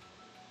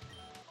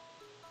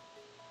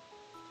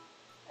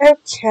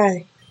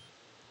 Okay.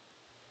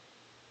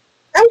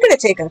 I'm going to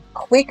take a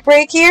quick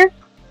break here.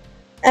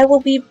 I will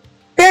be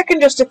back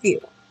in just a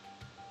few.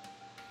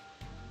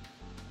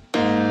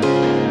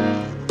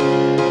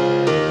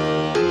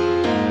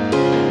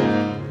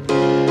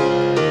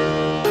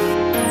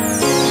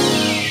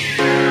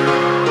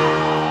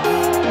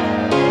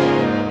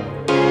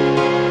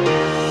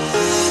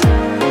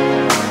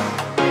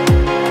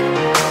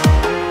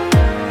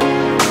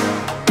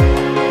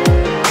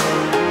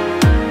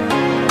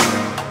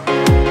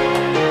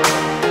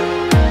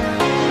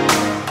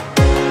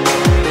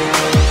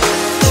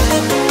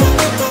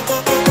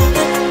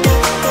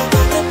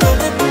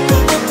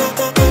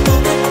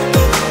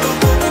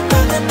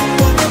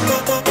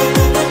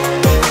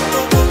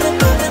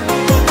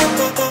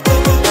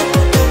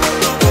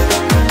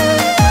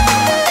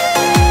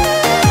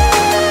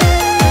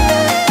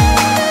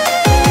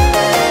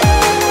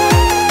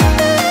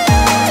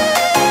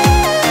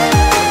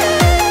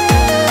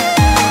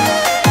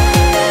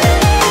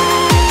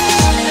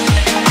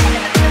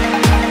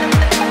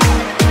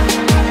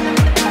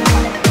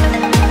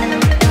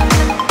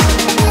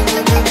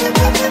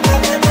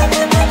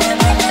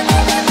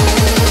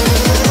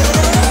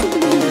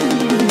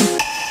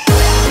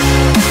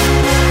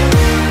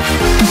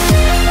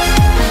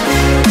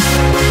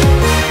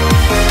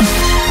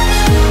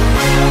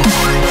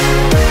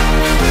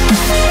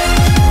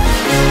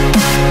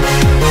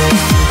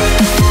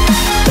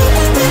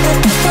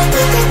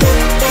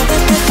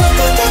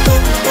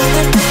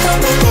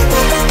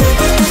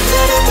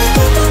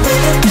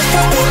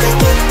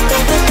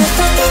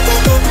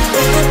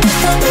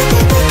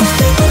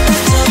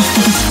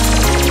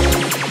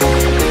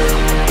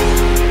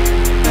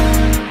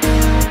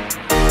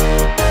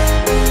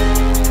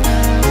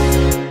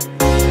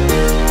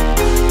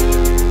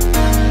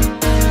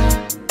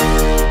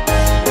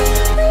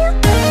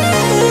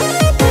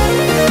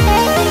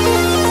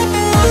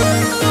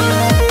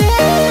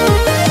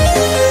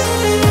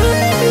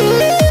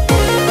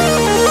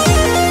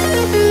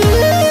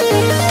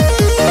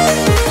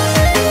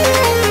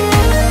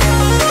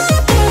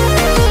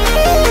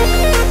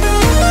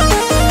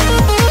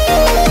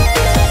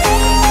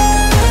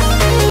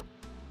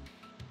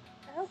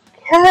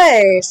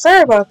 Hey,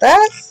 sorry about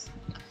that.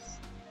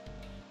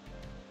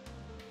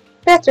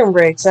 Bathroom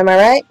breaks, am I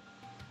right?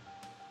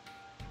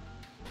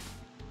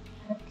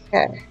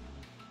 Okay.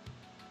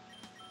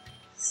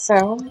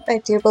 So, I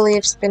do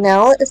believe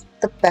Spinel is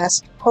the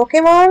best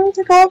Pokemon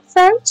to go up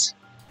front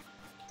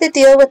to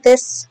deal with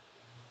this.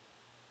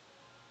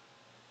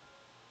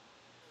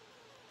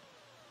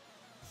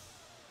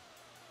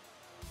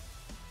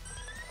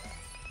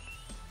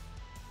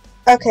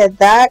 Okay,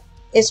 that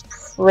is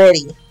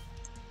pretty.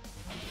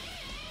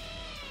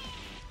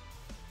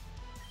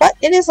 But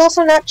it is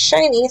also not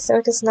shiny, so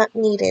it is not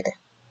needed.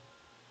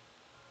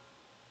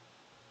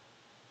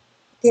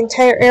 The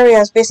entire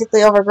area is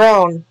basically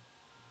overgrown.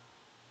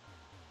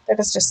 That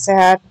is just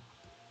sad.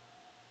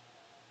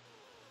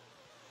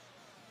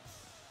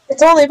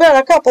 It's only been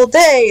a couple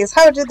days.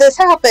 How did this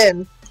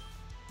happen?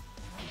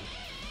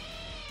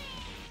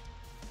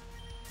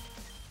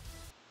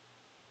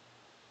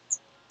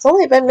 It's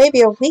only been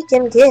maybe a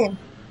weekend game.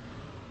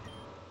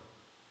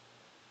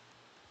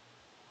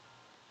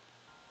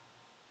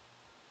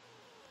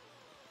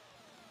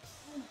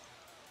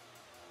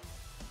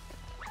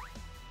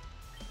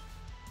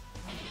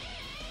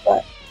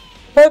 But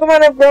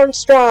Pokemon have grown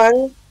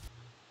strong.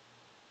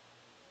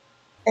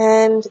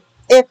 And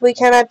if we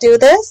cannot do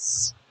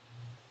this,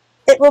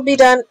 it will be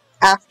done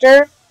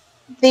after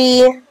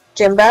the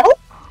gym battle.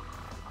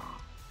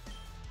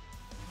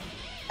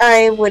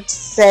 I would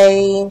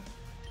say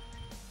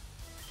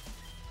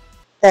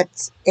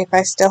that's if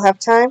I still have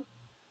time.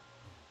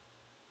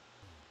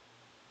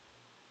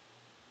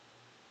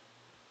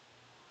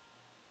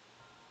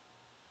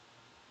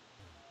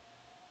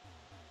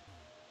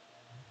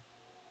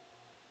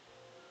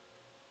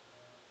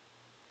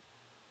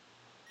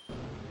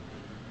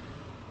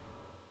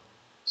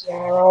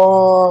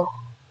 Gyro.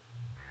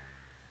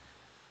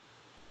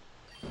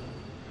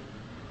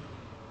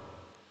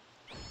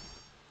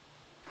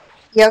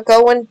 You're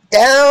going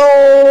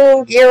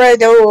down,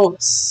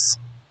 Gyarados.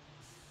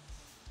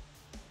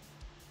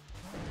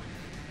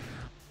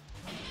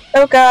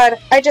 Oh god,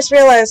 I just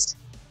realized.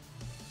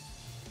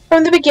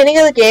 From the beginning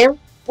of the game,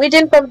 we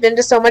didn't bump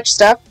into so much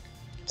stuff.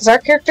 Does our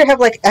character have,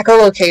 like,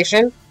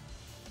 echolocation?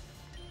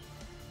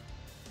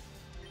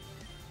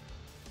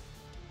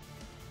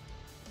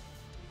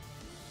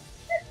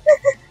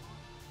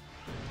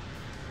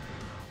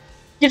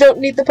 You don't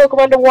need the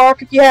Pokemon to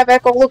walk if you have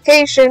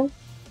echolocation.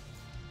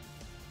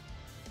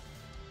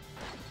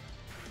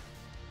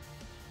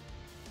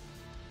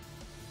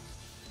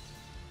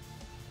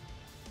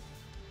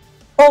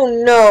 Oh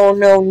no,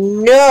 no,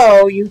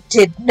 no, you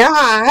did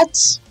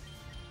not!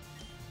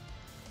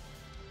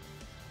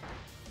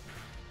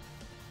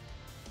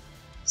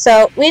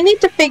 So, we need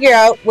to figure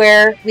out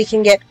where we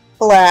can get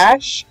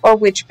Flash, or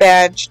which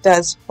badge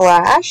does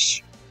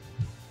Flash.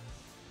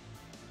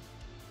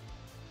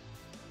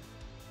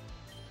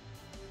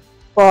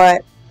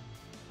 But,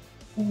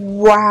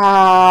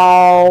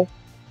 wow.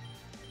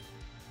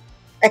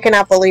 I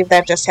cannot believe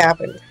that just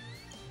happened.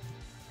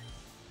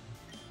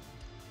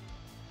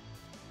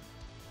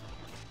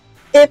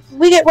 If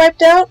we get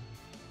wiped out,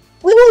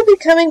 we will be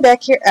coming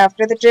back here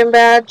after the gym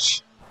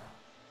badge.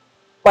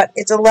 But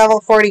it's a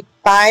level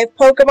 45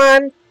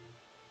 Pokemon.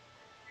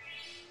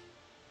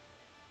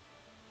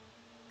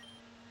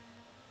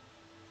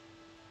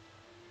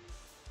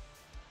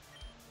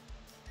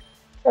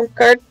 Trump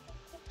card.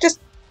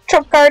 Just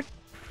trump card.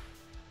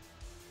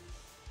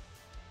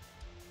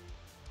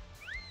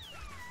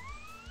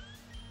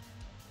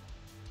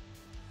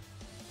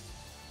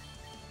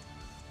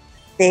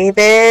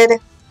 David,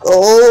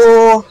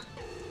 go.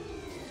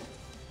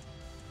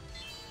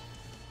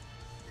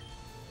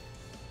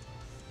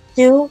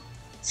 Do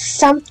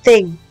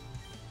something.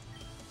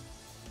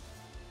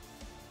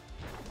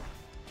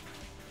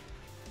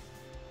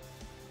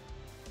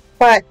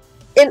 But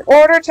in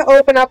order to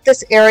open up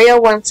this area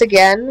once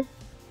again,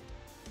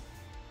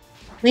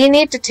 we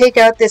need to take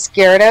out this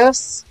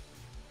Gyarados.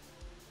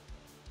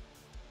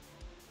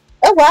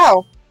 Oh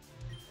wow.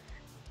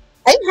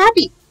 I'm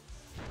happy.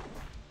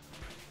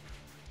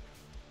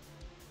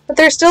 But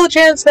there's still a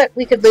chance that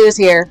we could lose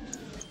here.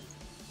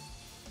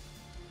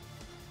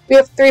 We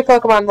have 3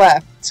 Pokemon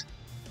left.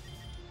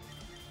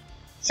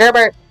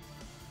 Sherbert.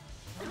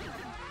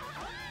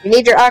 You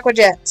need your Aqua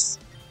Jets.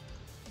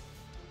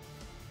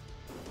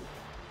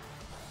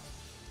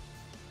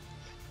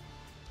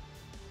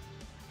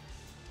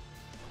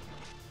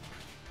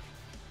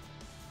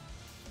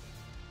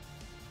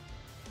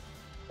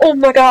 Oh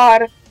my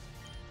god.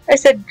 I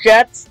said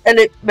Jets and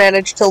it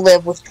managed to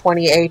live with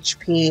 20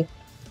 HP.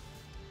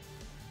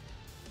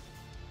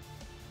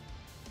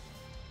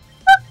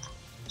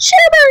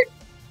 Sherbert!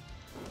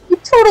 You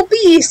total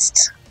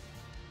beast!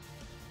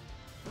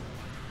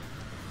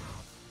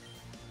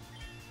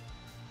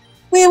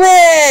 We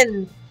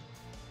win!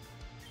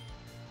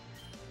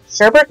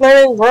 Sherbert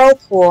learning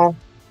Whirlpool.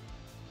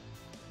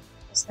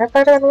 Is that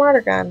better than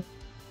Water Gun?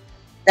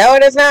 No,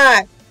 it is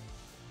not!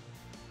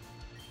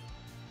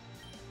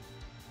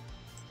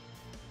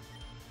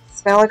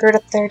 Smelliger to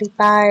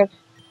 35.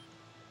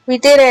 We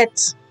did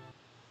it!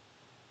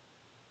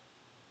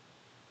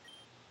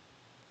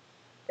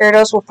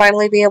 Gyarados will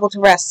finally be able to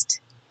rest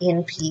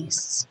in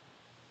peace.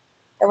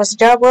 That was a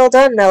job well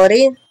done,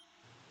 Melody.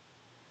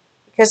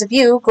 Because of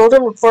you,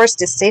 Goldenwood Forest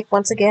is safe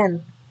once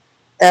again.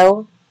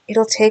 Though,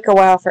 it'll take a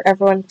while for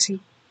everyone to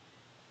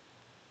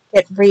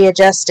get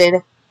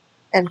readjusted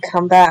and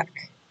come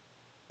back.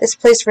 This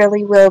place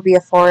really will be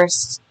a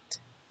forest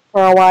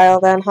for a while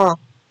then, huh?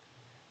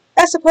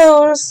 I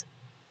suppose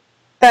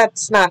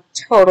that's not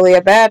totally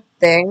a bad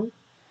thing,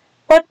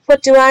 but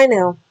what do I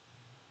know?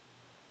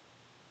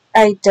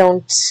 I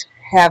don't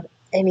have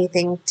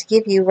anything to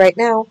give you right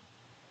now,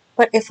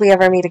 but if we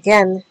ever meet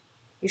again,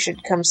 you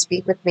should come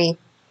speak with me.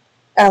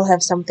 I'll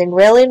have something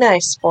really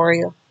nice for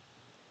you.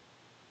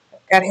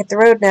 Gotta hit the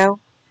road now.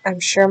 I'm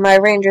sure my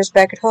rangers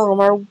back at home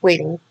are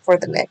waiting for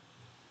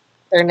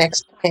their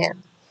next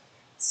command.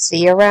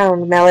 See you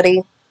around,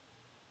 Melody.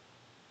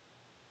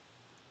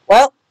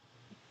 Well,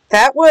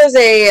 that was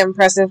a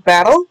impressive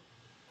battle.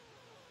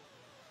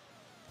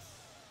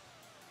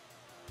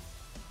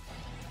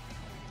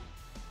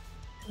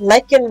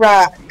 Lichen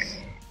Rock.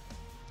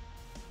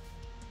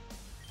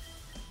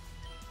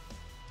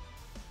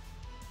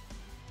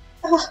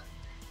 Oh,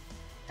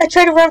 I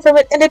try to run from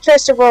it and it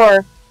tries to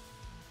roar.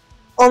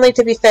 Only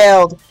to be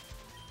failed.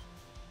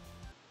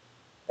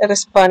 That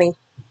is funny.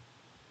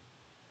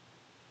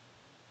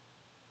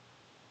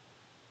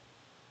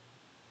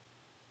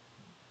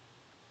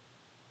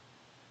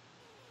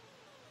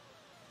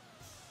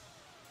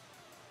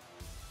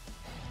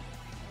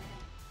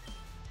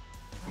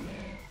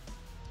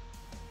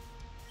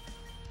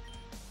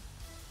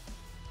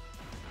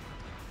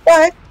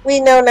 But we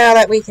know now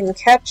that we can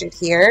catch it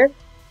here.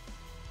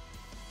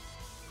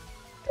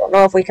 Don't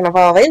know if we can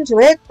evolve into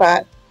it,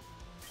 but...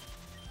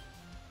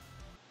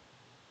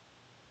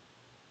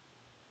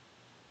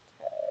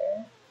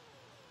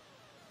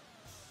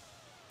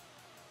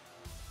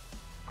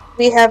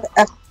 we have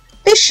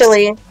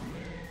officially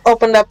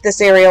opened up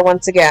this area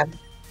once again.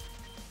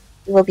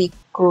 It will be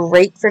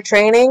great for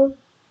training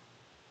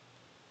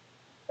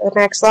for the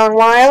next long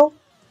while,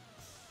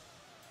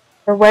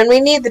 or when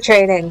we need the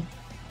training.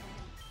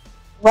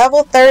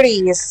 Level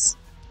 30s.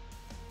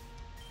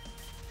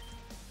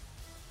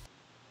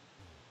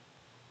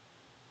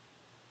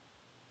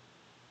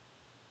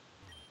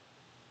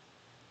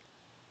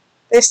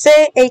 They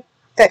say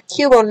that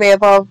Cubone may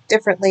evolve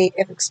differently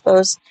if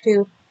exposed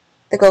to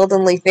the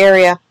Golden Leaf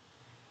area.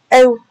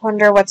 I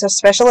wonder what's so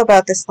special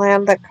about this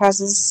land that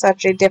causes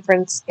such a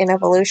difference in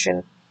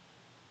evolution.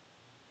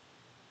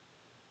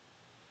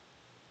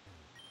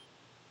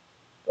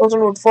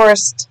 Goldenwood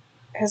Forest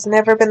has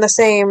never been the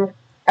same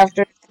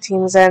after the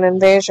Team Zen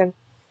invasion.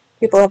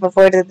 People have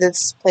avoided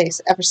this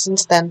place ever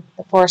since then.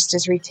 The forest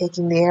is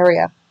retaking the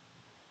area.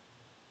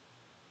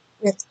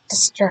 With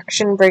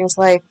destruction brings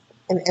life,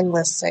 an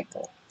endless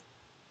cycle.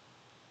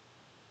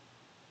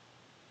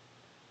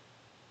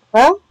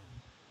 Well,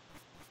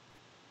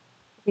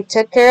 we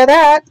took care of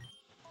that.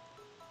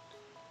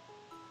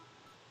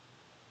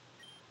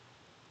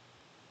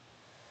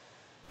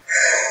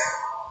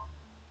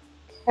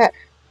 Okay.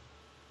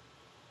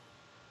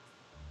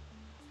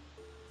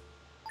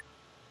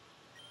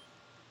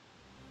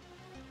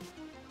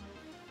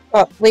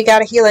 Well, we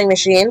got a healing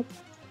machine.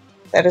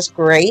 That is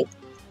great.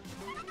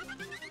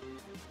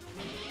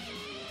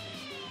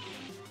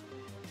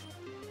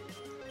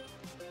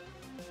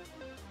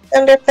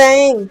 Thunder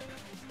Fang.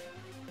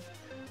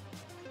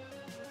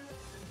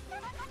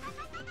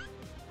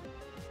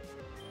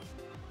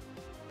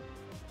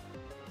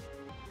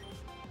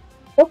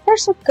 So far,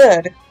 so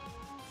good.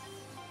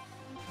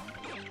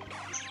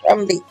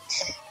 Drumbeat.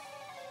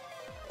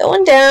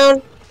 Going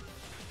down.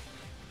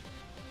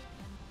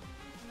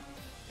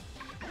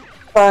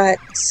 But,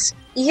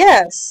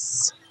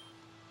 yes.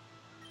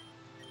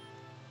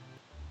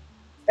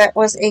 That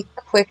was a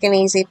quick and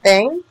easy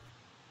thing.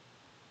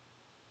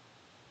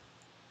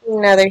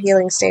 Another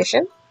healing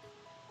station.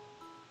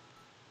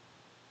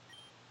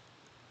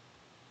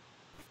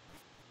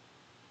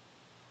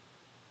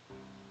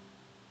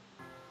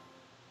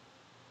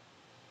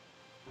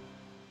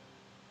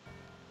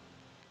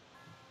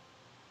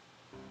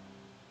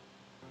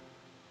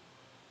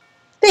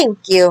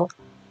 Thank you.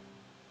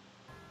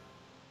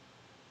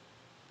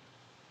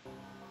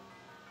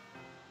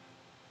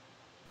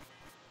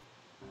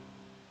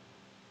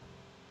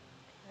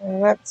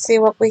 Let's see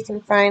what we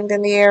can find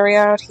in the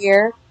area out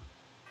here.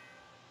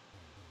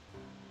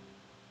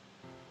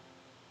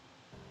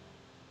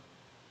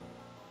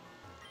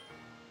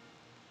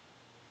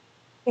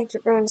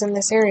 Ancient ruins in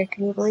this area,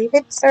 can you believe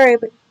it? Sorry,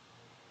 but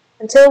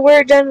until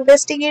we're done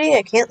investigating,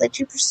 I can't let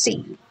you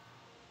proceed.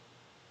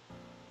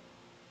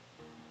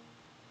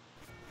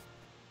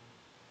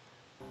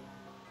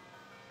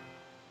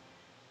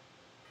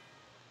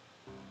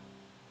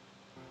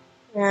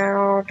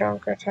 Now,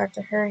 don't go talk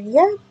to her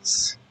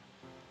yet.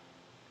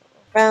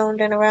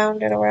 Around and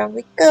around and around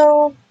we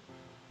go.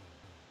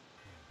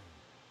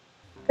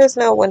 Because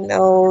no one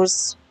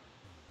knows.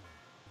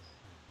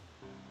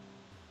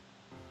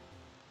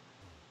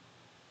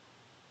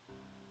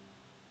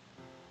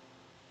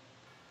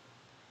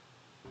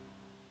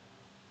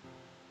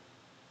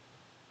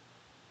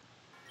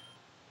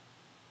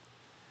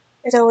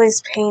 It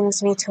always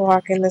pains me to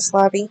walk in this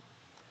lobby.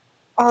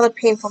 All the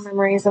painful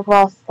memories of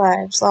lost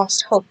lives,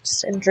 lost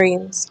hopes and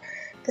dreams.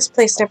 This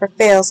place never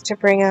fails to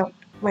bring out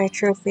my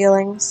true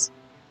feelings.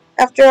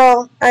 After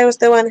all, I was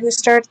the one who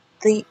started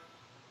the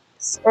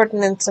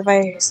ordinance of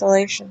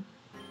isolation.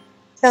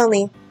 Tell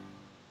me,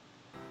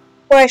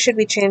 why should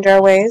we change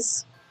our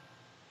ways?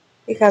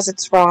 Because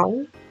it's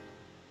wrong?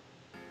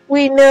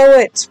 We know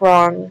it's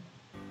wrong.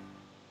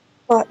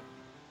 But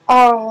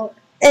all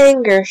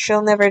anger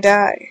shall never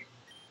die.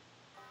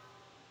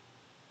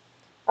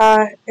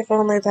 Ah, if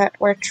only that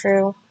were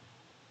true.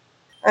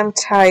 I'm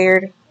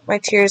tired. My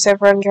tears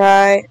have run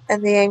dry,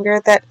 and the anger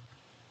that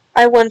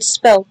I once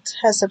felt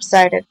has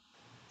subsided.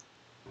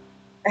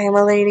 I am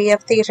a lady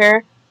of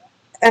theatre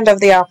and of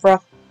the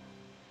opera.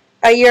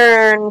 I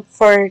yearn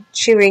for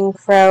cheering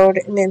crowd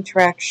and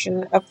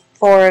interaction of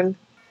foreign.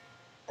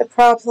 The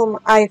problem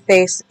I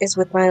face is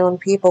with my own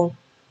people.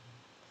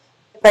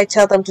 If I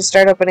tell them to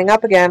start opening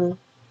up again,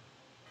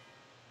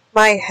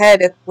 my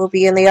head will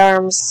be in the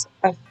arms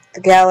of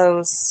the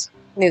gallows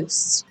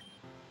noose.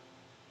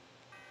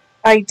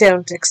 I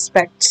don't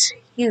expect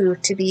you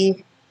to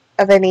be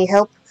of any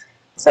help,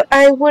 so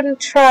I wouldn't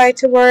try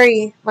to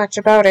worry much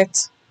about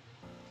it.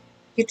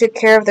 You took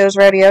care of those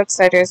rowdy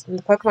outsiders in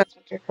the Pokemon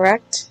Center,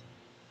 correct?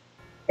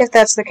 If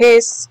that's the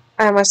case,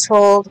 I must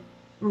hold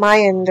my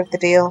end of the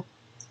deal.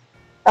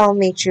 I'll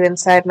meet you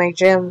inside my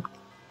gym.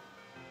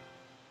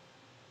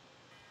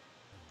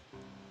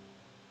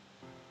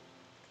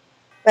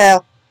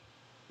 Well,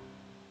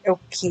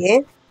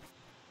 okay.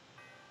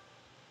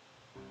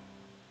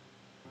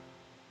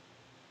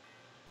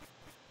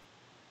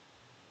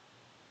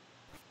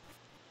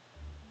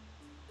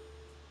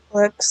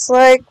 Looks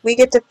like we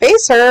get to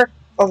face her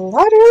a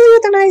lot earlier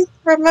than I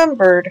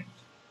remembered.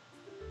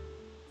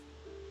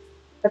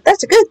 But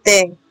that's a good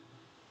thing.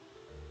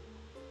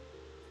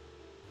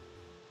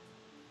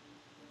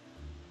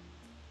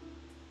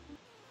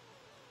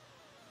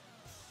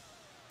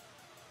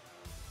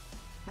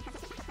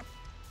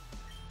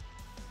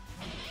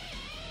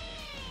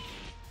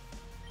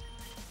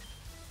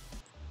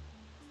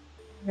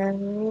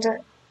 And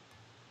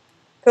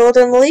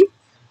Golden Leaf.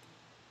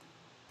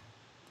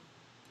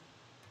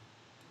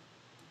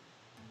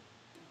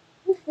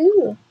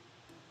 Woohoo.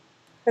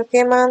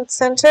 Pokemon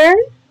Center.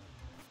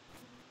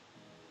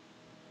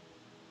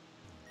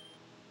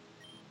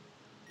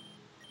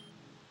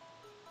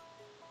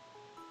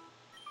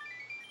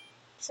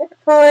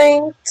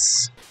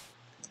 Checkpoint.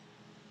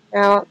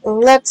 Now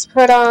let's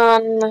put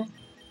on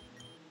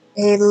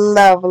a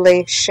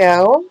lovely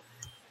show.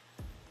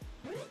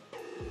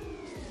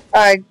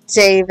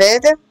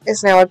 David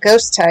is now a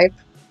ghost type.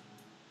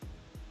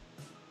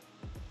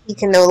 He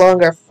can no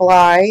longer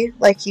fly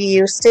like he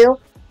used to.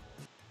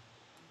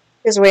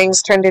 His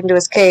wings turned into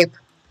his cape.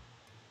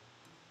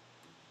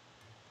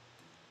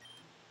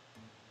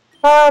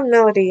 Ah,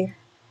 Melody.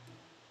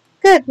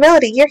 Good,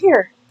 Melody, you're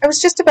here. I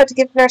was just about to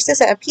give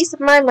Narcissa a piece of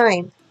my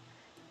mind.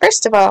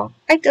 First of all,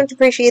 I don't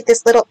appreciate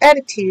this little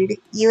attitude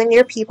you and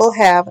your people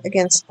have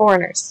against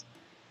foreigners.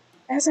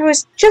 As I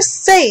was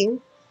just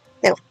saying...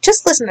 No,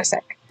 just listen a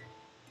sec.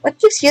 What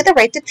gives you the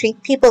right to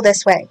treat people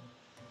this way?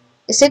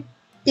 Is it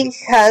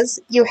because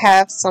you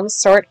have some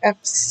sort of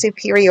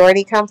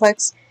superiority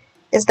complex?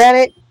 Is that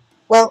it?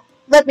 Well,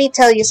 let me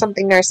tell you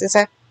something,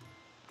 Narcissa.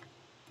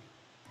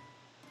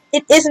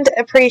 It isn't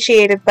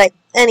appreciated by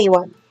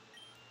anyone.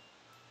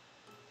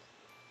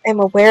 I'm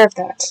aware of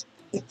that.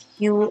 If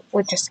you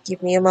would just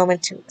give me a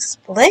moment to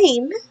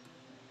explain...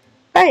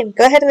 Fine,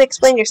 go ahead and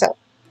explain yourself.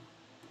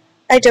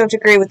 I don't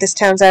agree with this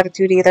town's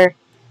attitude either.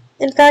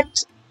 In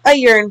fact, I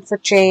yearn for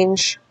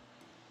change.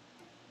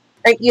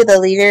 Aren't you the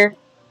leader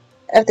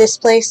of this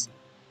place?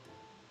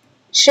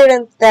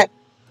 Shouldn't that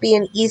be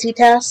an easy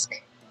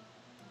task?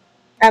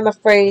 I'm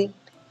afraid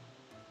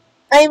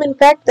I am in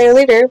fact their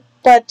leader,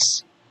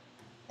 but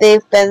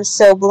they've been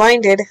so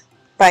blinded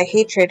by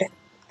hatred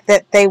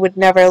that they would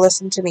never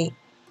listen to me.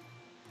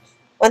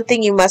 One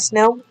thing you must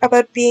know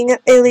about being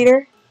a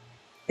leader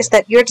is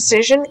that your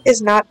decision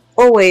is not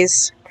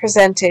always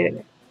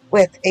presented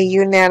with a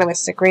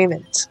unanimous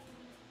agreement.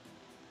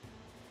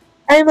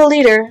 I am a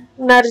leader,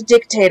 not a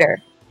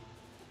dictator.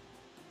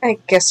 I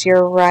guess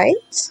you're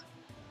right.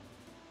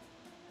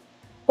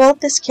 Well,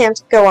 this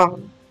can't go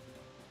on.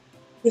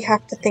 We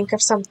have to think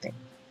of something.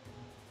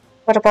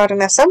 What about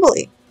an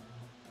assembly?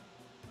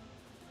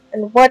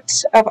 And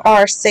what of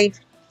our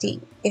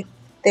safety? If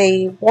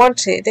they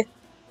wanted,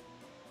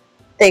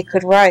 they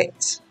could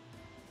riot.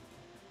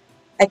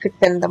 I could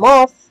fend them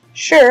off,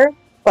 sure,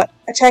 but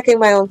attacking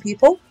my own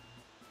people?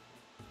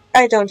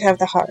 I don't have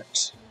the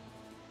heart.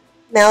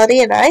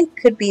 Melody and I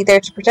could be there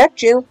to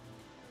protect you.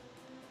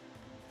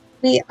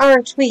 We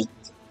aren't weak.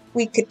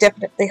 We could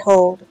definitely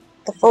hold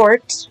the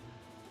fort.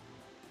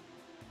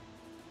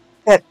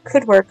 That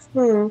could work,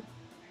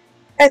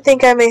 I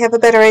think I may have a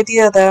better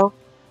idea, though.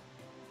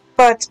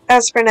 But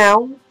as for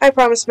now, I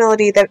promised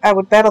Melody that I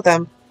would battle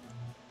them.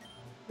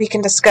 We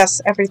can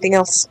discuss everything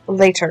else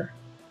later.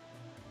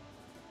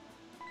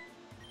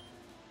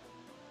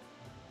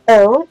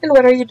 Oh, and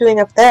what are you doing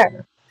up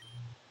there?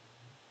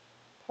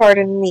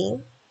 Pardon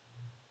me,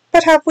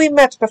 but have we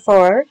met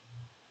before?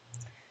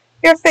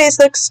 Your face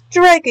looks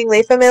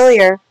strikingly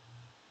familiar.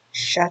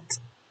 Shut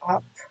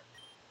up.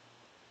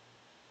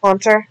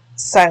 Haunter,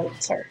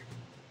 silence her.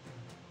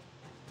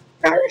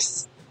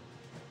 Nurse.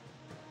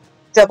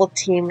 Double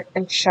team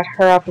and shut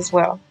her up as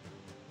well.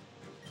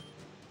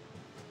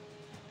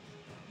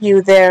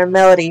 You there,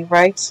 Melody,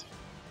 right?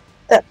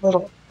 That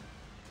little...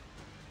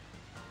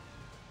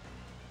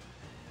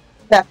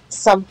 that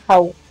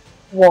somehow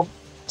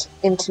walked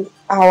into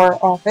our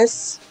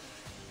office.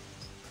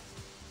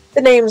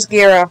 The name's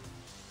Gira.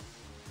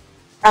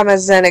 I'm a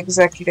Zen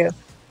executive.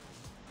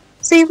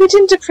 See, we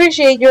didn't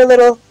appreciate your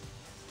little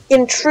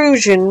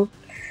intrusion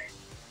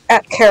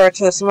at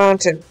Karatos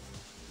Mountain.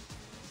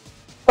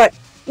 But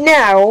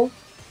now,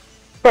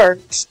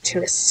 burnt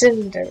to a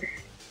cinder.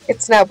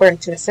 It's now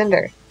burnt to a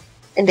cinder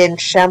and in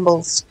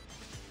shambles.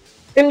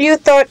 And you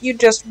thought you'd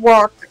just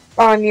walk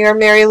on your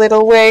merry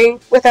little way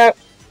without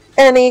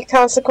any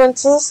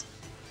consequences?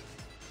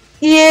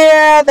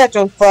 Yeah, that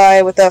don't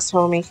fly with us,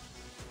 homie.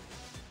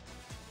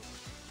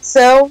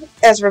 So,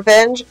 as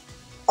revenge,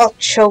 I'll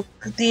choke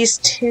these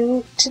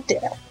two to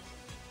death.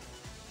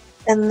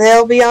 And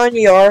they'll be on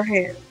your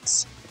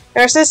hands.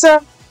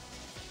 Narcissa,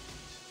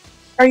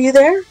 are you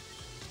there?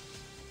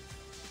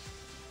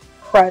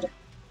 Crud.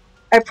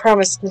 I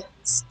promised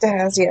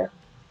Stasia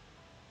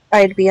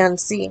I'd be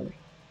unseen.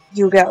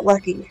 You got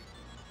lucky.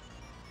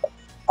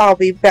 I'll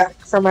be back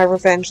for my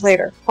revenge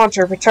later.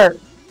 Haunter, return.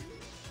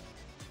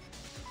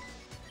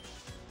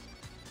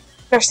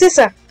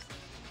 Narcissa!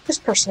 This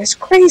person is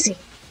crazy!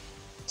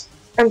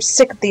 I'm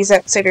sick of these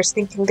outsiders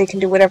thinking they can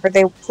do whatever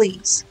they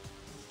please.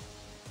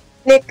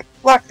 Nick,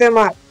 lock them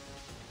up.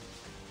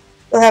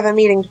 We'll have a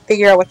meeting to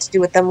figure out what to do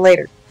with them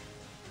later.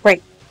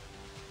 Right.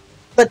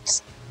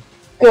 Let's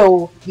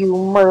go, you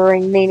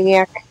murdering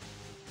maniac.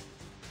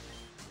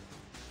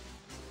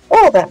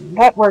 Well then,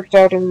 that worked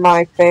out in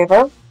my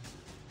favor.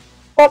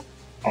 But,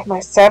 am I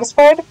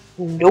satisfied?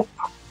 Nope.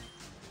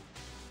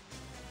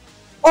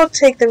 I'll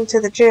take them to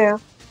the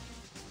jail.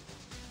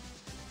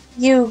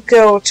 You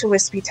go to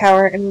Wispy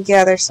Tower and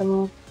gather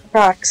some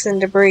rocks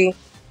and debris.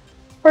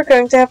 We're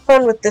going to have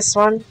fun with this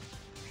one.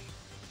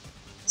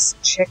 This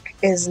chick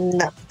is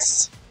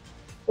nuts.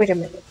 Wait a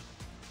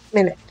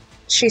minute.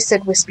 She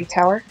said Wispy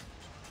Tower.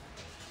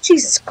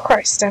 Jesus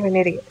Christ, I'm an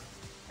idiot.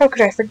 How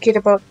could I forget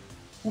about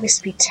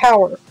Wispy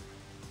Tower?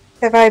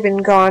 Have I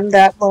been gone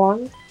that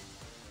long?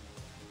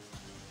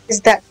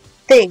 Is that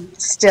thing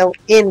still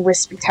in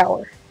Wispy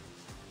Tower?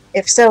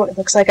 If so, it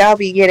looks like I'll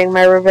be getting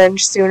my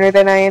revenge sooner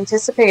than I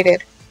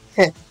anticipated.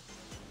 I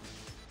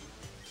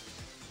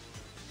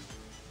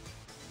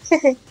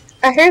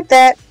heard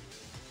that.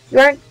 You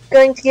aren't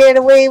going to get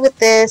away with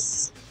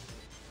this.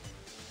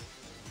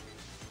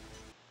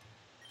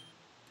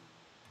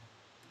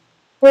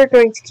 We're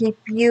going to keep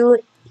you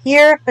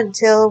here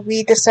until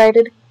we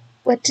decided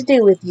what to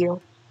do with you.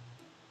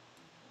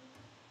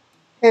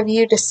 Have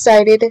you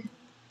decided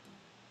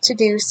to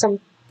do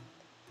something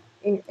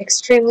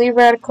extremely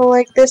radical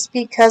like this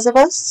because of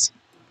us?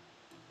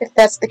 If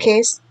that's the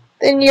case,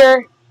 then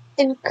you're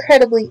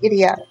incredibly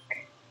idiotic.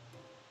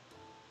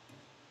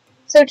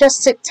 So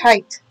just sit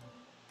tight.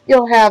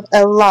 You'll have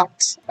a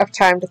lot of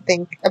time to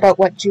think about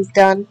what you've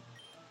done.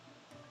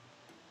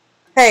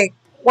 Hey,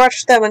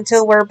 watch them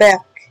until we're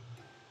back.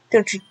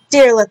 Don't you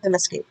dare let them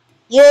escape.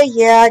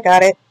 Yeah, I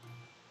got it.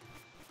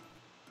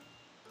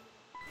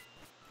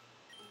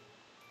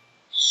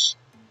 Shh.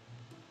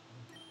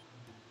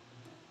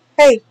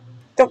 Hey,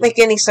 don't make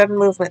any sudden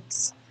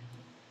movements.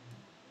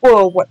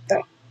 Whoa, what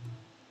the?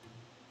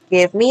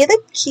 Give me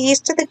the keys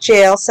to the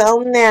jail cell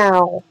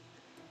now.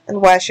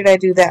 And why should I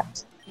do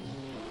that?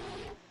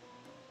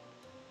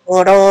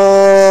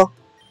 Oro.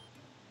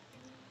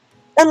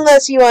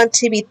 Unless you want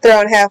to be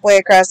thrown halfway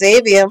across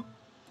Avium,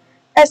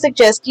 I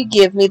suggest you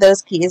give me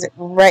those keys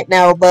right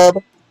now,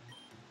 bub.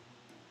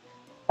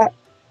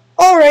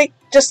 Alright,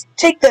 just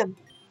take them.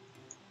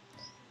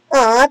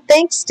 Aw,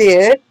 thanks,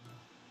 dude.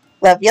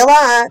 Love you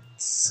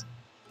lots.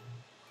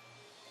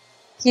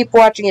 Keep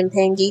watching him,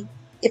 Pangy.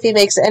 If he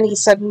makes any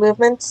sudden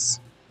movements,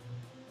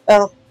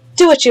 well,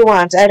 do what you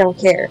want, I don't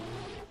care.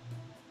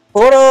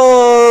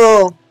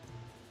 Oro!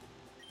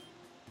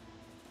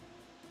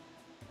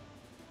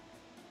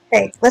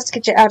 Hey, let's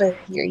get you out of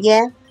here,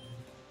 yeah?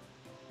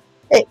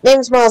 Hey,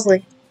 name's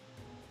Mosley.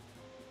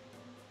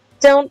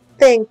 Don't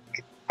think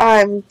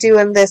I'm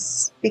doing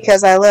this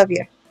because I love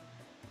you.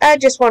 I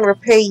just want to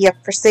repay you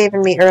for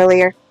saving me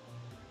earlier.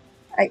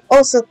 I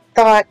also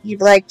thought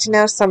you'd like to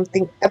know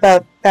something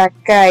about that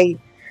guy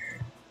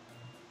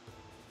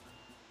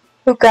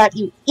who got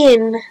you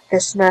in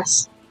this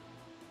mess.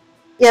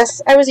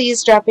 Yes, I was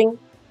eavesdropping,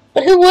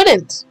 but who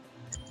wouldn't?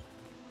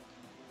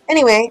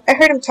 Anyway, I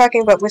heard him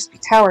talking about Wispy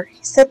Tower.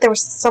 He said there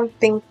was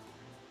something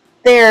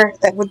there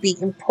that would be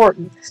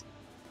important.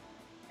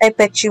 I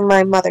bet you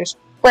my mother's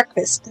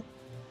breakfast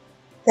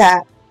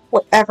that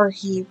whatever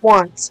he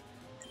wants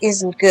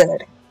isn't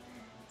good.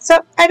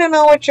 So, I don't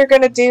know what you're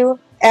gonna do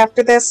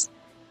after this,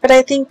 but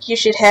I think you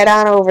should head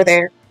on over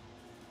there.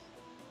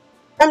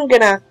 I'm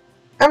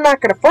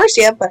not gonna force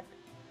you, but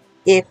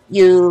if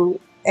you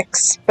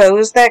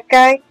expose that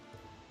guy,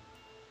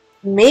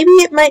 maybe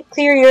it might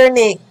clear your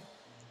name.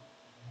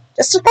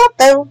 Just a thought,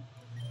 though.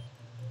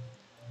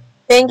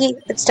 Bangy,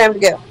 it's time to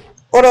go.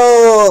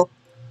 Oro!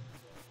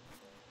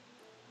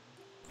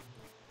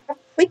 Off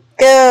we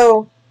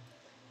go!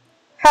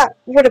 Ha!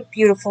 What a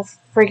beautiful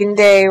friggin'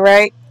 day,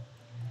 right?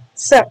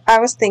 So, I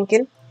was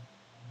thinking,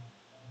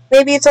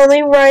 maybe it's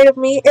only right of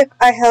me if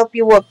I help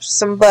you whoop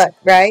some butt,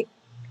 right?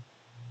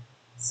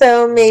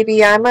 So,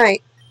 maybe I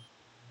might.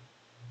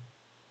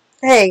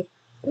 Hey,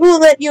 who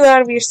let you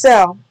out of your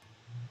cell?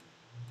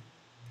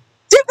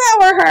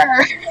 Devour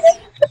her!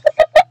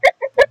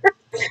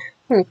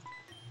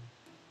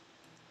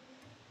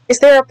 Is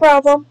there a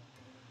problem?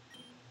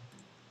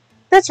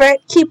 That's right,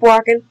 keep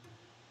walking.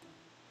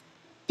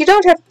 You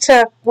don't have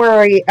to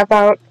worry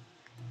about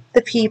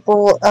the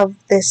people of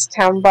this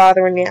town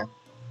bothering you.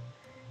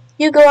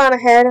 You go on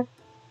ahead.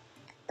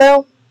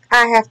 Though,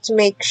 I have to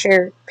make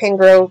sure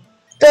Pingrove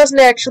doesn't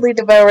actually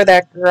devour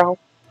that girl.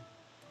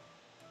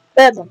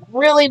 That'd look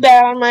really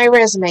bad on my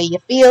resume, you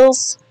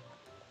feels?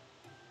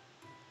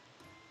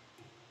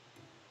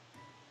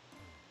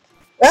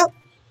 Well,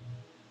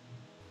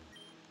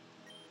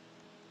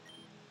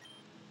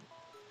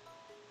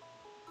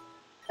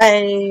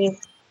 I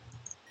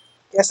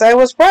guess I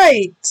was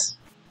right.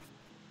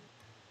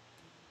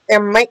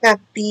 There might not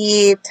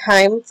be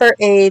time for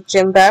a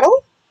gym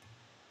battle,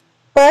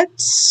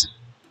 but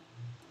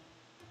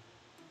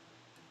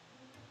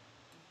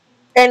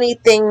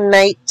anything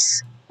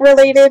night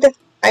related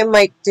I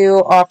might do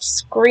off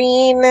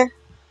screen,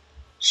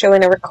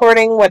 showing a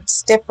recording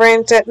what's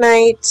different at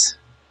night.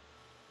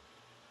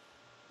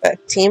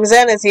 But Team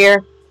Zen is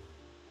here.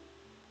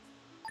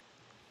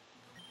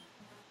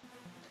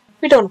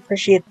 We don't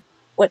appreciate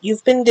what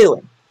you've been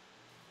doing.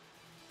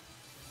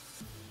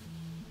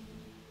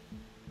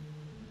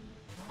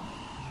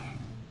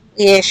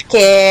 Ish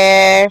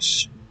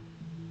cash.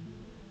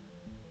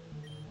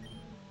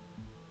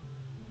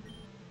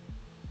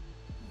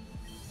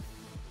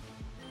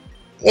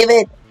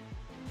 David.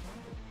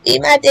 Be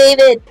my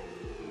David.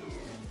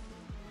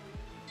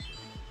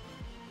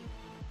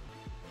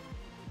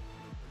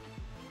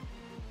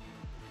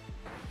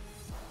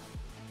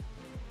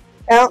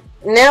 Well,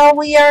 now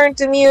we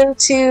aren't immune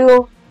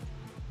to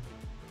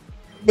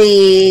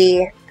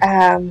the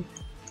earth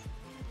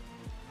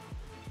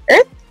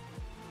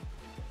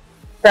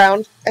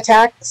ground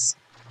attacks.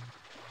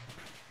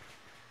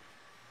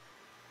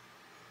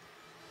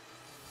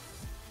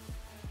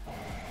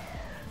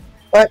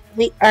 But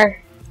we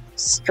are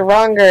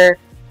stronger.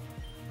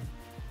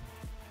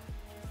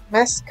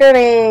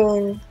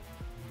 Masquerade.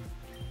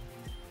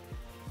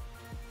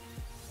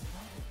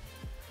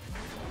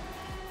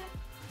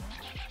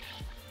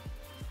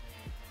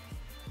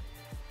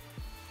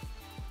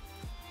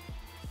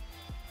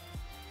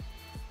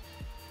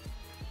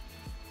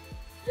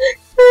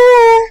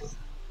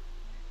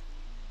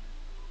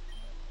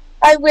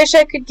 I wish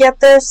I could get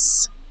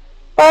this,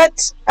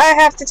 but I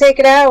have to take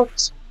it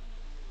out.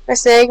 My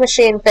snag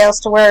machine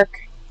fails to work.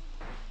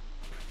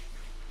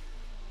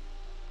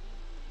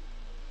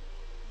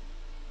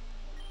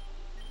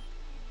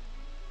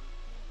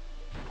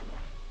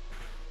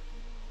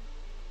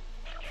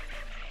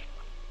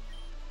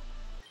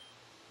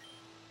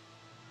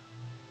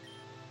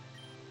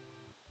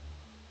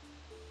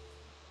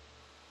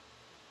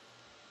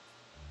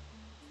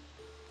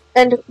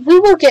 And we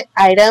will get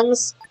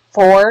items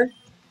for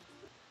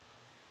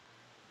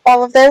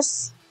all of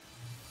this.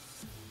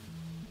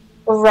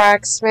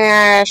 Rock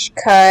smash,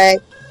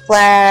 cut,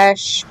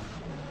 flash,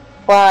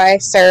 fly,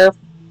 surf,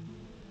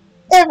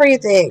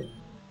 everything.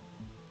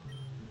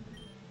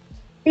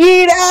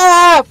 Beat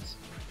up!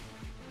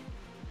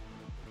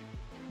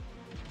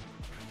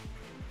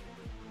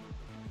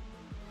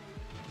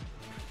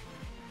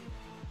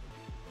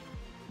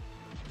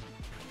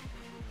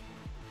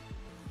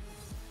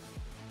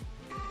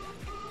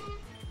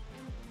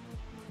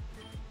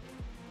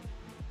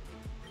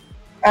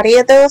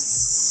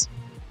 Ariados?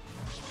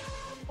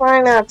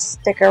 Why not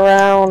stick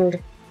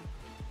around?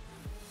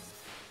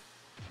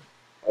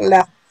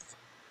 Left.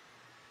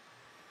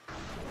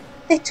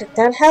 They took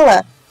down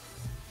Hella.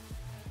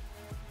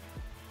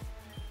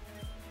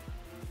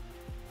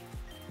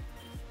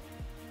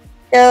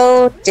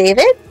 Go,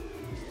 David?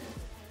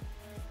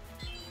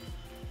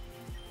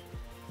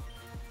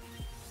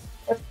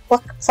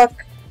 What the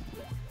fuck?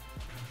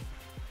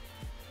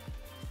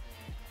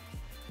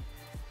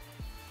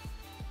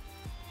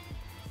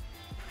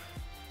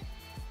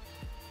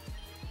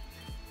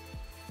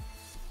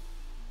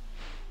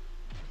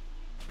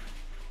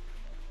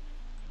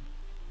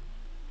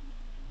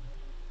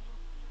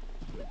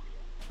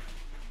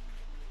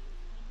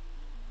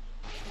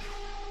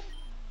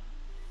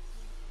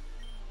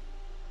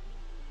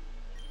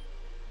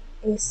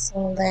 Ace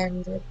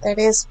landed. That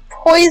is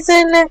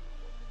poison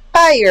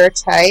fire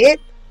type.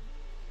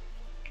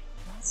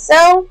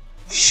 So,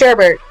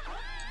 Sherbert.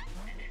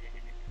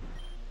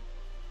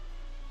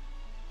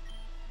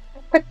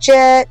 Quick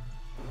jet.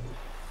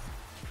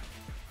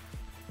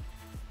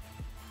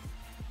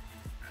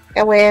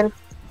 I win.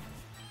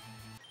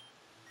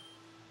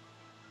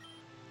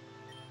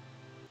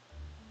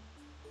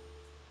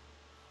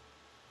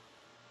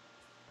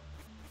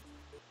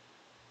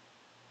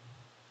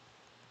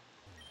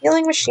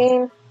 Healing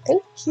machine.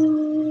 Thank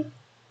you.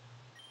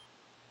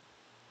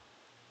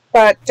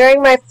 But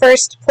during my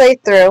first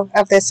playthrough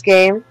of this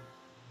game,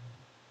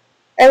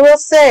 I will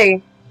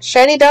say,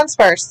 shiny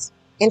Dunsparce.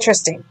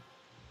 Interesting.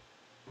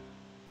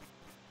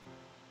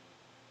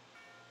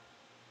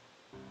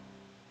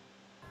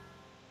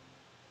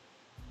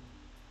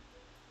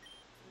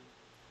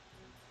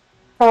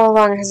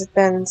 How long has it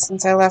been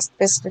since I last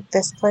visited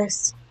this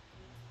place?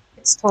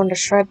 It's torn to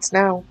shreds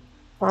now.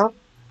 Huh?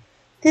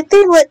 Did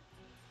they let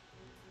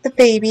the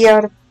baby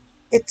out of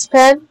its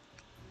pen?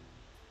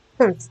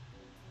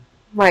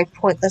 My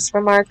pointless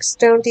remarks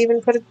don't even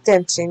put a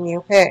dent in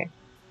you, hey?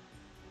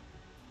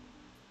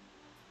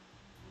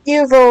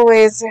 You've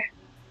always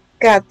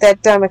got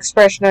that dumb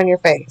expression on your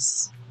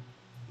face.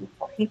 You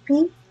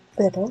creepy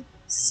little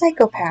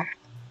psychopath.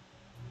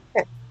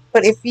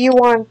 But if you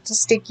want to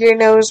stick your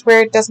nose where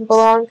it doesn't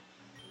belong,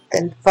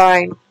 then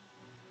fine.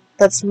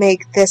 Let's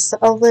make this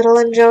a little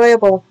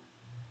enjoyable.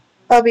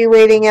 I'll be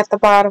waiting at the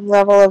bottom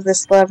level of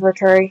this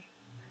laboratory.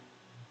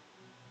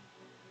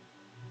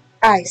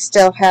 I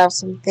still have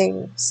some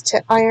things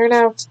to iron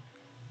out,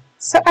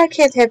 so I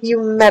can't have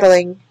you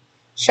meddling.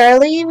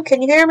 Charlene,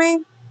 can you hear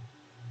me?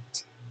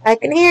 I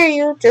can hear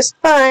you just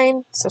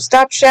fine, so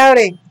stop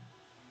shouting.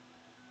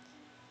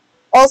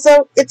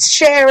 Also, it's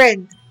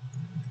Sharon.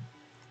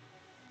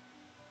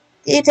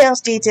 Details,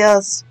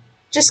 details.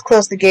 Just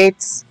close the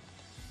gates.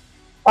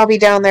 I'll be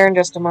down there in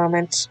just a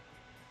moment.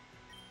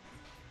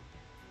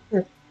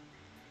 What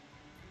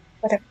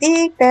a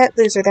big fat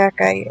loser that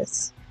guy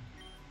is.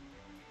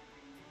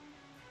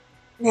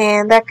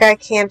 Man, that guy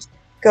can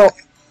go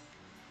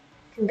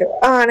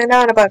on and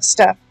on about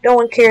stuff no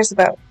one cares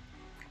about.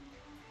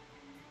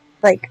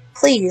 Like,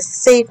 please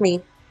save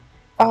me.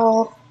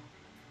 All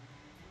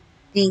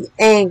the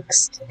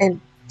angst and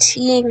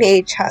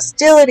teenage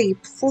hostility,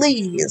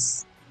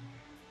 please.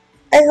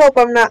 I hope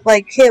I'm not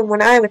like him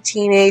when I'm a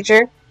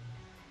teenager.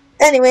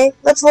 Anyway,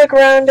 let's look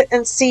around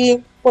and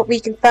see what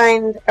we can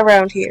find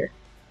around here.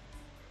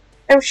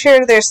 I'm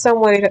sure there's some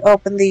way to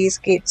open these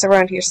gates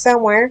around here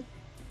somewhere.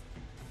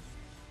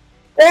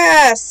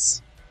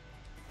 Yes!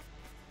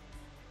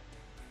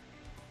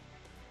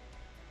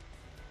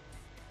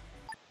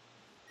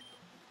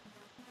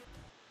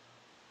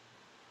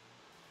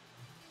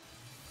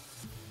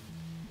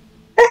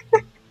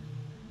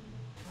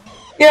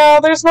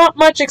 Yeah, there's not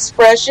much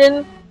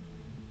expression.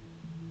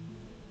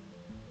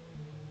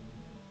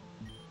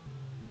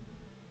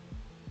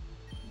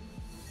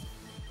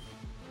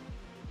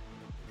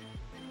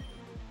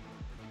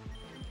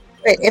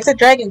 Wait, it's a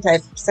dragon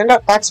type. Send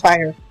out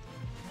Foxfire.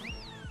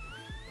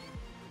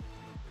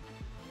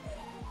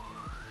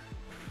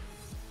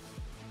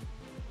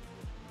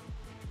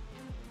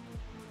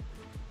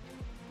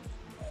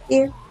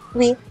 Here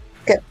we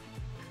go.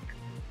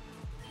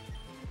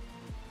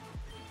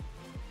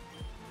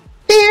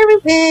 Fairy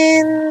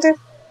Wind!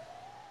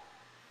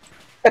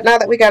 But now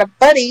that we got a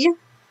buddy,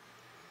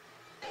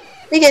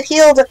 we get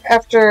healed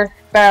after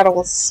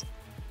battles.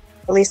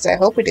 At least I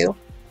hope we do.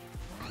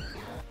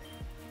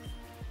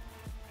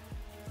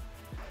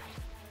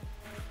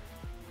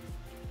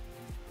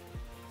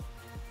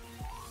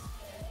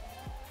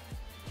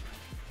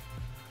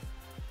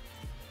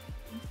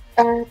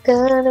 Are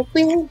gonna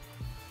win.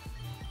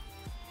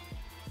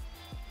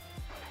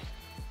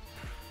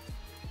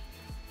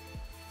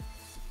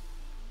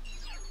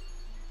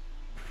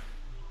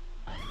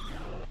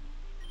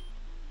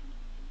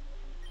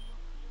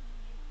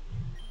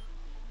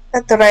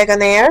 A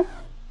Dragonair.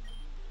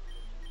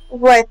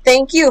 Why,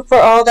 thank you for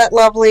all that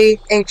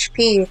lovely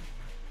HP.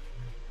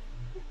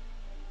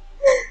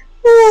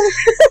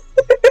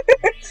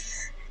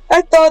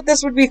 I thought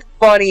this would be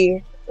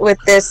funny with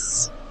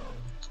this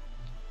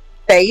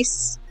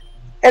face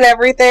and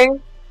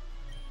everything.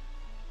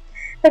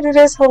 And it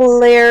is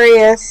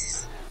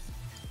hilarious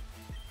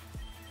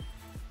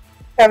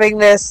having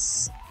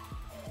this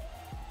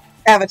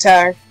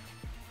avatar.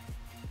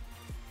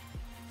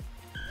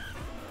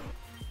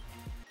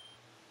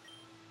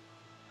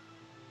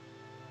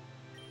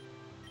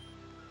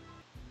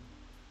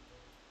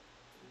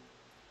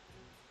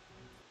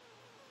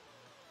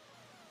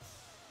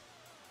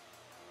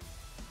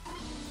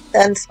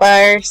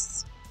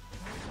 Sunspires.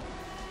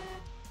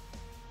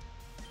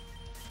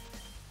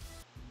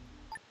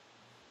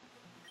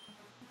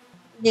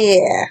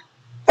 Yeah.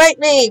 Fight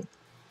me!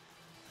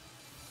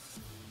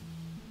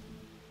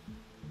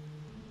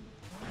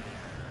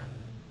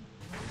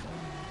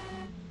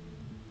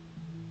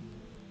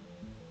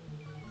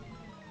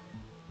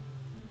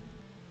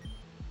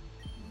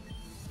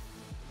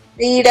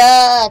 Beat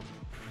up!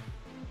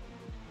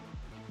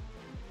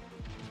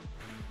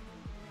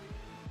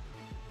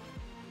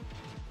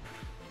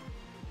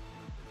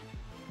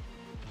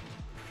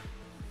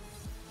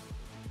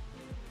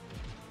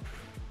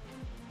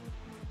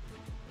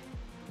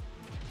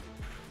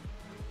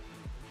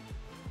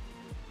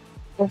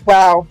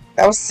 Wow,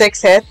 that was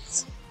 6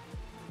 hits.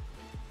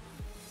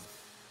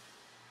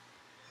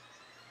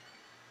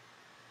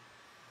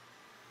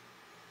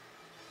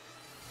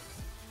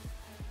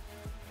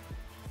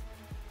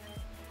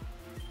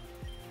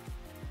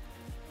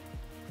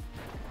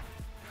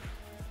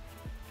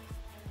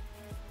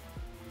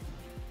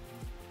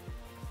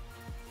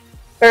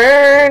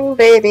 Burn,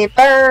 baby,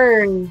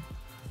 burn!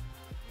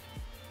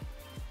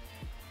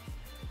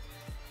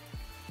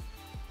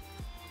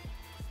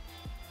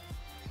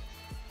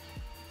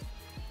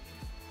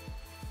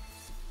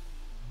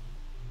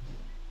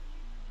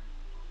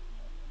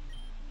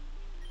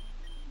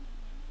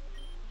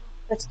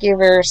 Let's give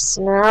her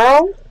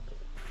Snarl.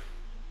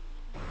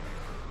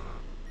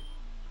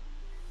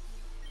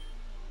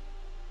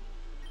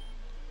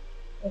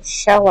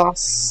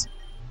 Shellos.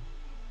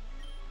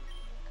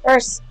 Of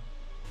course.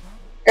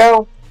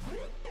 Go.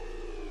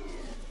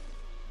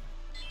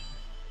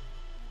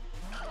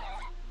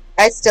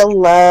 I still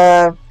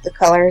love the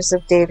colors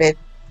of David.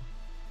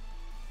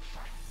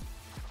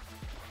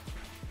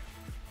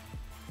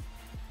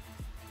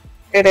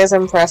 It is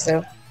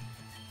impressive.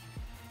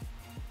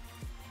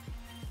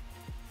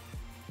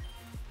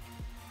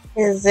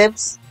 His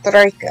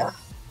Zibstrika.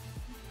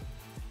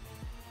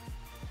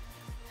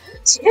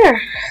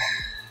 Dear.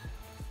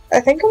 I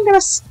think I'm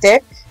gonna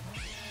stick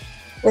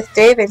with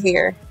David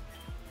here.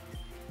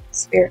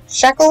 Spirit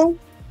Shekel.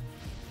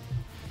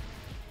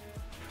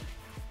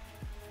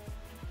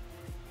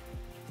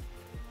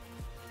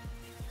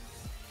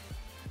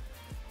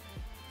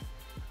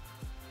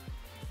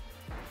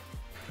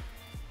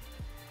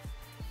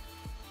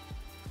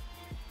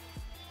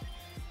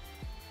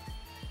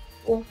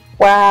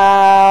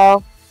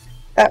 Wow.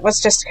 That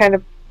was just kind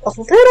of a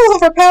little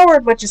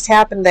overpowered what just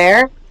happened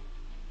there.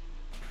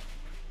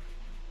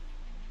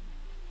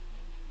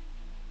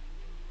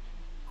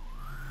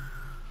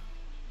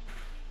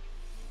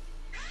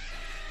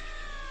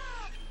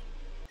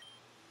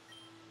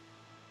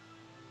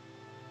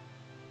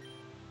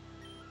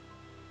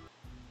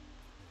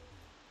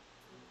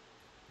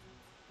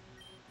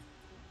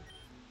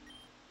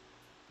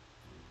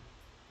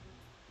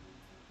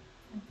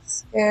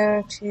 Let's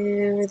go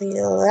to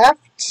the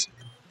left.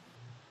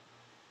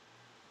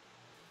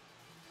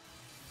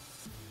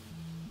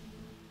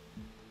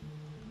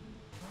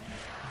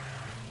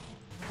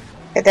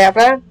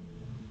 Kadabra.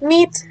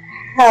 Meet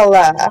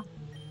Hella.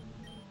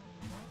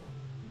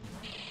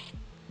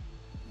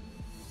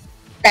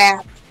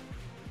 Bap.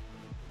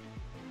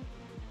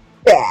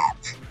 Bap.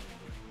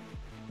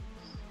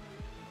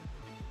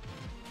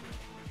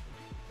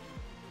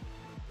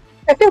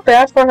 I feel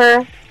bad for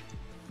her.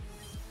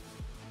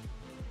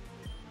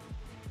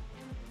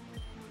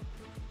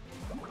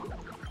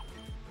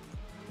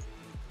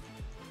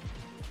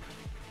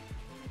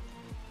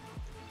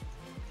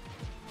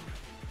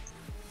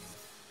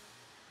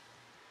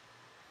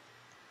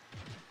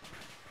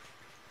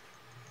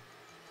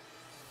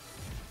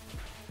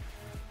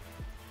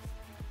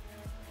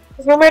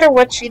 Because no matter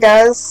what she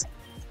does,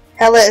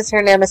 Hella is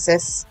her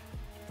nemesis.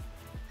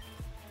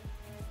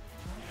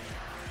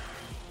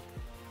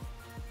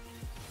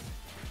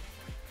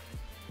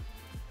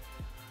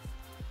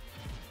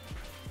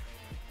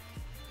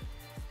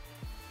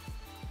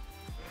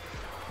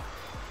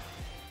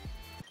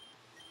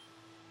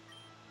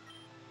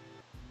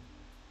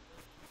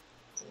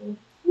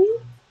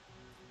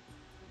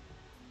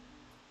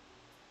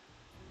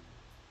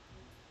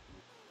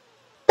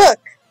 Look!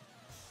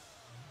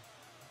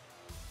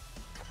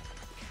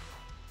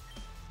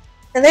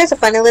 And there's a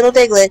funny little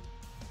Diglett.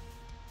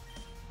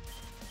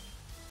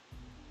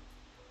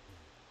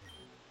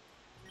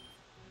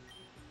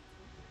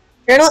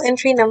 Journal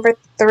entry number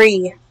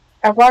 3.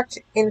 I walked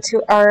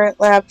into our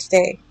lab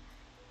today,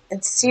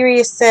 and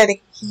Sirius said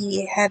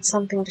he had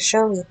something to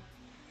show me.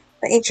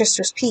 My interest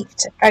was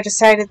piqued. I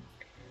decided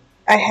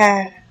I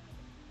had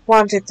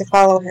wanted to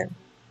follow him.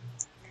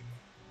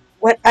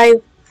 What I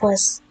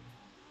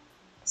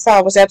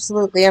saw was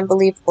absolutely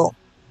unbelievable.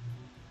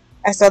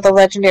 I saw the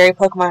legendary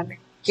Pokemon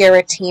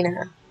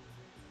Giratina.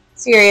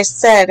 Sirius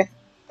said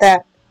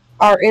that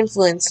our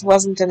influence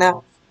wasn't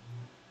enough.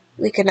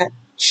 We could not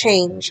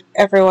change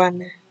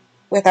everyone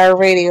with our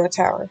radio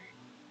tower.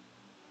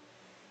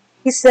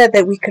 He said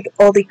that we could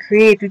only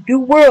create a new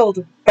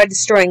world by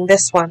destroying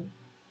this one.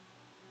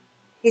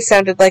 He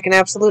sounded like an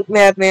absolute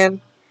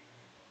madman,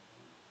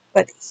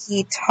 but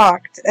he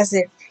talked as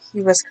if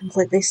he was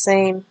completely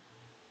sane.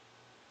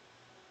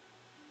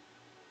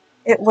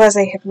 It was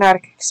a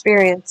hypnotic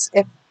experience,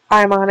 if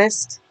I'm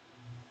honest.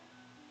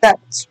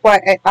 That's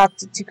why I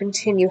opted to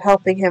continue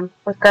helping him,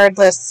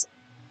 regardless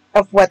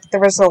of what the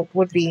result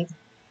would be.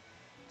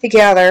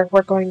 Together,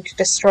 we're going to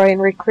destroy and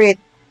recreate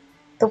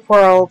the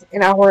world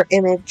in our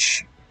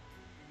image.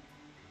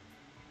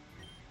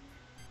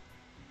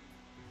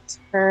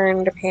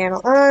 Turn the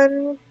panel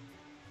on.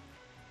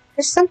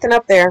 There's something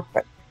up there,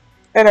 but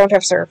I don't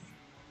have Surf.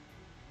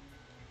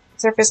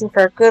 Surf isn't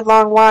for a good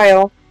long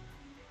while.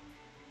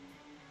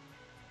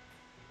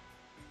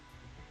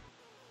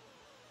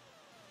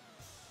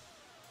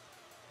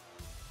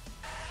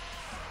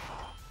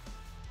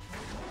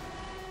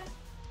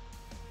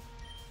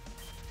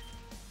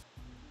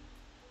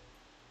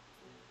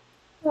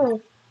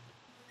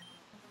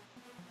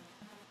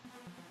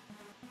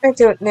 I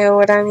don't know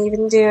what I'm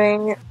even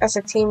doing as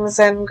a Team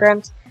Zen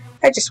grunt.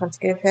 I just want to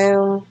go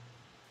home.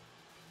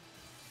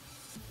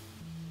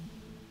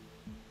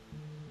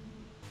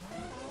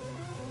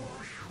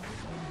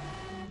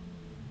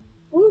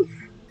 Oof.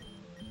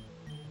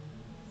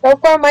 So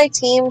far my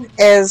team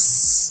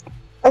is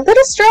a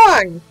little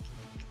strong.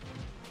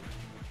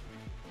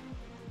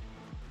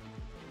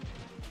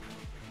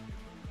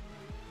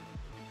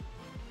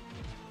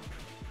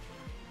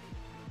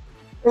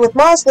 And with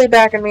Mosley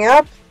backing me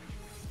up.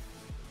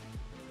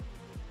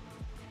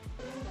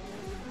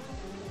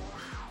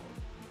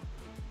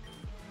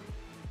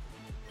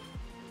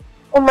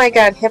 Oh my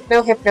god,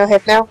 Hypno, Hypno,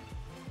 Hypno.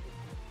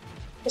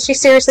 Does she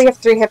seriously have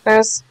 3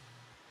 Hypnos?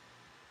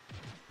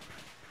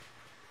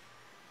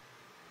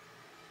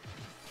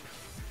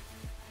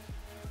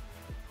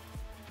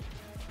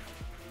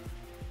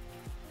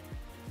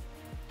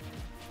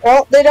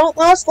 Well, they don't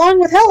last long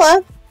with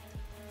Hella.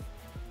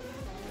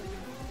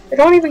 They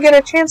don't even get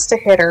a chance to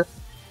hit her.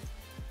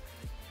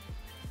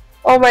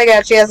 Oh my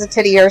god, she has a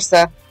Titty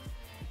Ursa.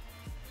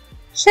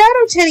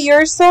 Shadow Titty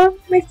Ursa?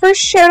 My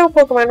first Shadow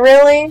Pokemon,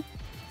 really?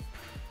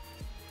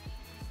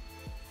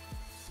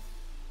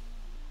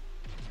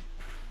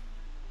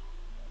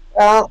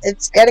 Well,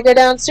 it's gotta go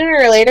down sooner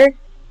or later.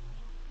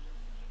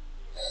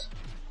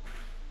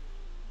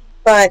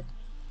 But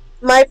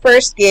my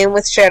first game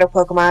with Shadow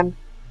Pokemon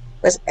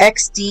was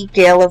XD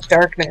Gale of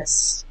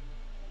Darkness.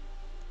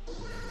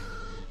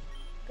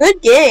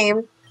 Good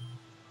game.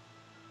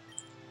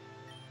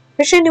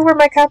 Wish I knew where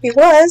my copy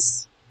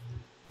was.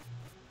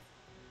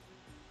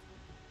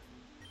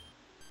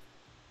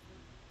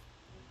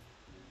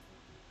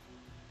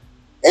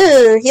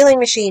 Ooh, healing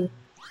machine.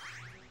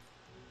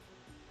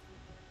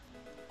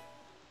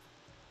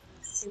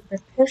 Super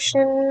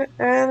potion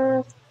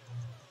and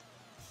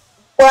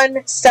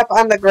 1 step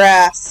on the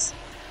grass.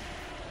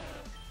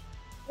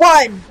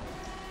 1!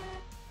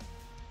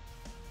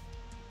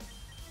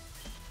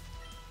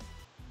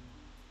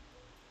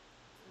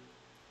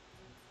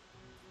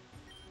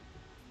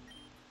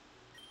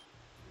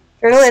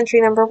 Journal entry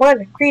number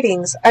 1.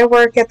 Greetings. I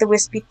work at the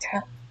Wispy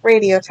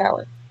Radio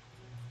Tower.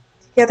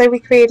 Together we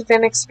created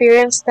an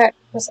experience that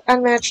was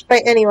unmatched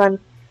by anyone.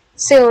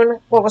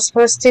 Soon, what was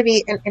supposed to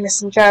be an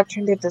innocent job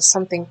turned into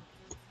something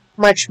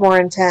much more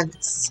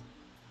intense.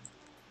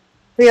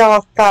 We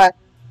all thought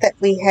that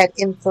we had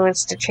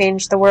influence to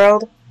change the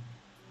world.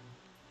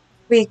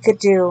 What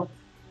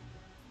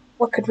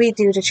could we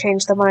do to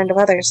change the mind of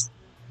others?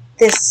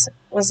 This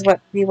was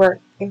what we were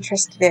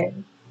interested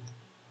in.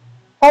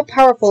 How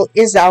powerful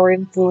is our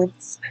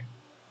influence?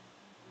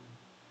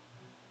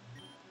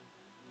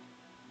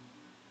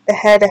 The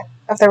head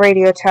of the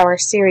radio tower,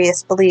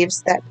 Sirius,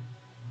 believes that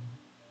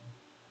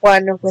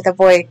one with a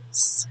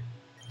voice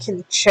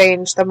can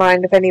change the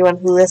mind of anyone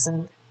who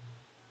listened.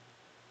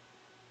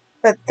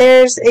 But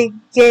there's a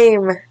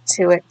game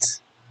to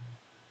it.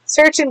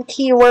 Certain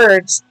key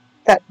words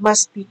that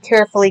must be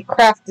carefully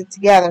crafted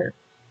together.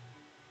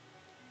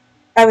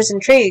 I was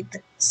intrigued,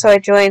 so I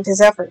joined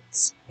his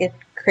efforts in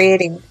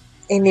creating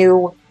a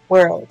new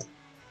world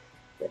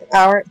with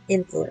our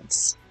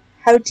influence.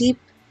 How deep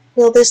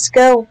will this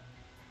go?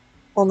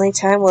 Only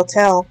time will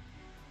tell.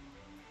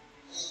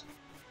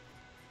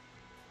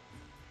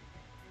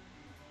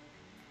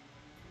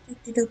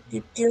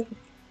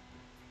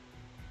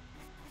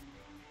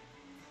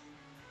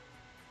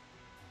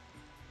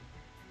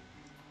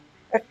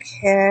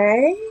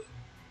 Okay.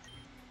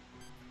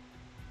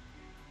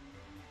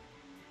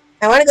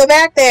 I want to go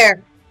back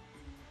there.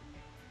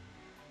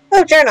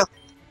 Oh, journal.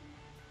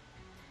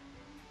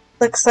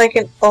 Looks like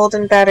an old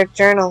and battered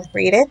journal.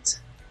 Read it.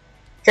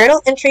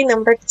 Journal entry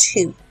number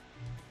 2.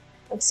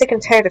 I'm sick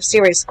and tired of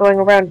Sirius going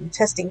around and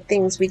testing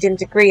things we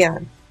didn't agree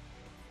on.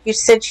 You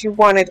said you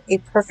wanted a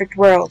perfect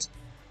world,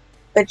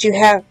 but you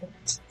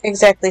haven't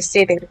exactly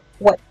stated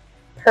what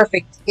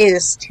perfect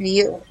is to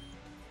you.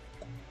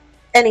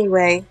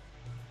 Anyway,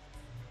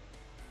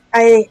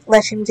 I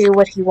let him do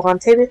what he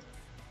wanted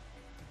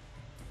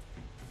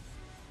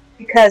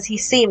because he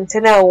seemed to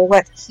know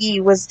what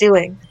he was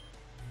doing.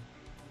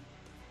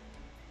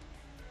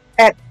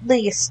 At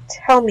least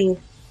tell me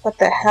what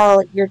the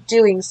hell you're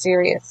doing,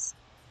 Sirius.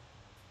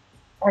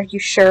 Are you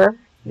sure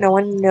no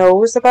one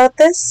knows about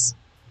this?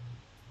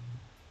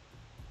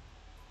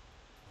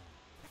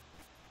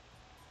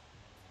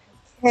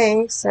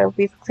 Okay, so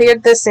we've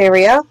cleared this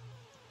area.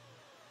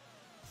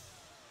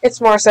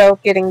 It's more so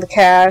getting the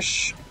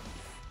cash.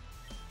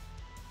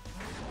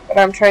 But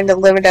I'm trying to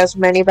limit as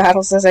many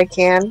battles as I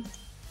can.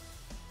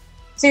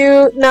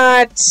 Do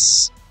not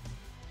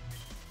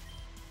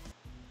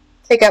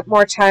take up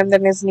more time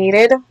than is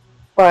needed,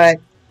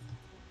 but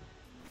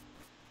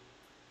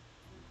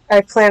I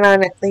plan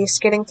on at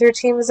least getting through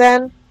Team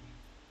Zen.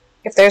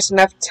 If there's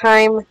enough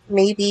time,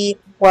 maybe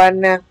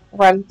one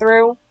run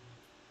through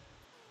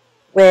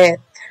with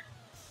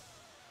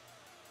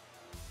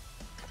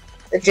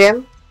the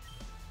gym.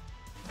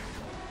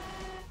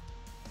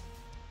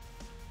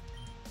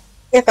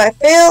 If I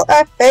fail,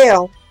 I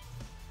fail.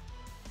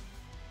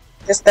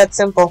 Just that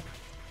simple.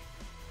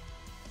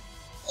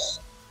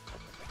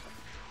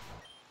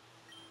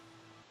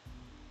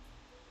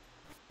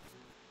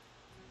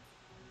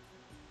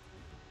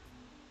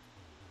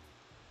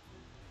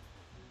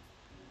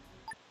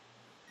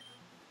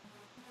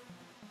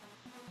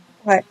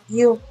 But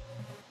you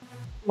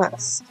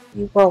must.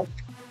 You won't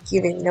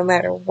give in no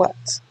matter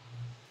what.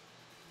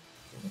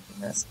 You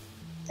must.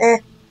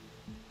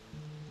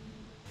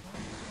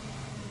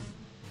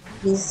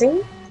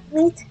 Easy?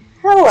 Meet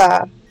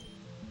Hella.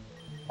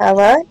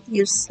 Ella,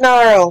 you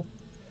snarl.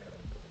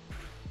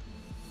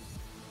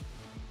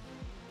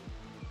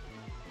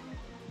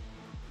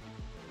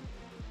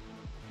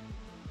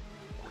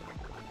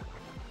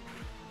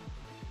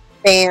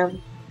 Bam.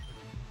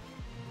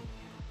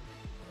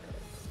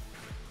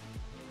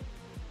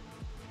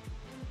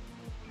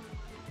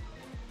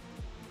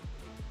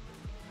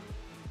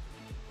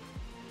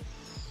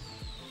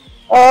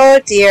 Oh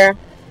dear.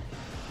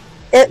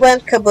 It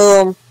went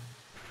kaboom.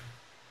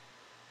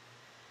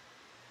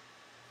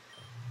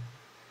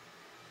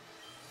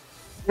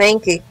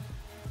 Mankey.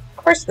 Of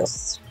course we'll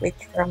switch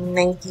from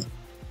Mankey.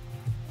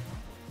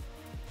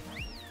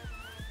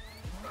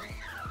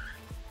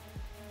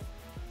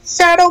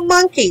 Shadow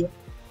Monkey.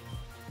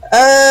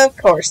 Of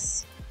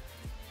course.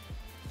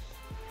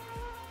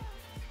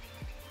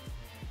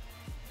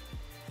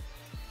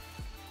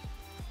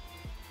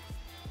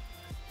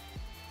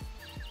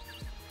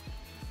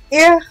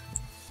 Yeah.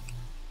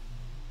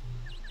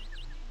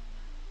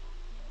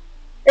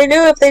 I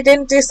knew if they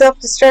didn't do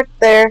self-destruct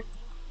there,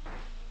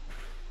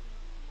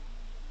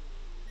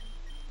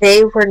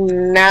 they were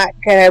not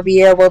gonna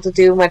be able to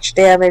do much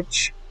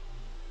damage.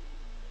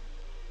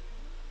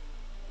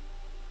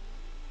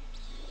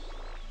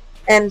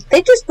 And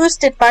they just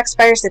boosted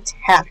Foxfire's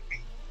attack.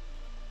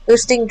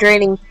 Boosting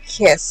Draining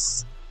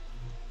Kiss.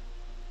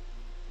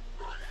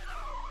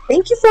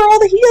 Thank you for all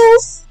the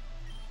heals!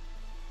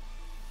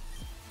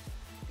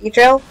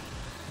 Beedrill?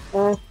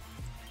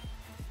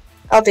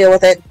 I'll deal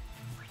with it.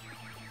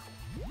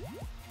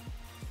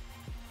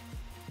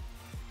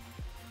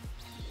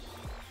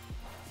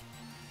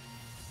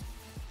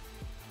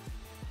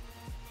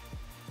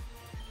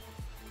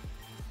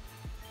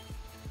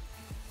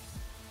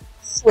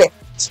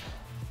 Swift.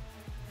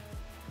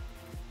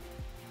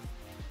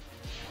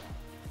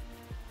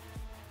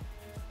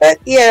 But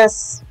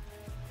yes,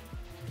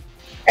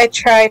 I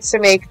tried to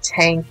make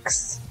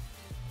tanks.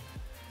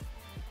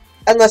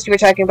 Unless you were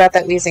talking about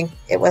that wheezing.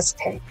 It was a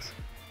tank.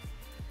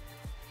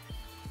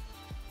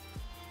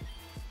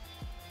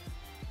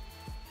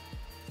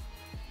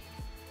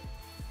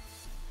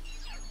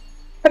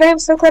 But I'm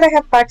so glad I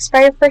have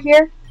Foxfire for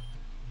here.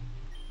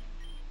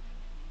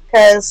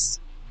 Because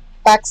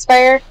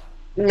Foxfire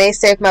may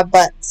save my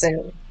butt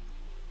soon.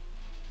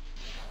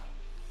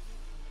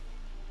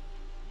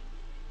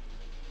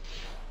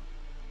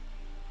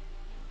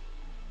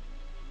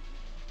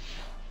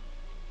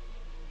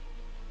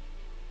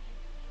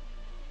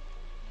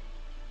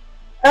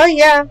 Oh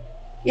yeah.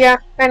 Yeah,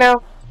 I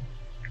know.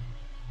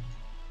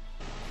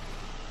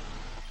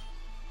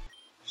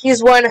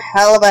 He's one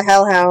hell of a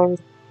hellhound.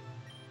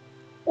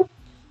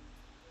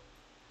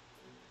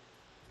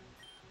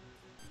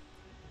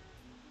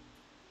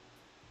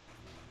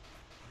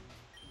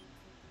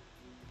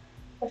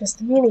 What is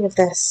the meaning of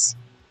this?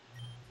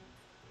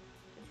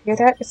 Hear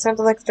that? It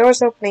sounded like the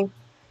door's opening.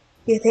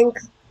 You think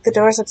the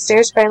doors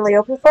upstairs finally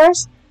open for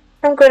us?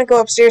 I'm going to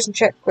go upstairs and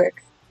check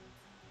quick.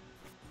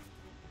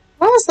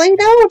 Honestly,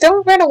 no,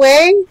 don't run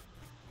away.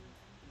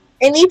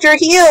 I need your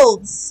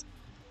heals.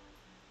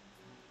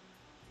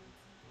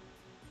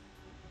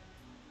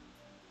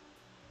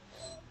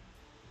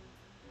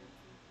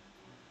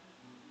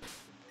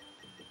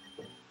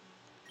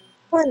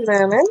 One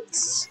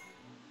moment.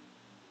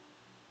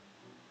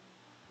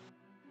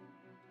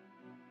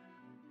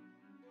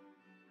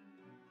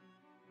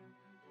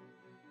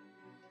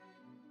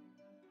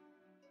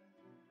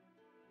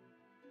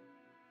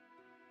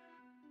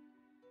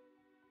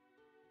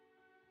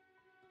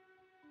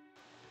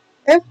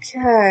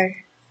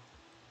 Okay.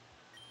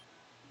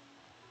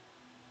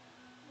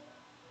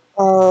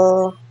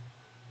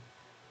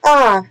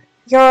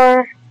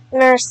 You're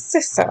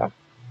Narcissa.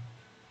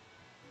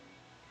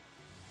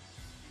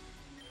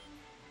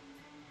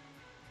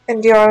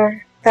 And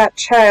you're that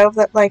child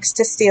that likes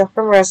to steal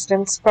from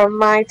residents from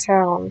my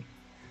town.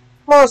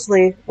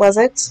 Mosley, was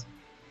it?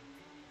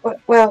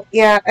 Well,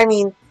 yeah, I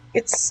mean,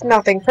 it's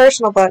nothing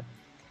personal, but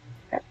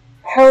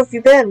how have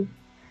you been?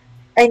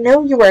 I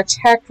know you were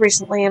attacked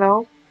recently and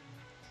all.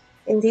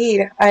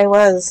 Indeed, I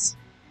was.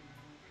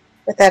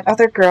 With that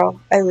other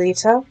girl,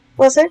 Aelita,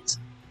 was it?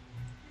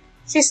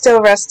 She's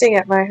still resting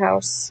at my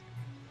house.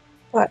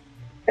 But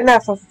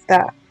enough of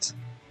that.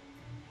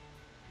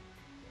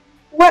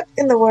 What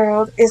in the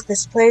world is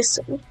this place?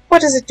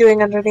 What is it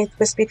doing underneath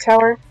Wispy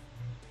Tower?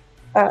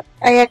 I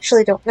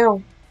actually don't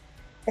know.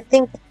 I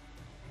think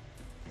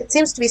it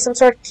seems to be some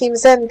sort of Team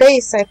Zen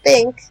base, I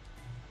think.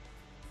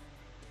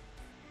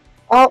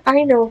 All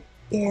I know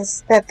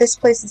is that this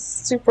place is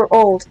super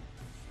old,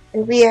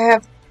 and we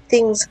have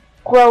things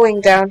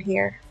growing down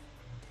here.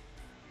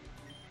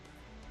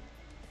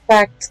 The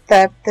fact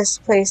that this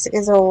place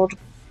is old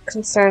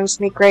concerns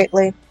me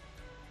greatly.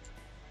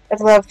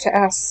 I'd love to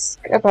ask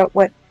about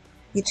what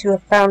you two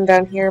have found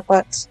down here,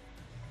 but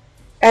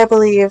I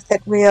believe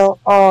that we'll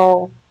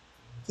all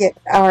get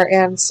our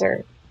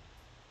answer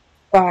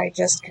by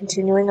just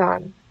continuing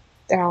on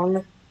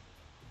down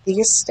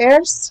these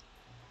stairs,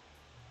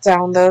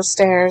 down those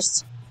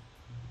stairs.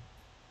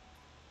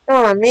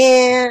 Oh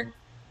man,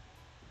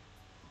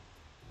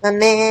 my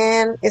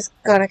man is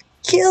gonna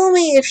kill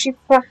me if she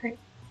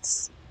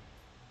finds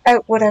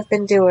out what I've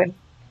been doing.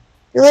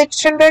 Too late to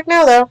turn back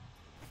now, though.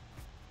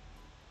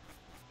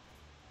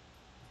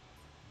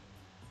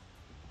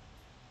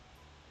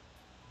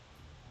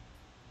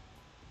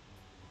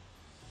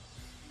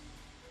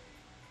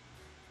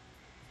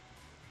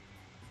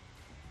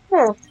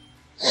 Oh,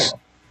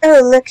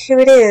 look who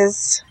it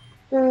is.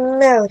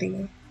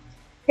 Melody.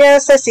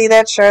 Yes, I see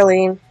that,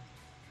 Charlene.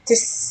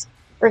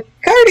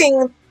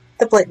 Disregarding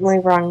the blatantly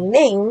wrong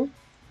name,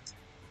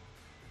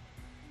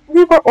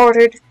 we were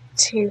ordered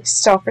to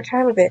stall for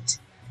time a bit.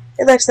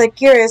 It looks like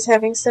Gira is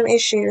having some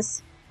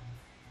issues.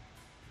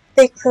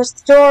 They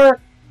closed the door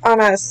on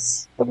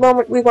us the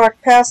moment we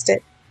walked past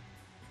it.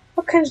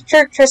 What kind of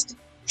jerk tries to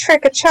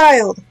trick a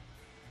child?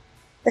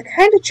 The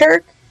kind of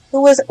jerk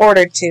who was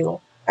ordered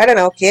to. I don't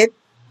know, kid.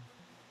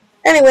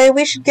 Anyway,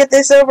 we should get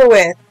this over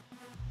with.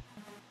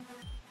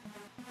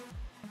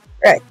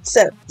 Right,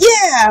 so,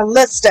 yeah,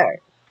 let's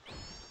start.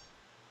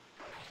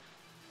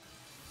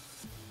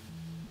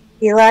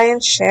 Eli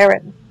and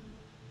Sharon.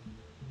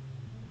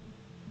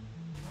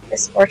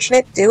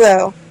 Misfortunate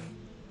duo.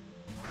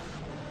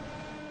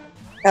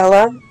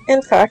 Ella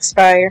and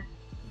Foxfire.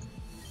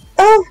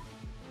 Oh!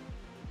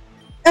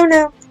 Oh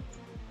no.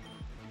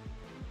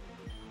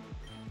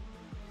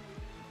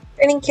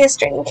 Draining kiss,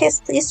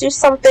 please do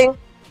something.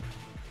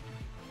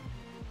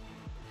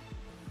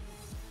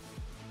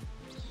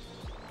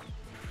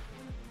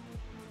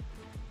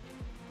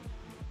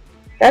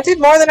 That did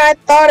more than I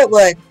thought it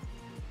would.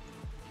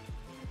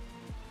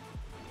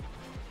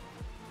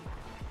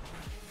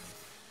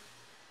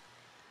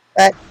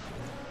 But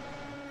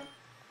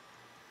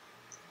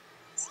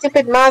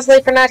stupid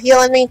Mosley for not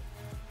healing me.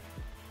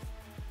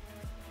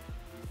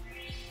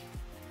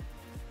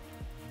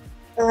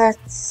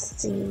 Let's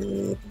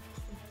see.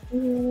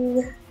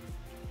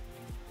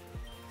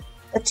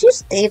 Let's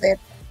use David.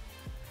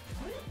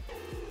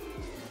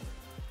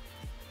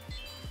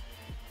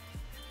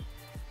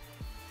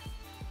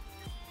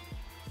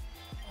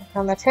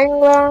 On the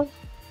Tangla.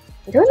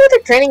 Do another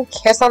draining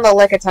kiss on the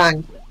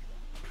Lickitung.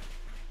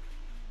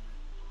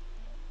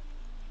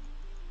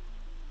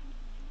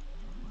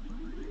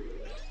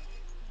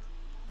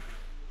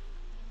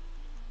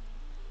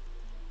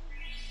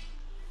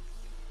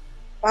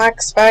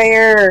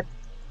 Foxfire.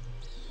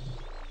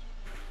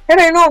 Had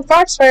I known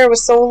Foxfire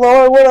was so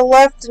low, I would have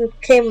left and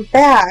came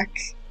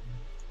back.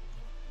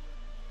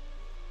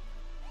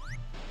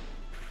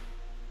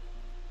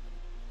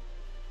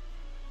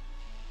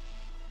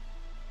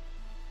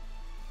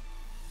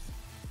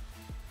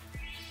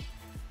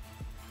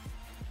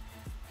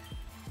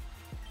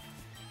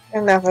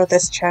 Enough of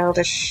this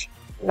childish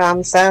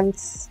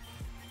nonsense.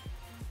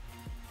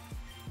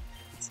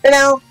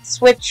 Spinel,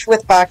 switch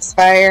with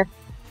Foxfire.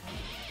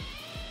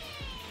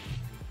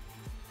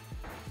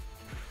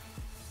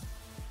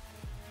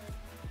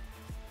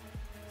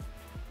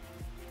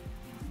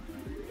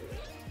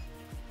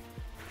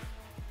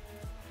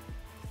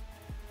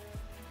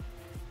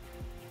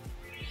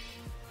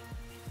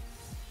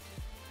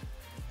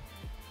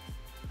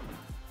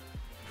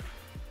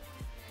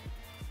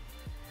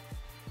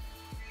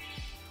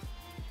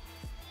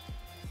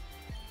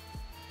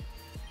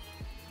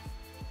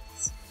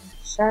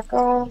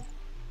 Shackle.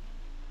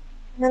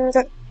 And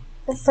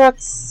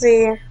let's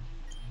see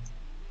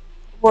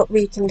what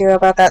we can do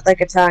about that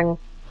Lickitung.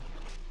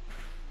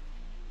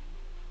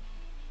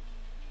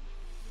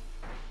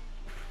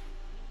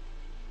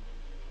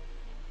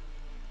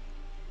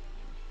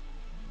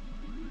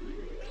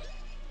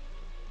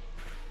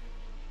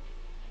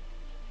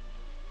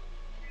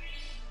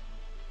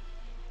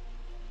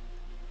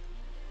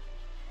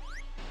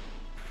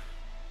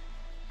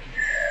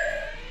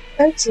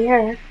 Oh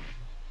dear.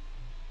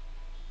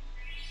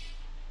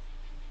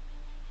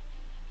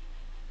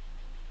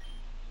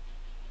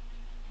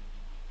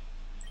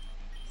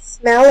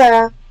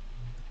 Smella.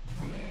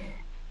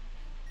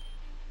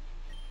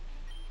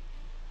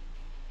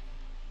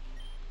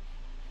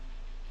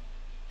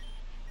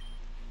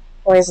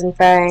 Poison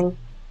Fang.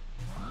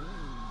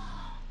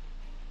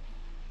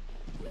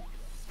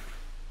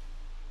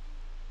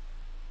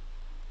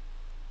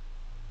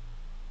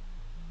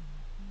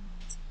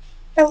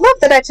 I love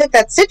that I took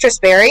that citrus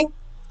berry.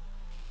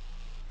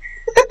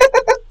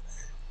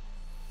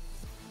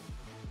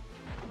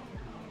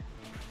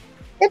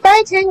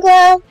 Goodbye,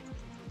 Tinglo.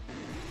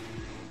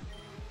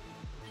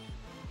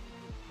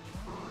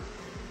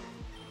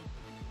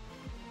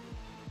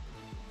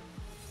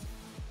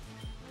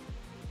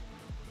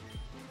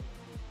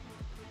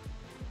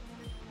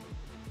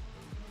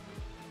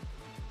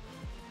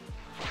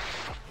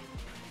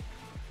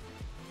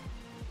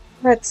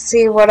 Let's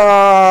see what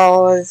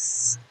all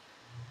is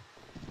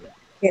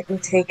getting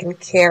taken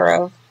care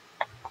of.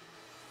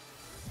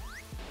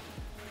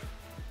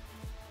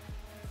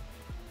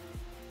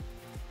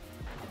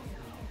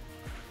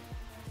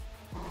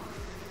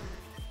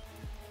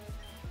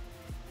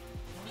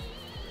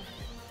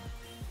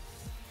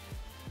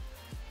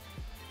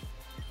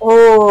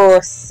 Oh,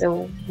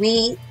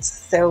 sweet,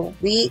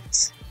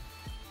 sweet.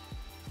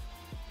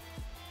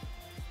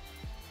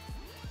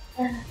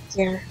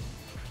 dear.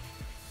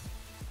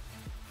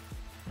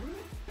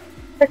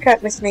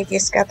 Forgot Miss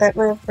Magus got that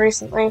move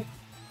recently.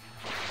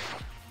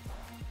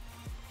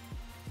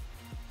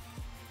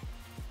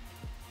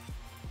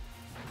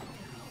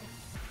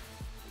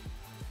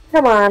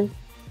 Come on.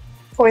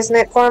 Poison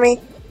it for me.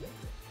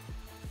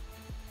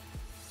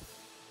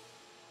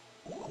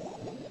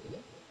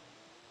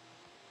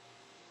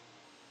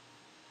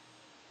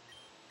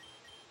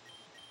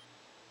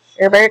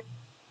 Sherbert.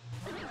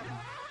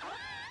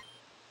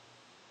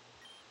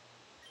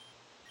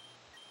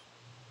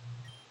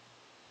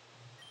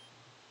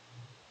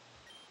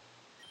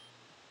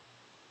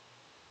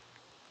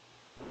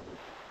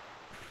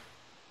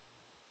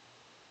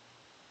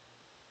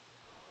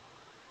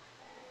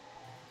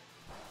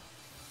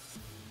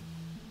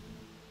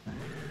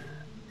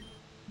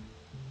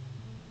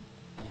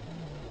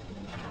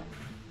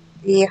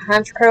 The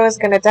Honchcrow is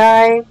gonna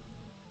die.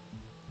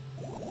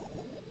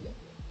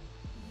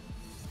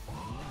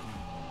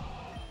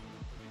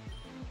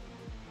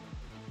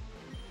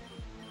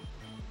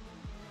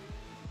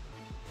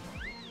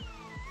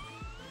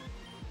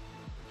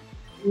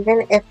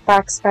 Even if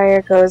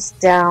Foxfire goes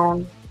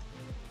down,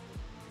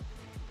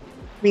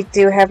 we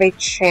do have a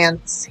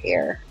chance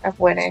here of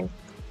winning.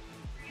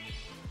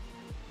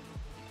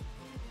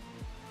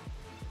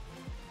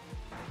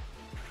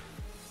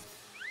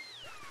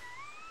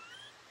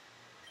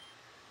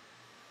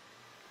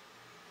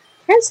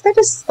 Instead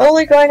of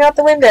slowly going out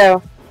the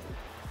window.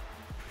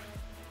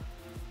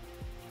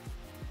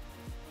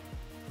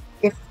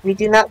 If we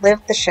do not live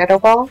the Shadow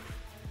Ball.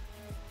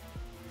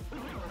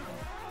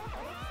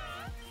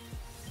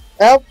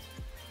 Well,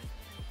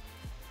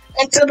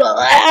 into the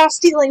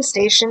last healing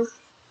station.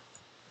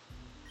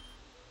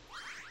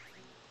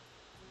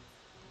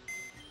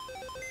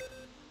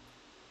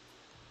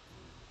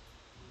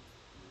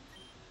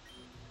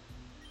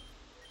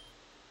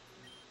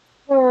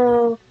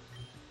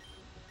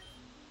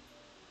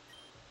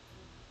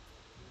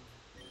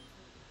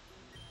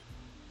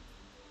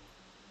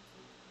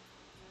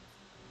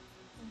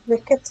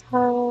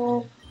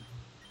 Lickitung.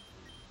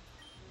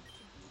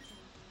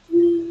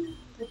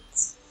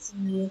 Let's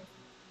see.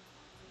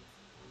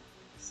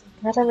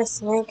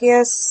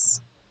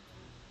 Metamismagius.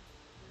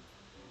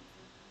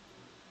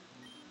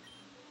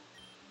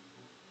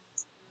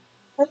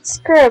 Let's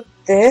grab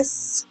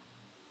this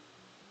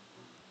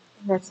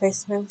in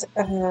replacement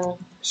of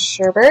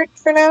Sherbert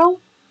for now.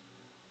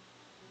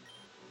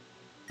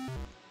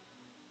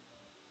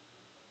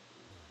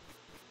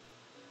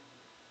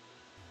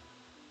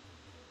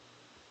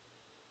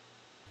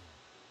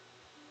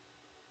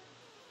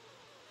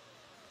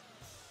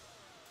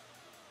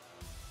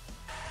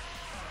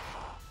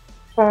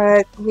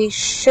 But we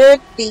should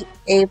be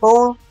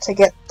able to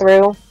get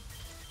through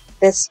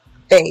this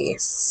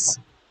phase.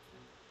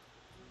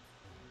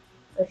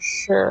 For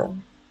sure.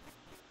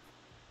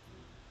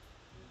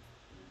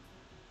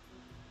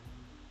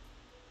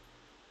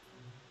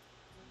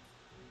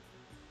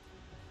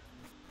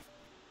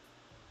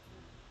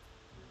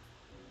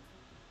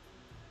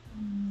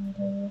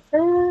 And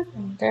over,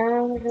 and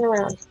down, and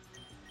around.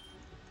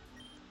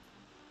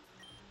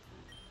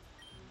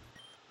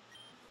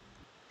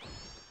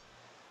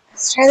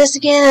 Let's try this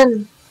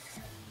again.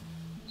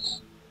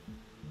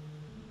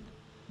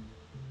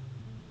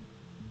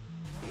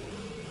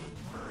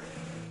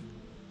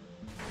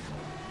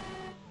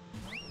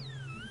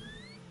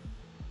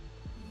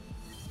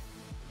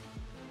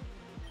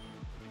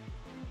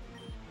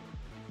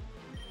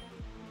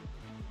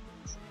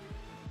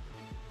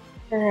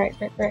 Right.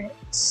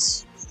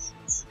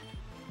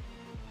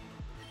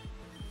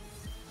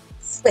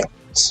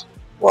 Switch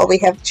while we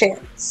have a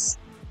chance.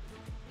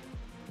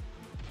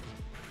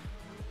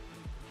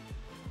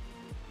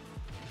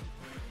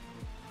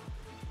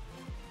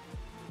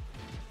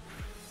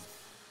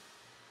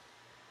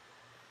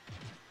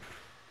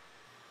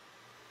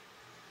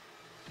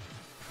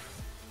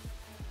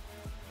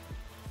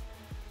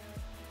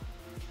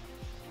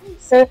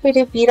 So if we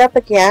do beat up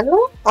again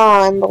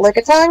on the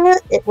Lickitung,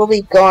 it will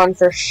be gone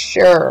for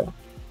sure.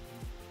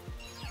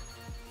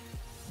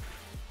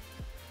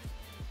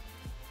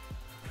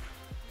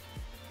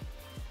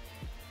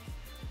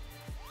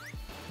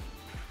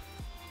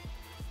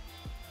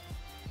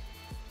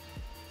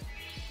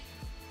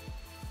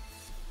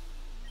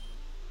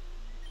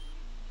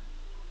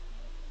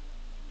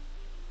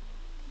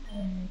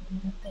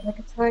 Beat up the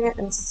Lickitung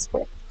and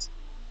Swift.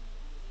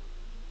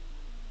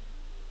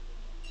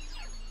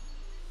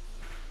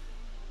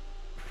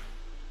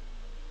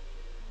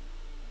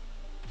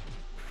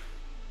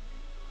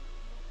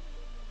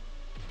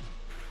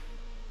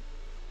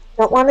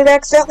 Don't want it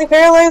accidentally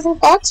paralyzing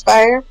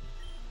Foxfire.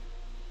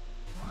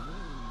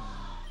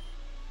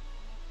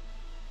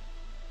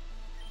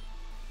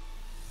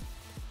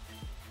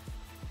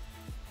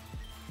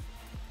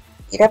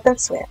 Beat up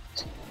and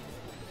Swift.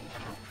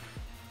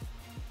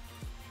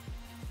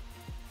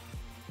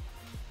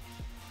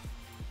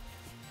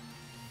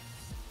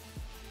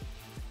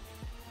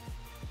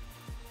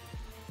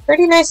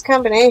 Pretty nice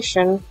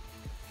combination.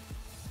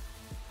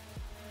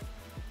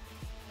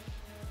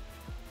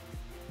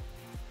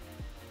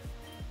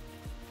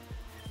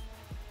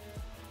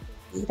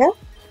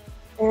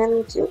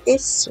 do a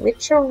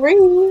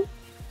switcheroo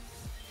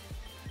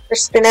for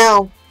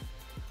Spinel.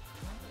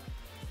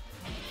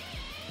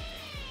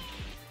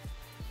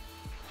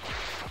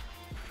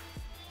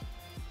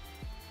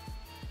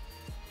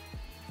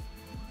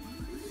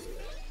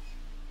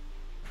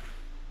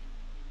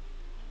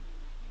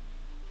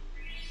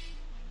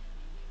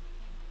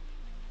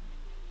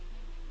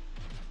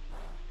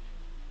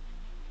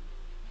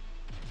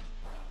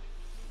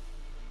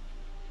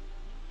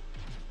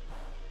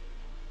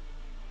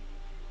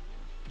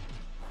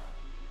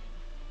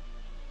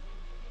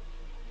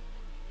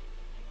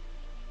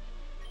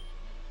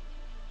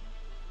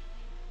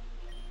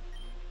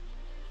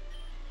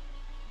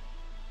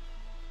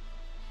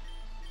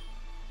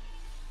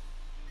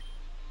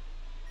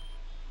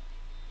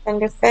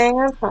 Thunderfang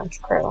on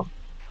Honchcrow.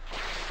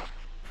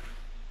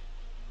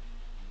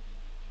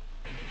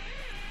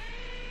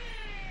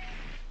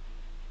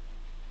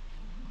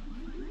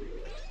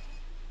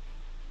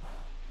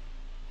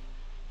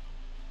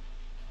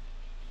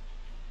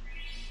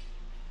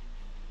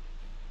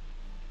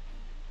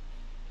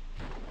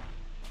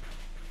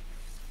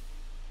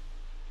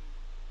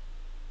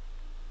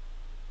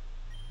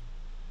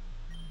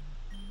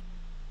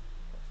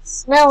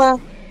 Snella.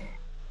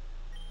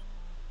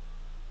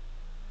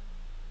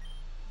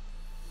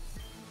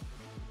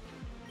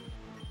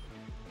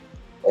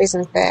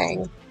 Poison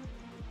Fang.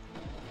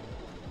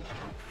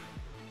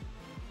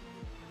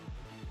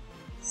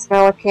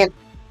 Snella can't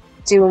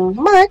do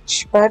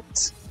much, but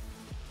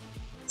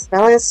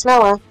Snella is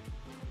Snella.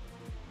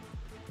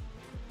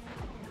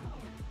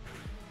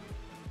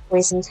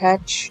 Poison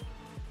Touch.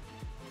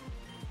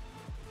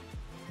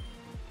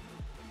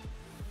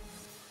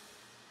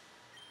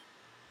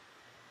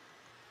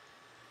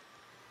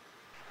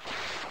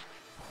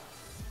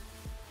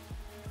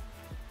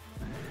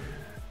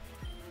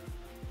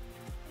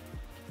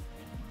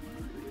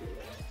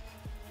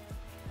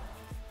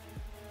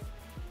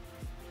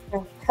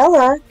 Now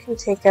Hella can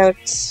take out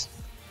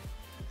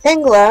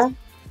Tangela,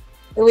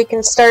 and we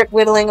can start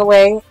whittling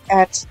away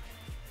at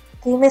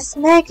the Miss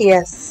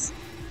Magius.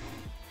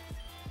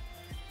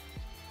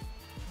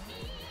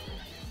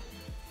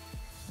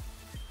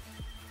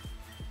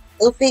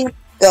 Luffy,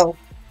 go.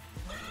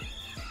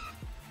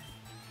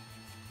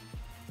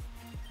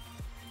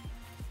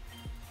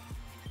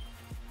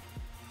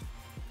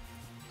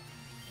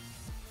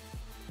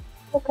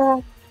 Oh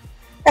god.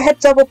 I had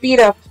double beat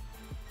up.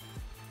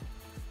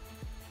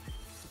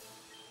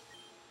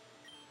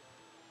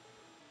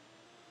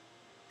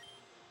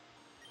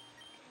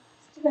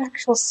 Let's do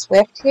actual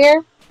Swift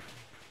here.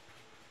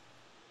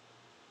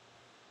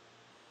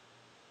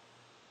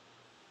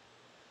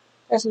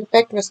 Doesn't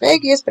affect Miss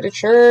Magius, but it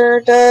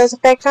sure does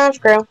affect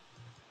Honchcrow.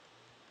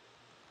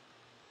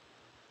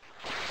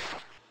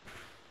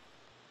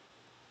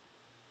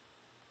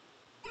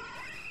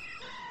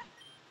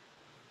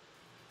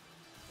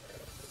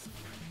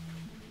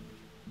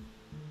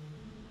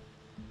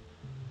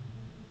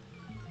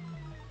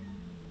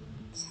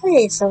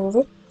 Okay, so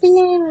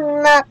Luffy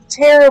not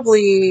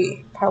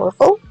terribly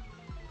powerful.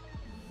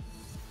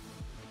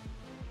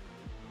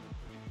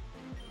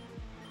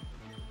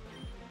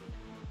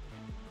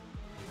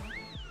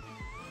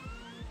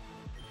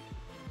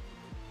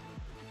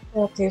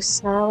 We'll do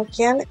Snarl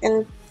again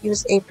and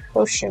use a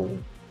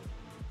potion.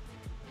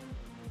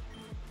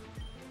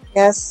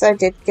 Yes, I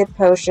did get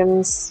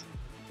potions.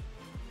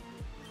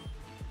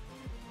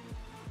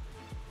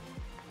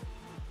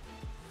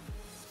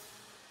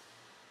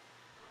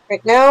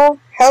 Right now,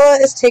 Hella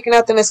is taking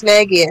out the Miss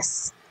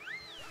Magius.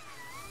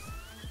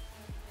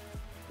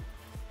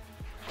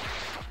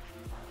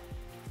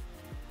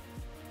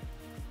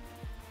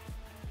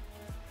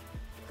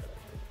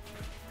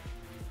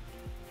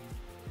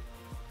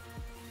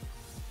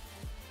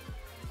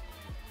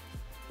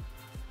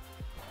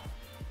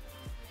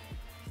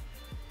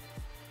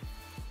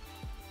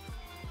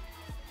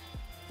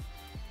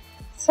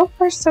 So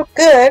far, so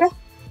good.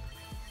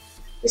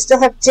 We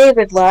still have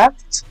David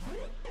left.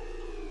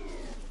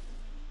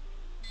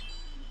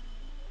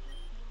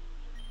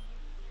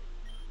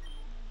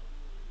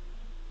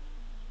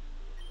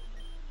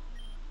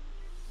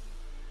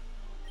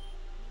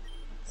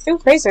 Through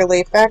Razor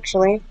Leaf,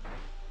 actually.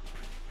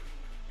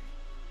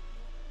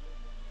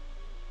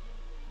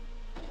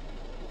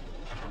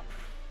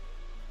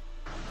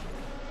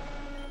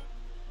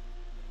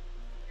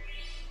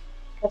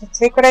 Gotta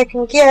take what I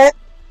can get.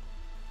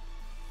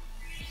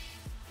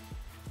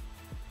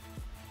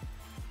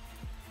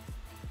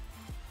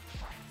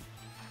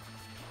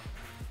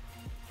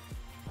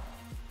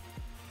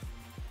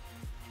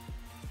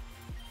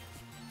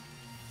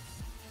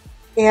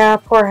 Yeah,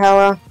 poor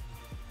Hella.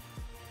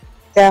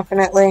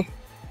 Definitely.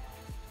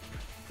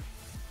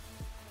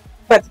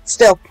 But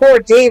still, poor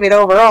David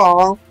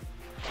overall.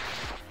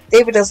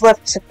 David is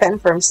left to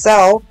fend for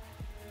himself.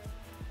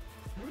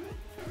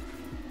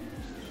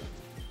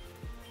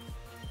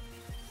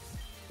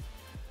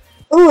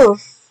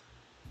 Oof.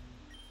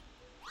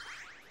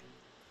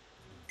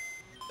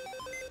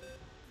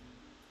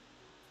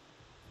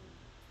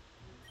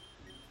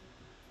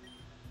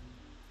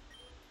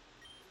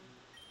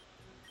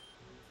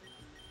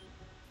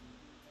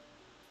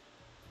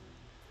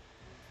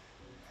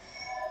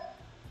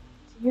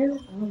 You are.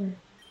 I'm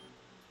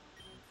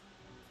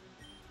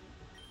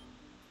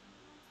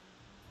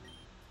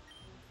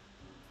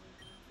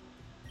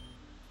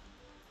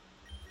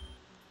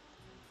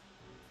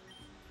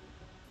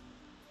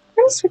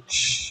gonna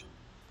switch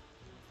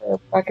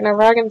back in a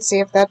rug and see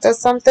if that does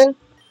something.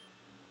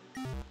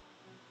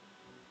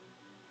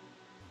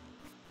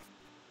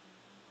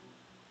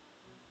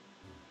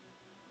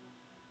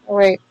 Oh,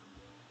 wait.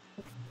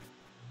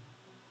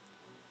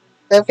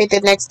 Luffy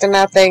did next to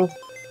nothing.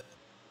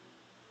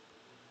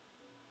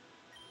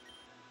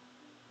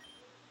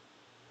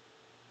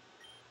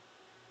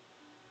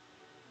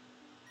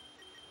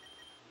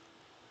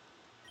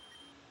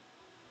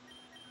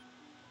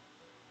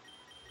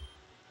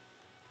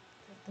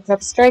 Let's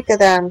up Striker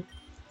then.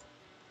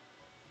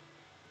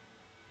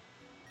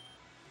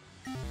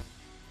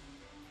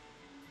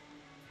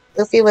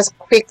 Luffy was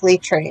quickly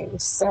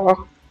trained,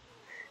 so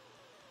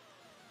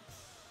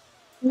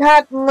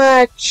not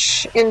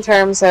much in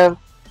terms of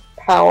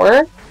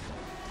power.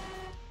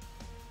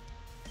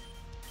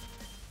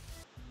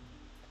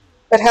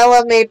 But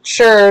Hella made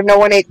sure no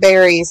one ate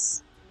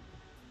berries.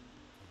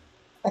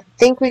 I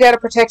think we gotta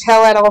protect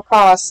Hella at all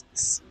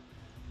costs.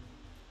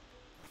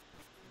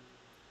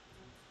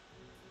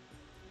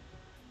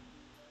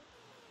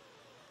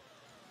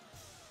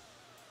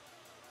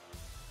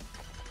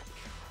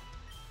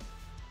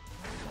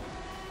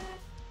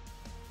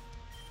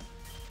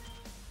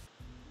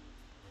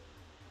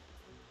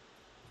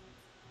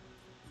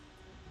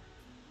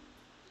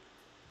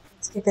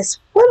 Let's give this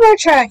one more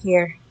try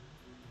here.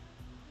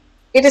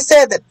 It is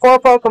said that 4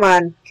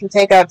 Pokemon can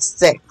take out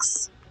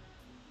 6.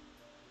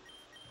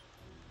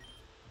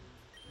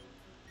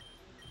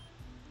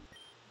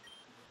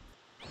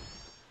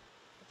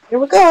 Here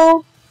we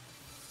go.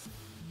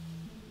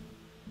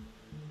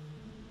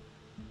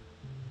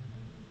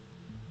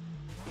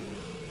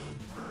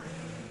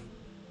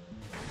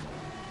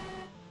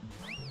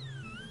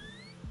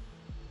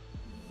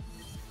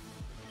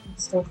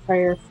 So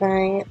Fire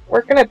Fang.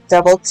 We're gonna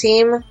double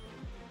team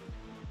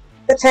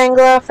the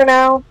Tangela for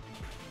now.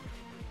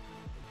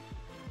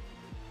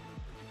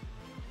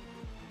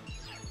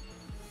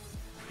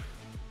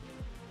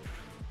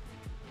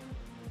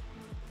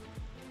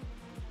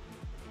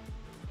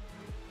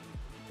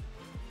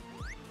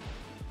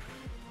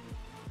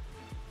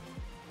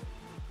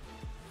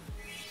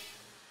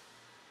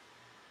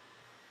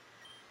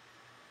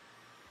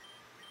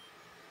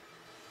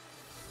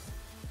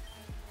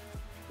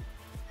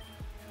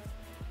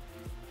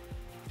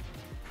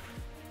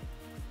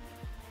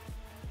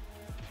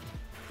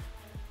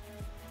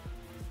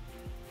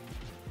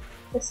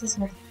 This is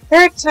my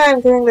 3rd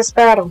time doing this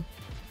battle.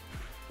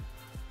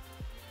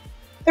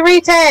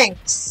 3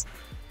 tanks!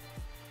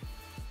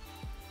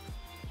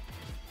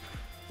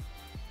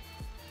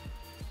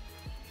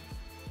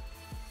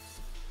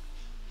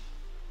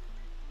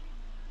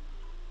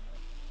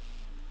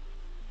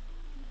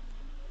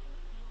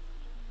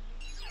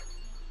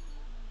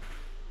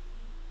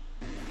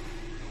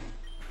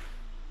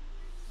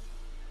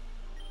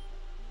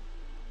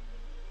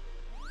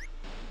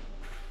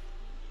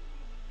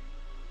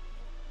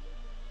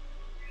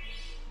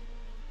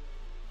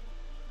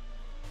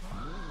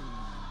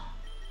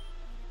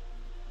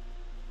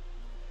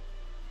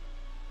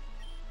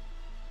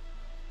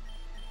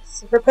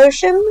 Super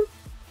Potion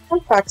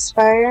on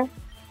Foxfire.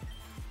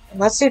 And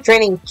let's do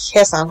Draining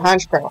Kiss on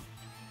Honchkrow.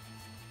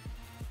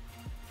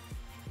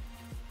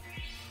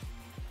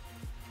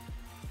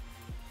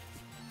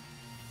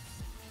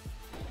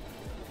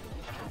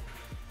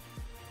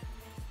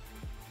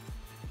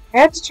 I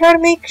had to try to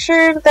make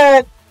sure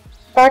that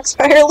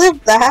Foxfire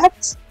lived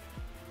that.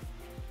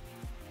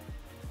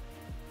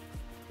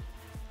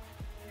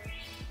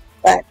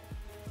 But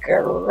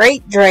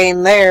great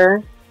drain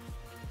there.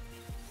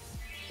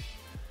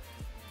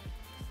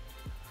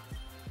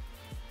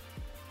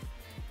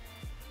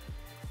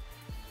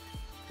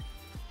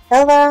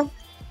 Hella,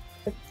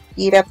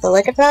 beat up the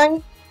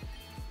Lickitung.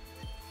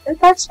 And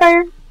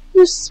Foxfire,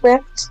 use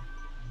Swift.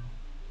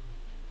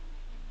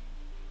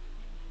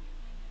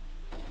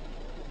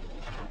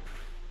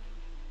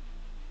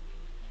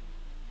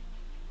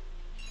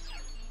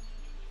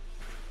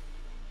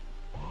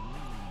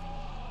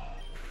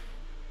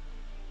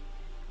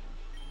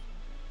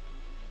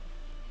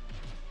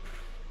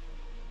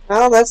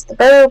 Oh, that's the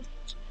burb.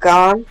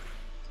 Gone.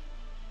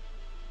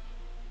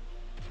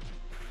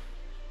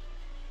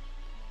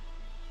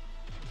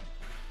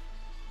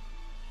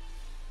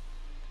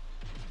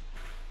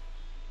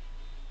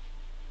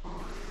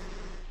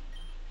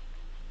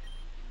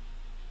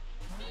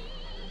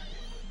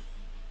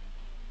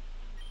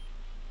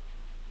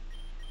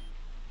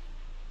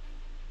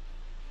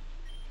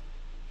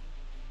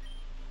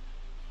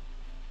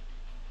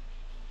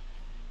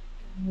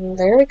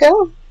 There we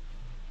go.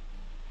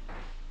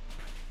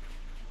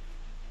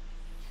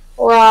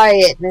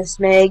 Quiet, Miss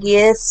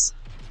Magius.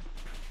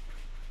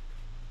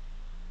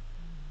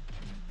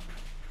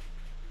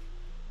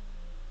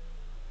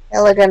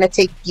 Hella gonna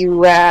take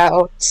you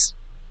out.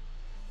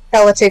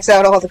 Hella takes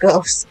out all the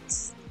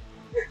ghosts.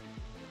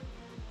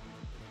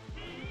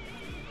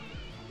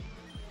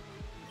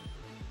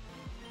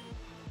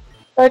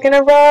 Fucking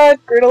a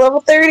rug. Grew to level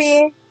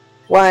 30.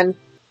 1.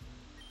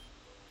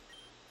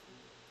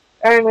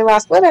 Darn, we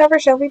lost. Whatever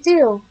shall we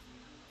do?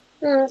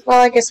 Well,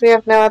 I guess we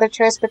have no other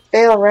choice but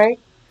fail, right?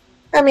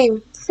 I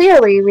mean,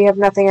 clearly we have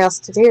nothing else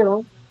to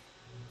do.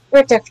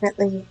 We're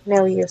definitely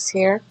no use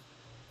here.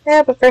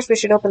 Yeah, but first we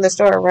should open this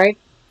door, right,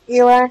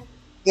 Eli?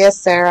 Yes,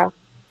 Sarah.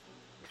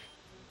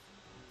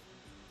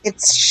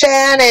 It's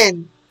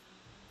Shannon!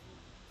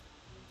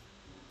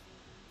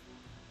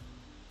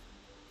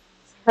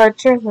 It's hard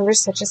to remember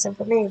such a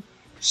simple name.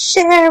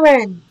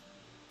 Sharon!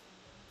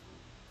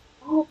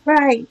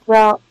 Alright,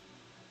 well,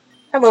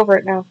 I'm over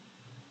it now.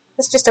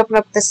 Let's just open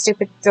up this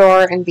stupid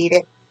door and beat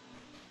it.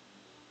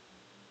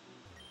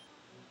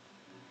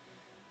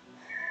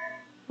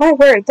 My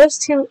word, those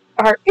two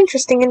are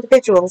interesting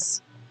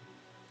individuals.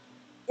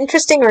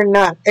 Interesting or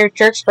not, they're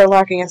jerks for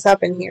locking us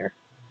up in here.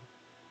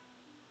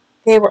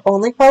 They were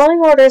only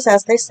following orders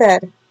as they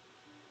said.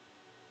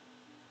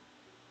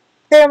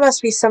 There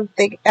must be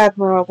something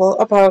admirable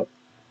about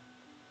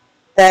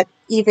that,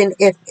 even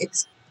if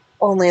it's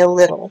only a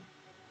little.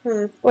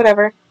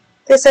 Whatever.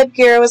 They said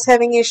Gira was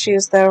having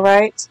issues, though,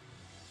 right?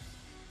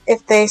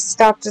 If they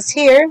stopped us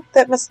here,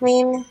 that must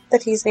mean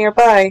that he's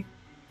nearby.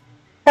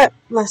 That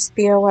must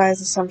be a wise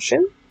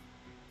assumption.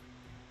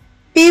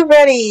 Be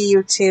ready,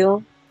 you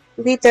two.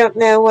 We don't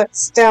know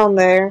what's down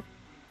there.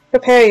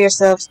 Prepare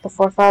yourselves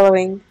before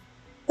following.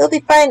 You'll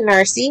be fine,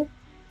 Narcy.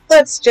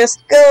 Let's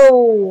just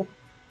go!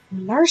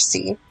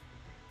 Narcy?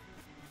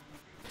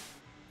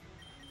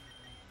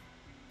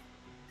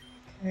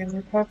 Okay,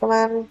 my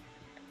Pokemon.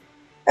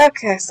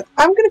 Okay, so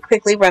I'm gonna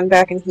quickly run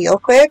back and heal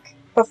quick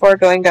before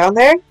going down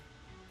there.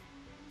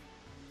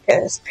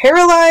 Because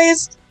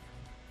paralyzed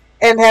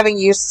and having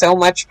used so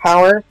much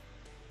power,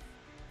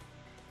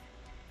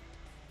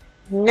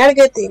 not a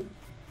good thing.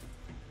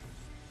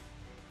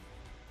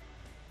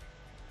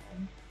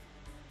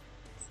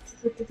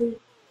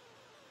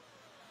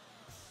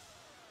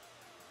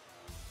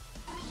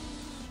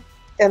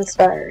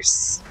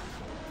 Dunsparce.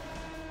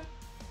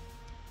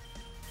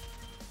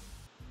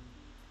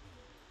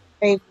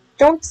 I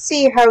don't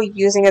see how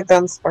using a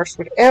Dunsparce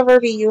would ever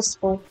be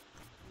useful.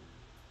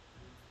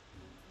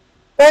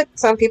 But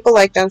some people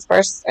like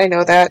Dunsparce, I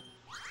know that.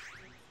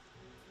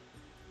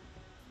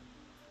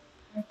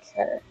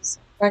 Okay, so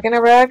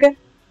Rug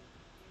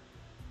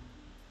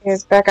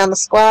is back on the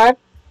squad.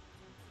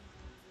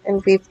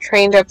 And we've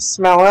trained up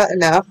Smella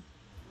enough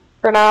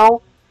for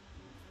now.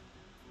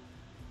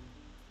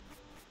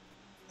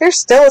 There's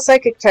still a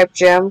Psychic type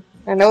gym.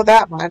 I know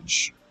that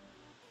much.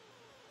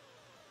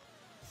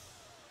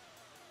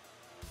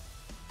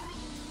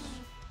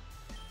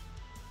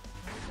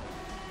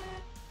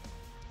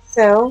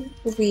 So,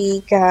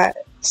 we got...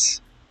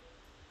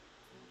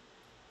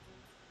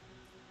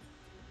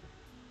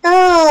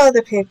 Oh,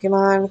 the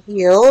Pokemon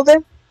healed.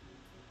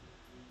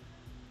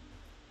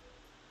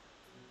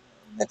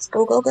 Let's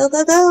go, go, go,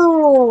 go,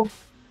 go!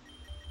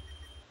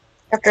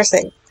 After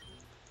save.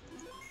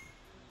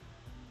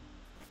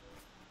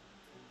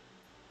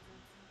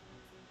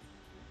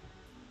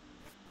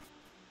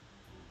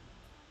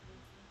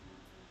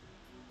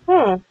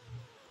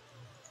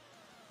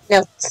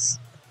 Notes.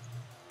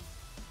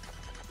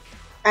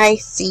 I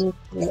see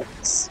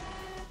notes.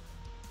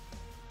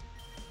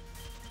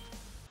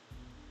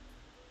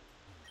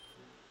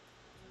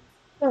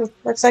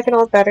 Looks like an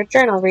old battered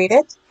journal. Read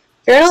it.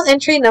 Journal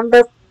entry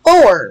number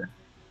 4.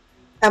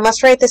 I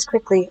must write this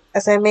quickly,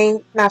 as I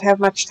may not have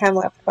much time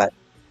left, but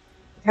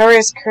the tower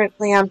is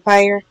currently on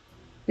fire.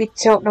 We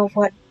don't know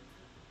what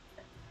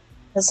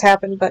has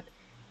happened, but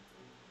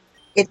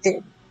it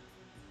did.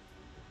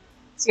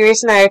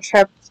 Sirius and I are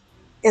trapped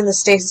in the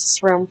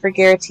stasis room for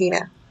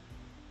Giratina,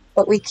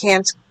 but we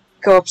can't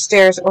go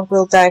upstairs or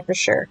we'll die for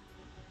sure.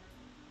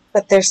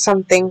 But there's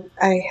something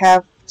I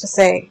have to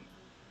say.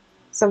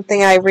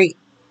 Something I read.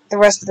 The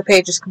rest of the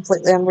page is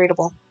completely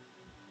unreadable.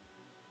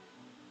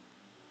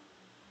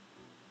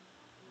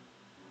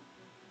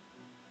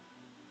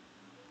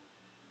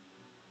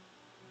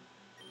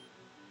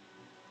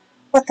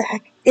 What the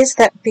heck is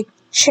that big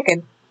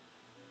chicken?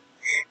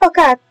 Oh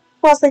god,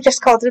 Wesley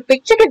just called it a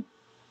big chicken!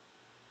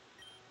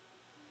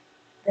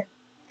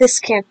 This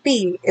can't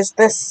be. Is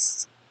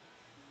this...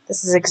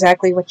 This is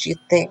exactly what you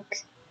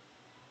think.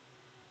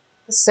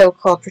 The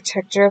so-called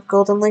protector of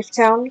Golden Leaf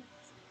Town,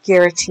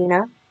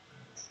 Giratina.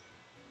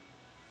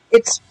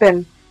 It's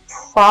been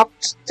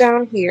propped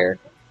down here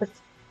for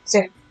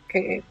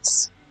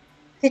decades.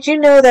 Did you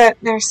know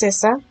that,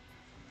 Narcissa?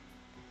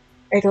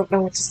 I don't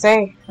know what to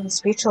say. I'm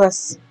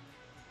speechless.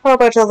 How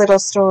about a little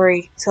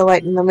story to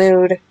lighten the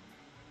mood?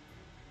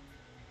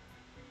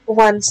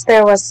 Once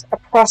there was a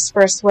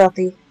prosperous,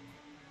 wealthy,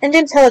 and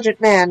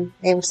intelligent man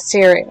named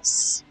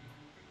Sirius.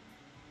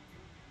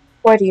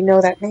 Why do you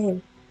know that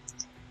name?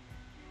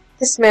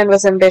 This man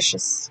was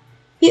ambitious.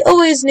 He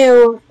always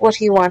knew what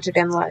he wanted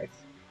in life.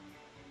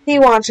 He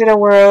wanted a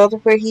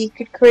world where he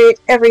could create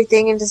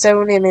everything in his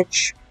own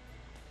image.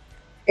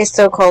 A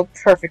so-called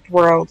perfect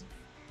world.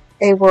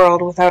 A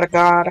world without a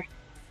god.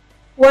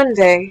 One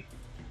day,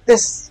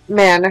 This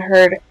man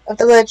heard of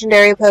the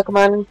legendary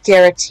Pokemon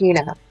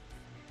Giratina.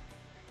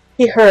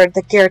 He heard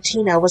that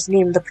Giratina was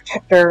named the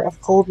protector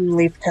of Golden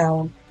Leaf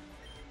Town.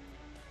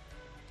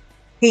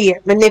 He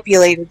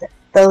manipulated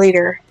the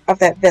leader of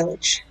that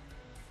village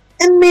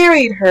and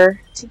married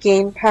her to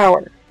gain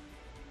power.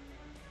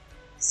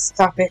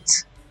 Stop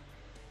it.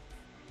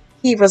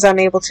 He was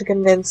unable to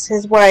convince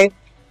his wife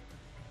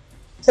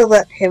to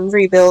let him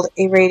rebuild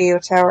a radio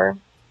tower,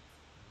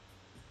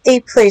 a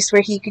place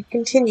where he could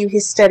continue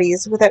his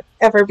studies without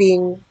ever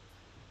being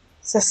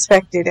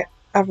suspected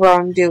of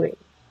wrongdoing.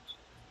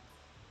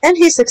 And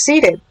he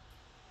succeeded.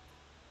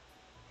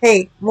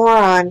 Hey,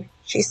 moron,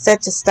 she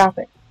said to stop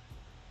it.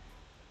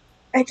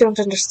 I don't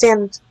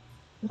understand.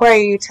 Why are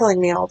you telling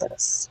me all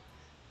this?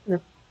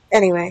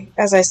 Anyway,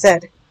 as I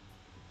said,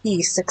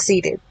 he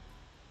succeeded.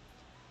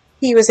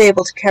 He was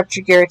able to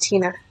capture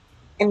Giratina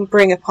and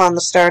bring upon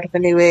the start of a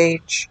new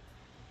age.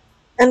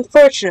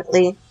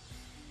 Unfortunately,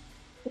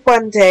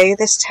 one day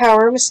this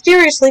tower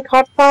mysteriously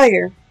caught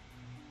fire.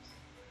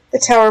 The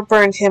tower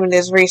burned him and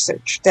his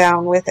research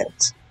down with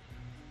it,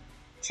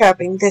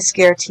 trapping this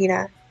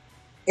Giratina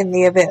in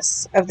the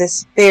abyss of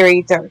this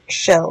very dark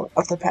shell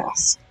of the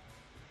past.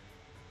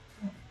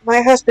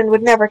 My husband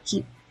would never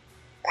keep...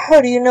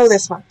 How do you know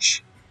this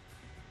much?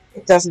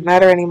 It doesn't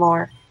matter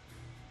anymore.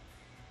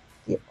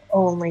 There's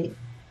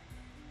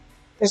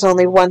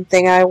only one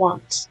thing I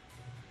want,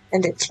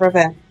 and it's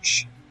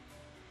revenge.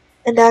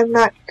 And I'm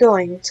not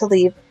going to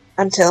leave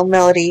until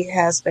Melody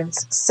has been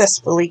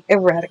successfully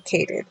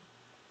eradicated.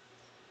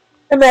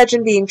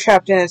 Imagine being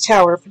trapped in a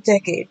tower for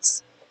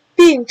decades.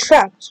 Being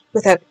trapped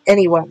without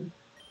anyone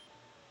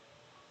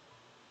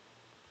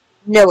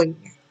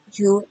knowing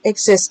you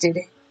existed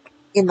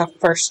in the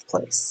first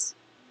place.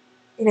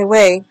 In a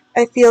way,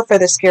 I feel for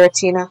this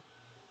Giratina.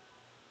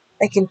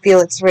 I can feel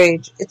its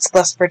rage, its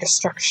lust for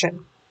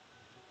destruction.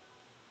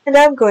 And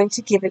I'm going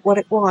to give it what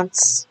it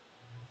wants.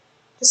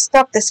 To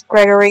stop this,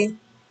 Gregory.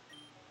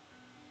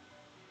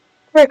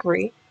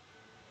 Gregory?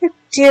 How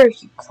dare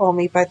you call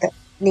me by that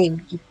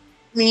name, you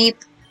bleep?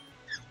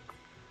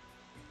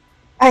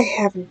 I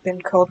haven't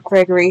been called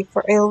Gregory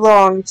for a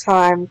long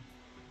time.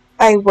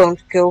 I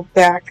won't go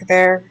back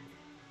there,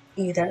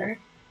 either.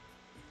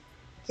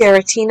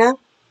 Giratina,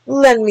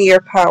 lend me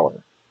your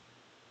power.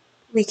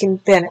 We can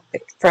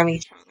benefit from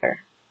each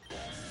other.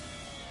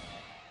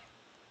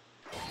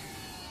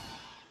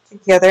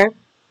 Together,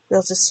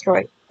 we'll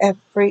destroy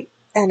every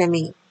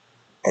enemy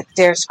that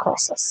dares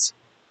cross us.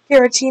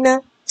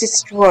 Giratina,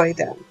 destroy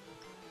them.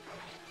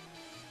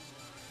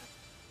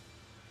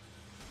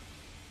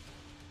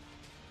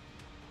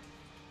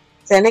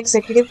 Then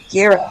Executive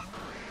Gira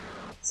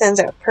sends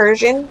out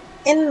Persian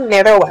and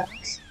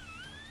Marowak.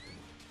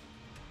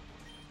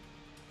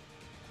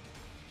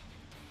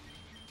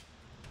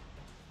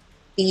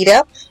 Beat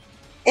up,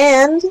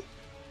 and,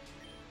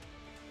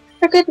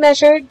 for good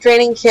measure,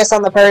 Draining Kiss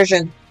on the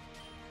Persian.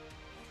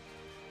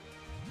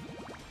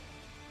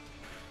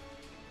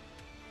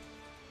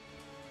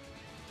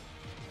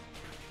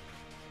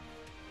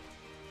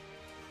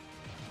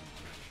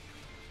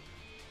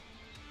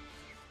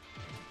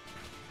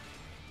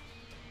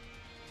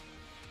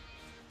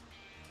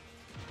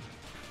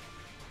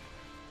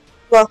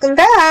 Welcome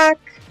back!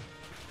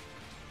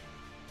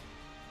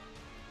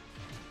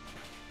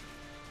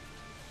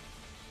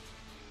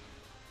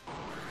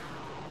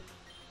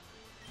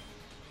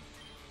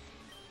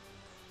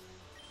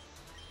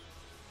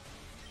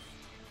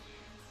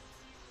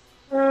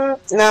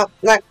 No,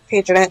 not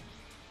featured it.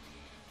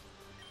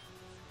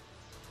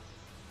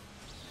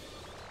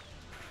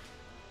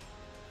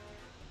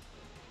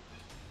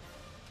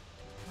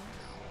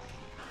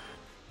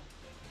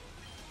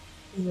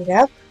 Beat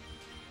up.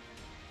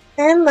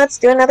 And let's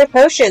do another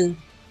potion.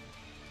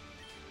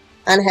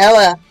 On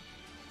Hella.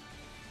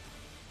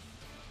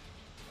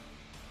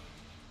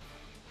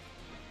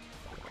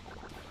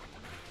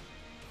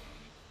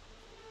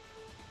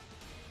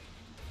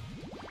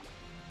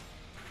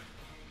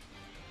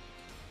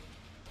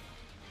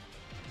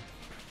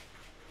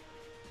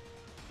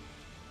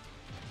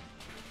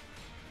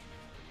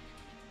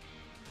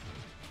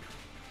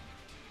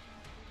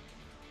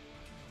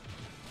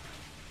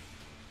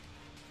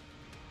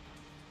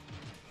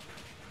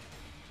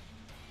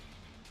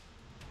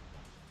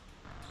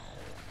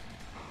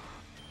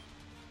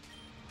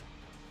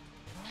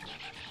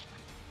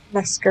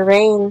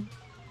 Masquerain.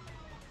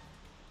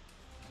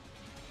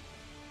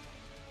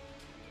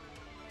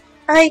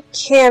 I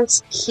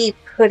can't keep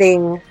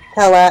putting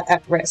Hella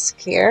at risk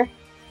here.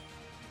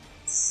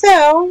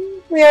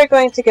 So, we are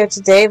going to go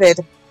to David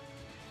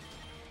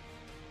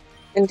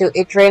and do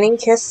a Draining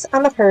Kiss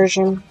on the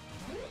Persian.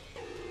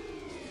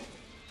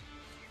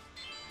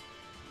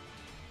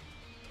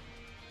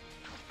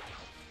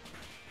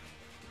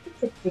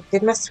 It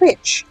did my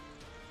switch.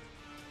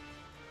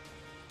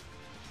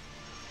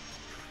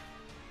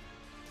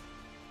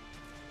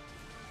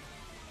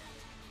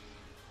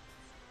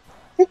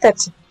 I think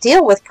that's a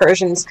deal with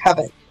Persian's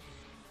Covet.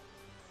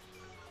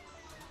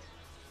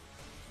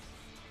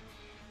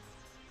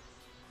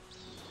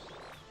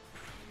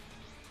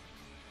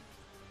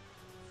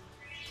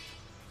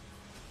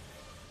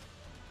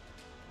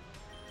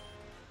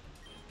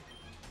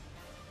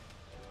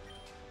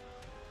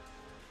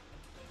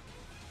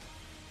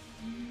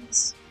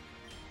 Potions.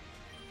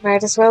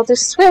 Might as well do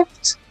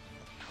Swift.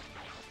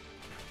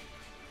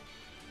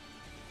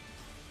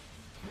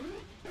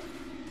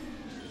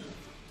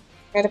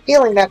 I had a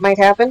feeling that might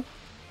happen.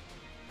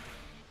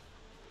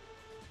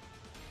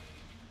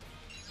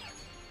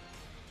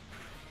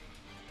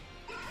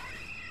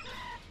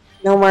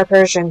 No more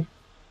Persian.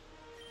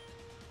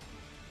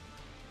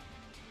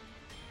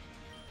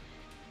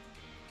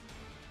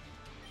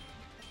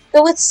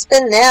 Go with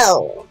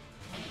Spinel.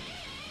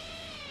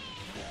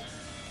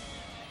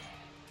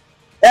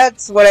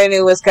 That's what I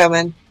knew was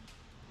coming.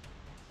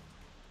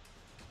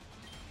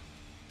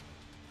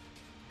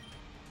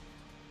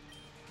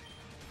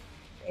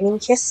 Raining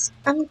Kiss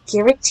on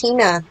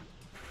Giratina.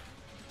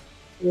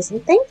 Please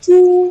and thank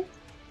you.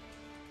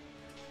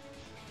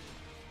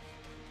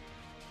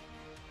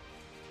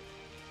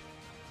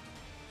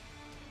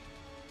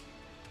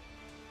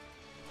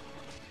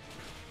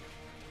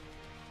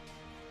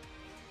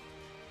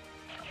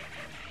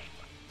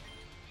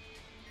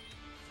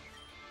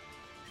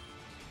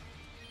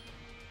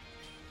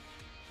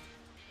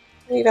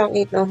 We don't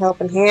need no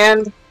helping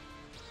hand.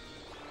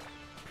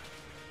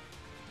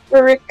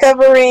 We're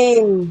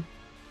recovering.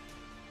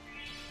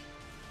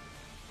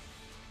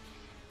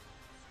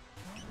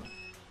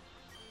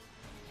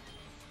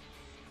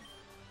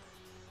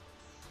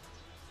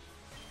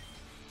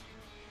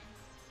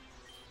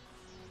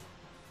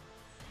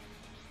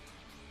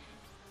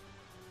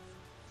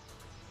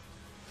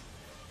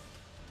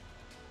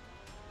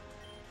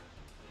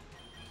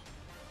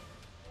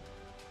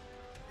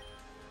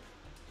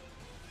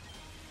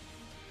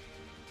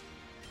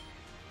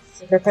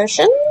 Super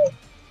potion.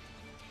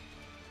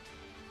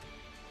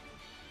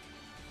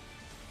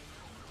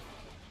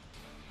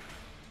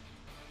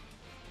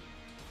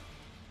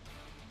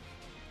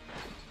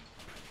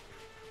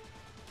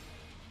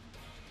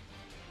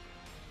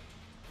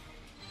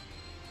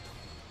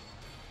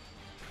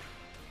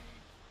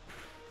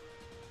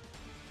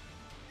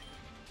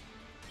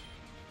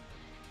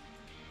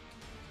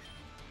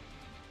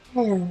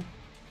 Yeah.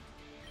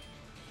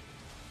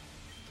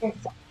 If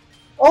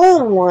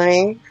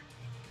only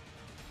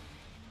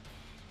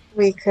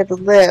we could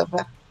live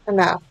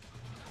enough.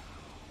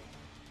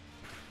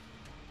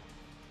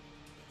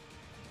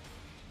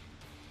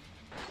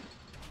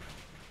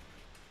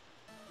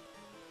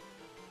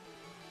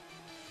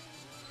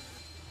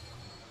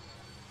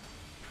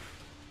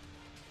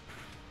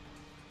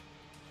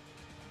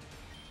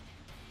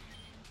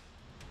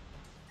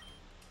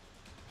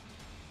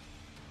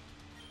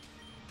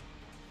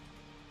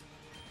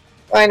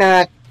 Why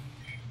not?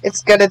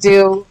 It's gonna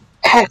do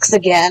Hex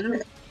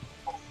again.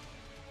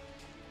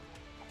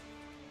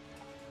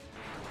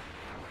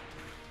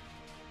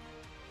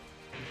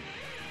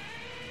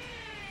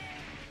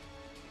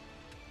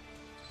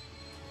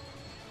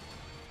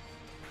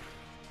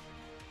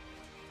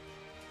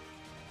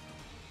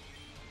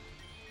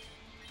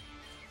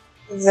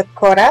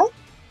 Zakora.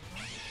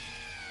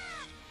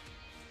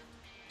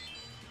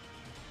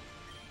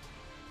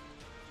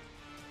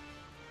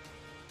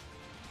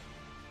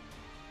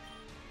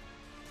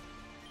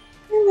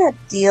 I'm gonna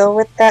deal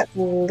with that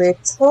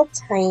little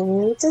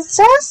tiny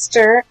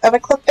disaster of a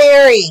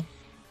Clefairy.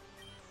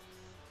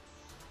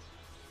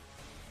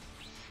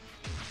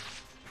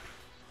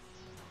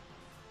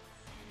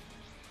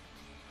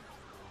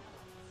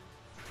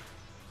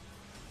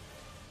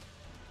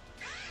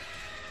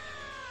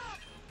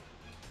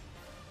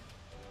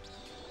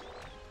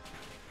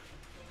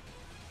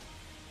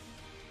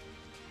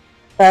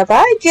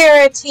 Bye-bye,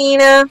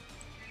 Giratina.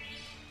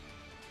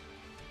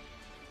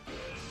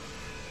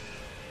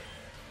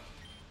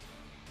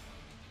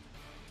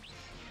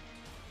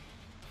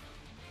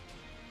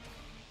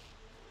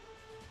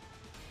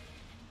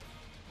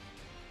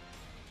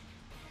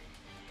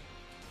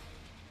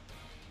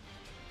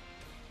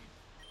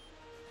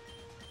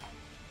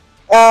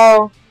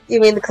 Oh, you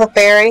mean the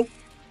Clefairy?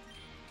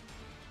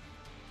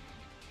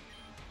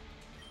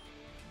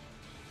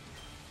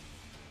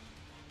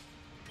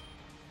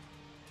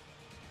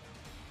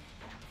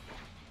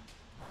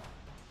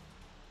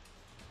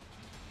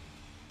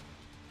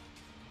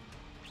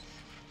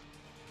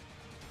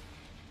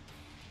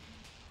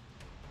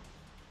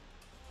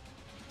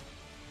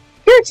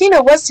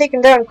 Giratina was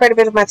taking down quite a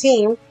bit of my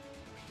team.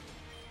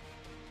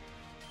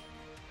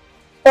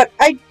 But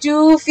I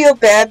do feel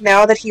bad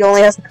now that he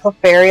only has the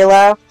Clefairy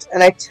left,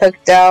 and I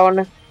took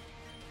down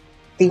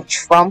the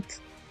Trump.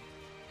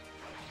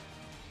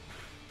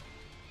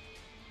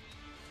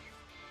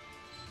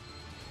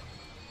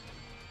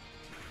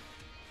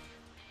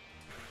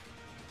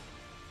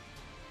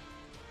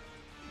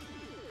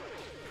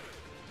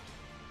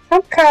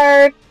 Trump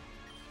card.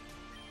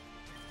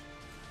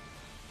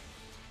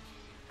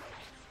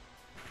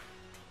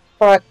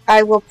 But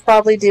I will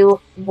probably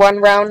do one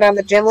round on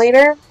the gym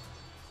leader.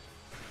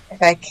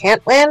 If I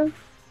can't win,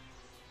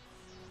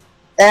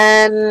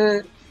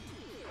 then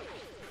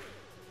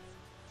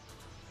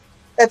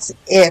that's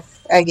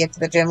if I get to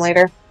the gym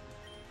leader.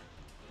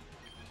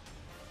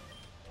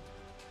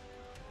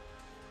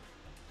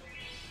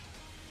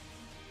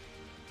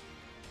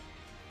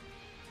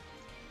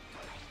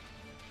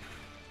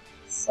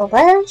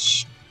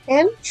 Slash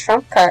and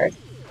trump card.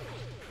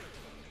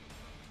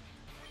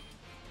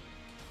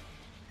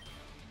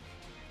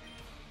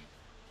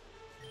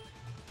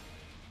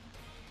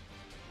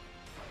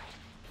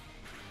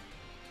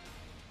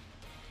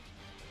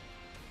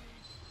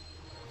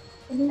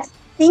 And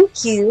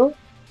thank you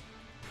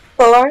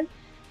for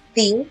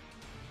the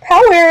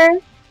power.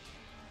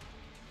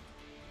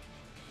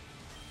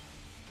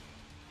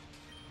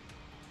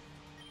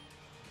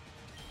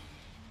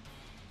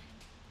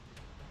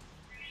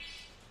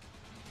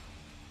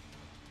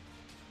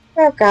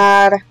 Oh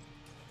god.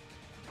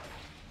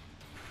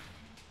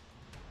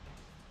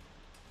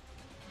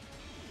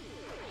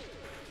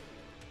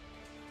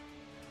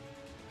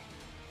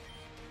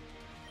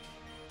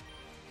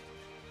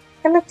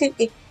 I'm gonna do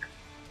a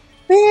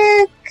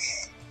quick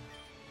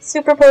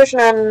super potion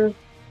on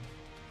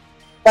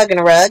Bug and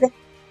a Rug.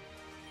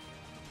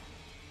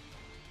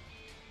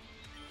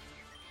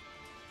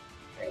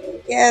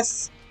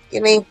 Yes,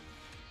 give me.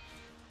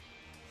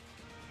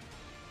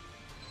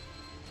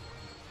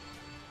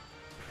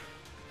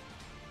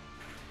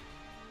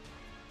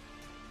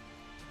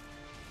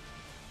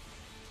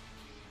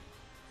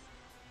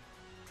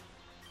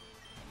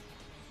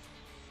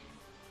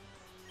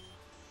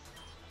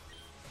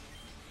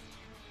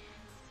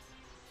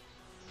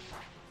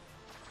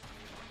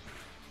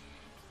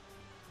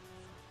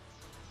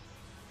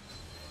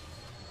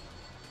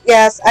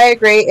 Yes, I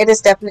agree. It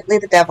is definitely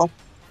the devil.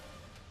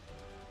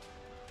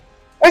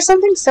 Or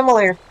something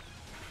similar.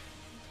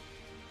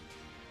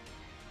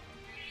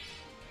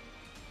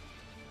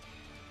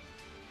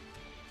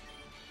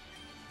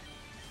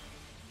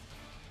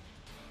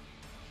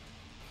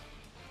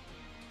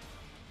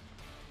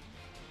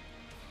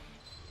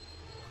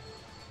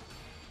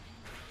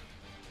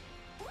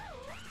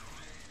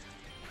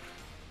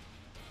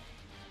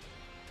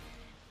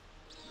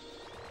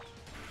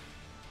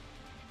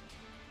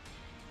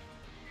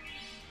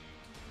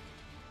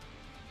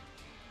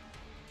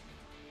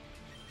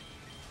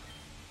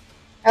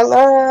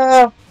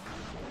 Hello!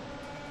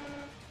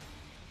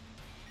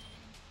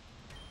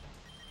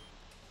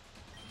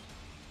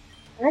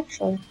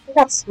 Actually, we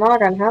got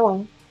smart on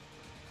hello.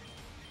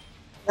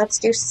 Let's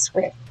do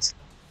Swift.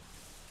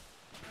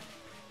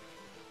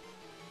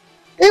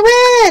 We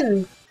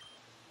win!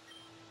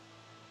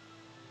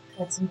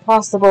 That's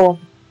impossible.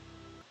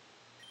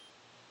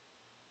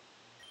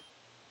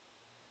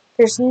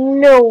 There's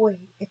no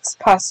way it's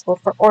possible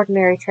for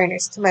ordinary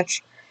trainers to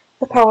match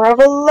the power of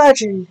a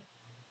legend.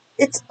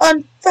 It's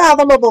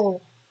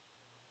unfathomable.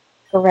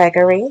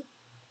 Gregory,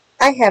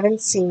 I haven't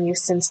seen you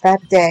since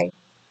that day.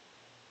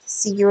 To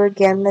see you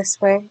again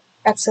this way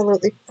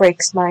absolutely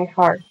breaks my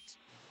heart.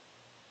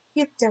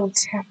 You don't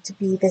have to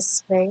be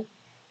this way.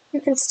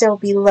 You can still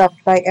be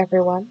loved by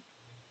everyone.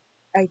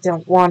 I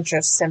don't want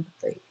your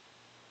sympathy.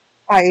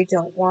 I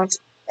don't want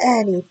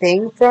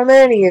anything from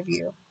any of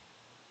you.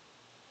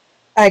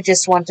 I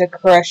just want to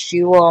crush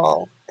you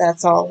all.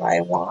 That's all I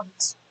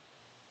want.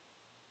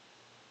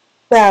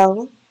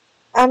 Well,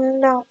 I'm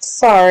not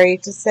sorry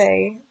to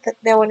say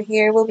that no one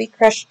here will be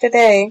crushed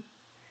today,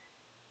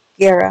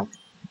 Gira,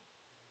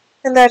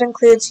 and that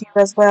includes you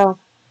as well.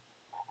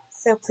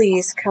 So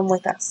please come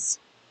with us,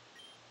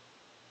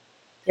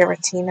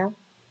 Giratina.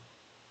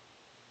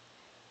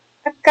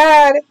 Oh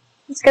God,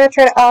 he's gonna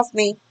try to off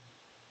me.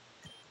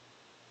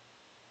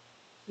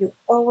 You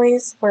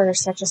always were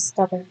such a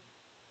so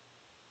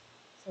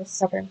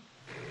stubborn.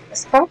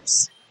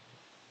 Cyclops?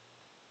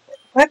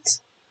 What?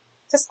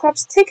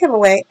 Cyclops, take him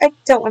away. I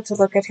don't want to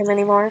look at him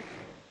anymore.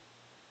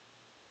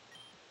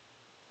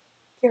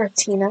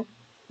 Giratina,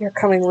 you're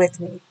coming with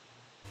me.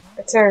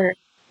 Return.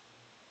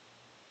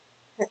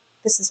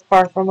 This is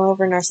far from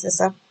over,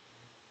 Narcissa.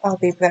 I'll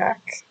be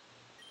back.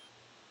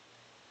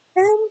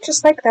 And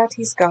just like that,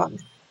 he's gone.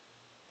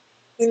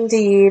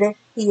 Indeed,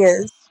 he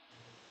is.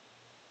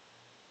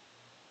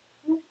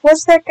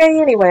 What's that guy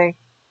anyway?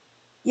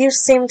 You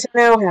seem to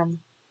know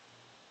him.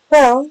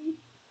 Well,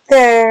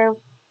 where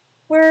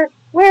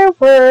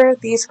were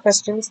these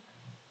questions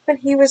when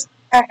he was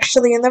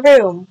actually in the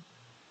room?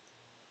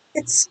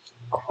 It's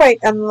quite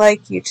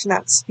unlike you to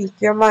not speak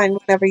your mind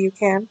whenever you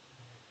can.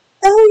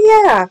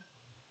 Oh yeah,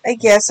 I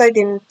guess I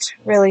didn't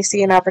really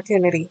see an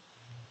opportunity.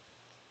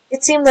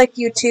 It seemed like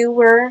you two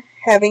were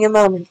having a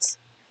moment,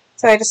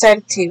 so I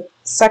decided to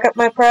suck up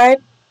my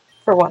pride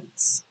for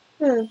once.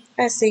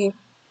 I see.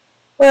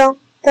 Well,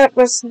 that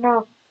was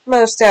not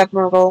most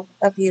admirable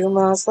of you,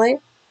 Mosley.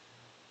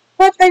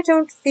 But I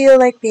don't feel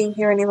like being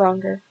here any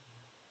longer.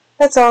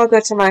 Let's all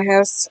go to my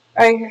house.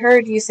 I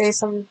heard you say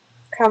some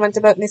comment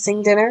about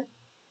missing dinner.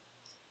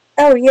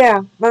 Oh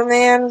yeah, my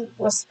man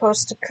was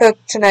supposed to cook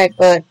tonight,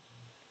 but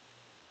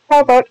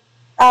how about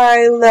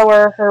I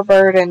lower her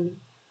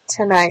burden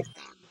tonight?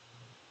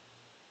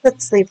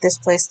 Let's leave this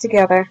place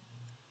together.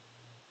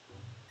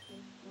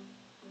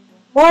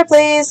 More,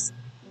 please!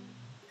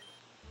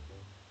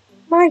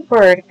 My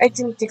word, I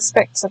didn't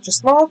expect such a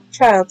small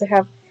child to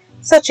have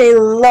such a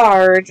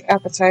large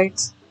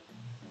appetite.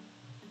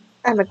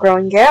 I'm a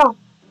growing gal.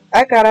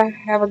 I gotta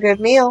have a good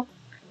meal.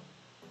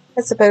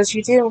 I suppose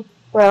you do.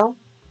 Well,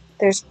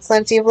 There's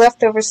plenty of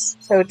leftovers,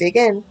 so dig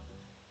in.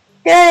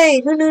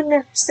 Yay! Who knew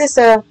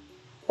Narcissa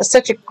was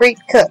such a great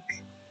cook?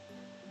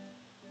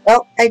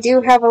 Well, I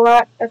do have a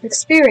lot of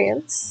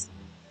experience.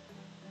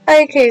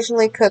 I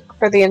occasionally cook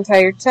for the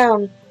entire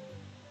town.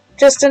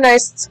 Just a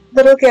nice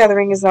little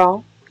gathering is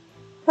all.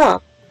 Huh.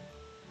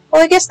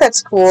 Well, I guess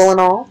that's cool and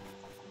all.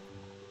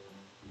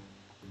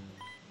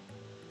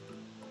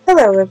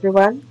 Hello,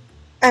 everyone.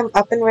 I'm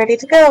up and ready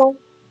to go.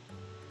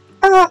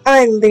 Ah,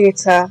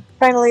 Lita.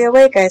 Finally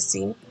awake, I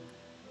see.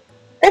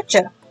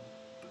 Betcha.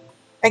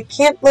 I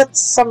can't let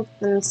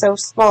something so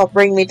small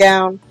bring me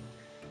down.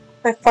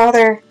 My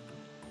father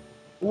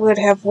would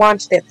have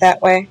wanted it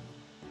that way.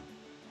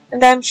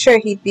 And I'm sure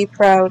he'd be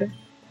proud.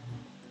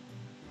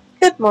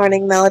 Good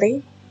morning,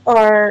 Melody.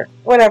 Or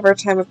whatever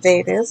time of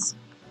day it is.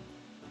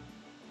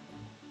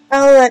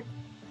 I'll let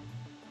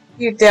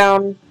you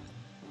down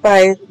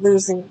by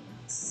losing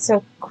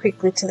so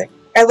quickly to the...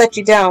 I let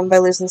you down by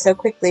losing so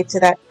quickly to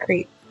that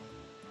creep.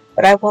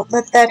 But I won't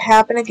let that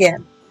happen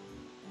again.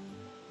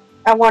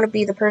 I want to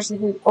be the person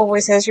who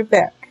always has your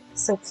back,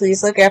 so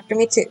please look after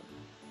me too.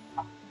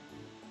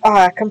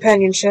 Ah,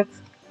 companionship.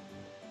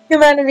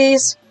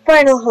 Humanity's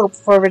final hope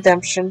for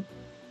redemption.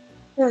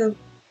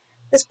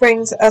 This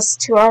brings us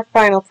to our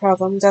final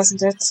problem,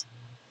 doesn't it?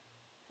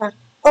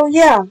 Oh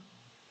yeah.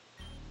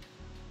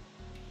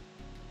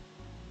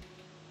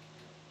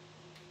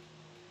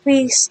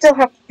 We still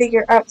have to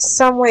figure out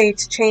some way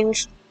to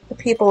change the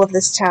people of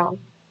this town.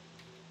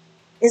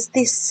 Is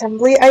the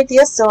assembly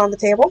idea still on the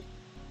table?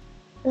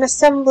 An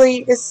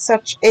assembly is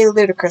such a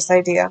ludicrous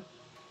idea.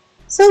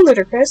 So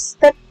ludicrous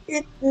that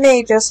it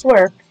may just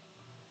work.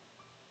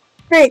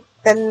 Great,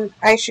 then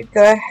I should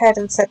go ahead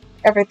and set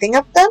everything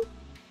up then?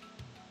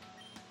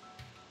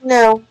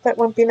 No, that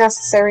won't be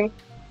necessary.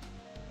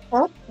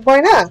 Huh?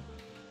 Why not?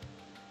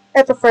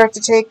 I prefer to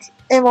take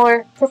a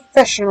more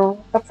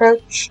professional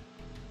approach.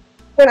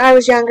 When I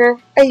was younger,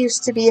 I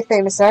used to be a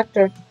famous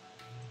actor.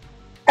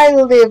 I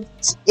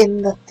lived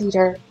in the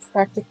theater,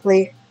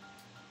 practically.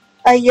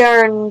 I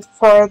yearned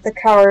for the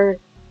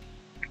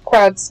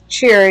crowds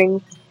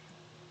cheering,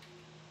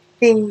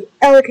 the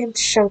elegant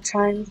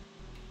showtime.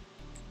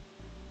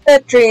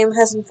 That dream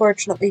has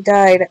unfortunately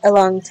died a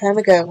long time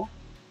ago.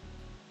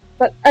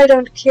 But I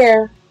don't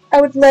care. I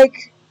would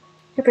like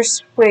to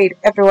persuade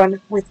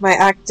everyone with my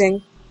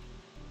acting.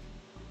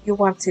 You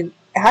want to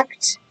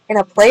act? In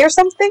a play or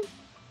something?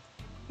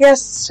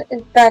 Yes,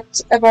 in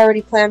fact, I've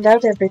already planned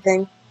out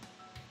everything.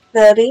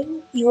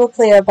 Melody, you will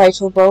play a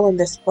vital role in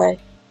this play.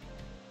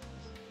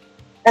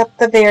 At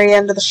the very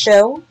end of the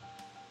show,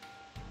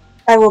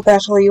 I will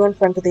battle you in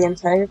front of the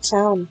entire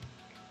town.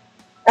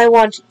 I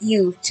want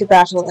you to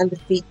battle and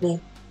defeat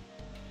me.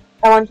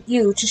 I want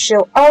you to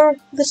show our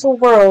little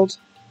world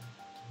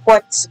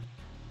what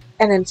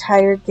an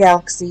entire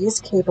galaxy is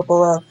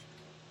capable of.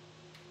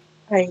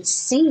 I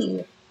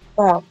see.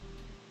 Well,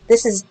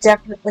 this is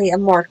definitely a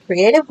more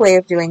creative way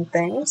of doing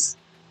things.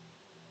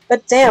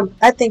 But damn,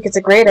 I think it's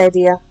a great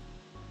idea.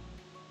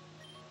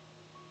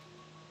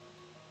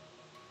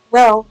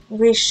 Well,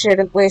 we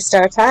shouldn't waste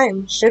our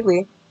time, should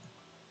we?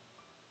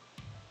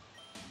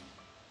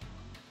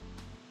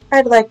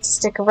 I'd like to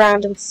stick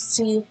around and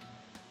see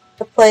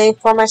the play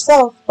for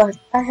myself, but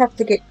I have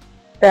to get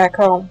back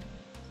home.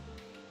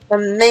 The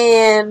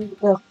man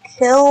will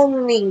kill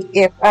me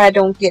if I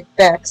don't get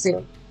back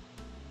soon.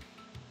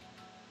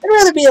 I'd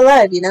rather be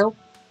alive, you know.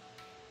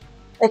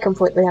 I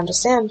completely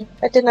understand.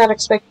 I did not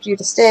expect you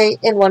to stay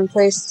in one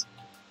place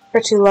for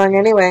too long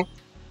anyway.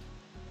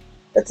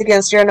 That's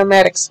against your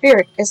nomadic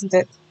spirit, isn't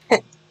it?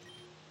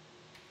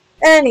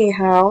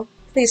 Anyhow,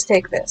 please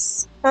take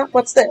this. Huh?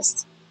 What's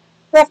this?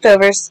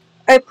 Leftovers.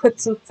 I put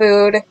some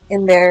food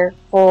in there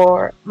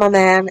for my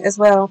man as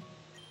well.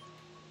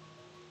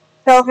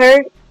 Tell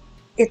her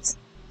it's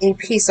a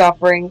peace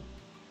offering,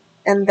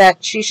 and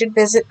that she should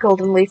visit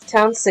Golden Leaf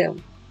Town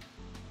soon.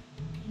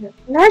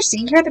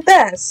 Narcy, you're the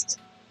best!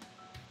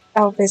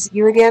 I'll visit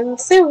you again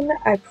soon,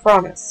 I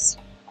promise.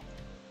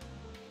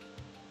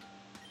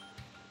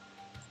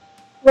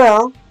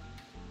 Well,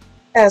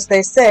 as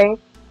they say,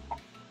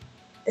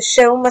 the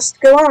show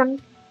must go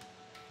on.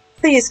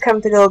 Please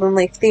come to Golden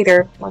Leaf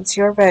Theater once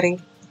you're ready.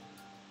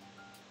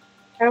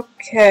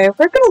 Okay,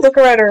 we're gonna look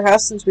around our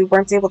house since we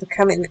weren't able to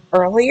come in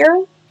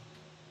earlier.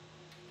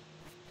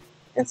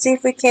 And see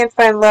if we can't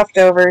find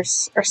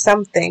leftovers or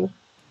something.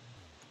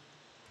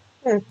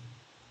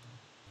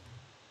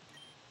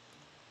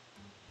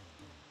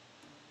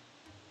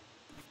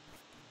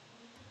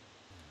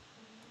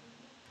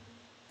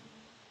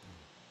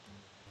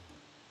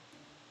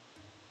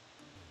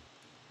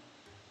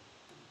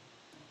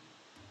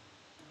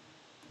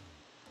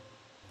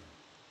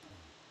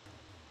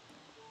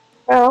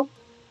 Well,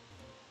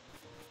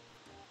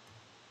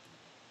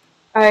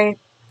 I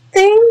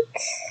think...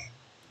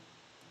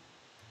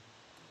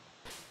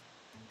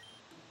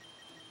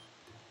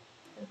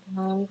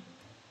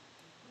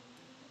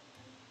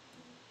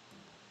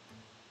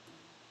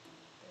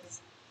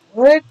 this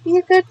would be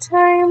a good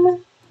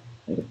time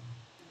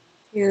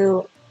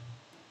to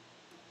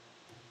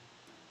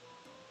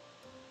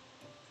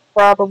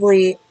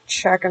probably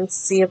check and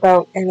see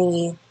about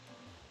any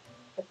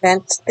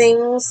event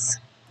things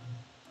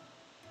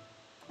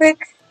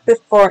quick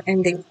before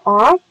ending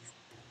off,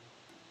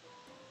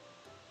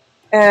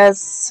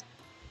 as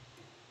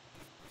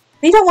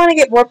we don't want to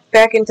get warped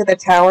back into the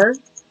tower.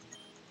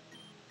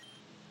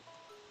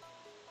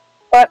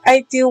 But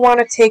I do want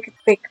to take a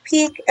quick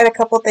peek at a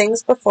couple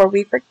things before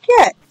we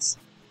forget.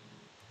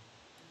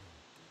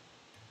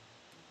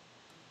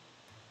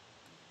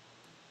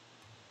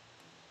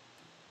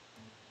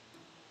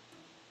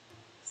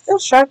 Still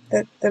shocked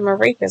that the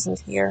Marape isn't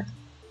here.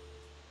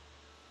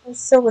 I'm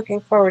still looking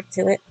forward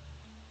to it.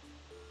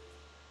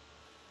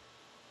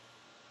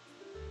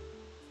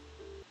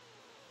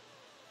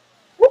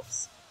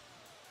 Whoops.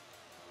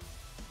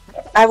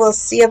 I will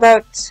see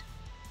about...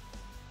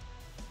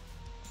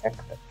 Check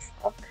the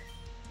truck.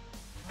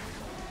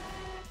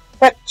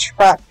 What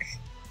truck?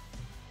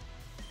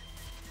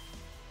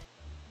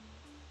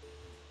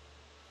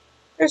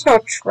 There's no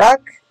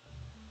truck.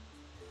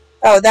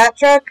 Oh, that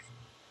truck?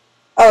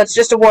 Oh, it's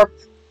just a warp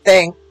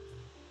thing.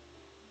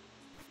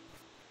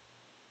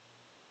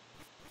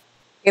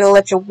 It'll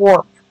let you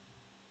warp.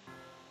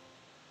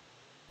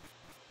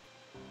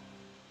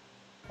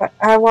 But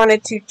I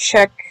wanted to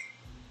check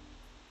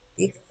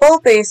the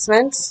full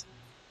basement,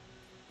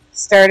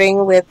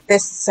 starting with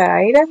this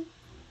side,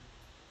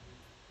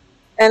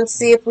 and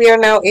see if we are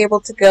now able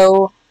to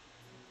go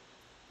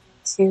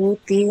to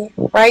the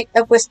right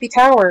of Wispy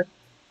Tower.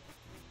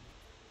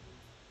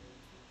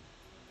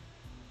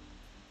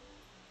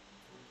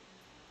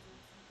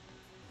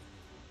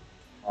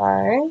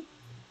 Alright.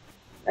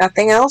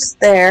 Nothing else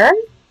there.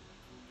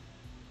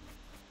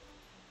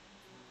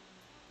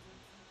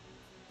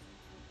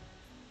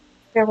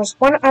 There was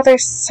one other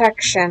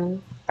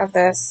section of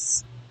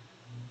this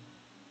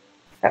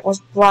that was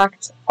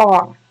blocked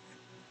off.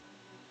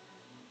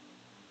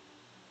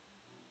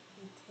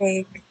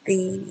 Take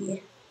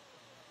the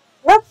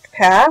left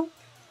path.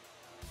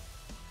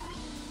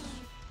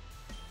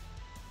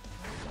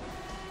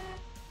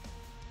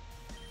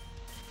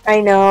 I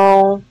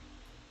know.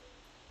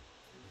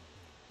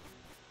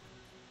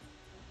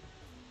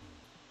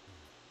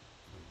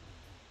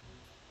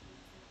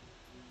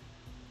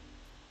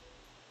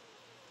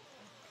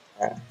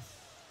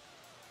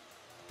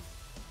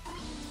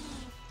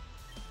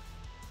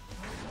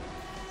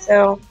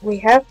 So we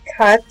have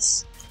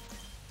cuts.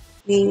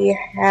 We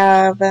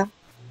have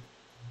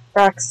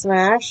Rock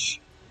Smash.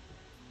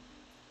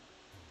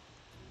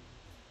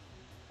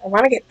 I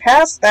want to get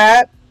past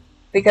that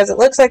because it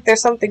looks like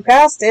there's something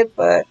past it,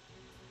 but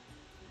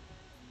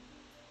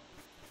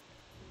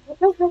I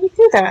don't know how we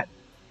do that.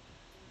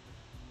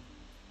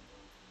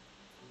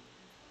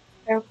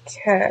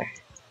 Okay.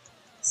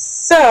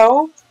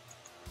 So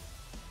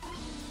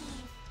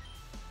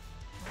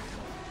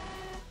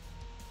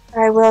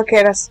I will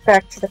get us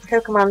back to the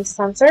Pokemon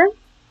Center.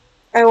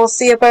 I will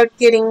see about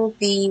getting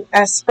the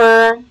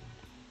Esper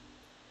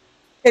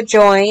to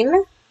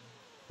join.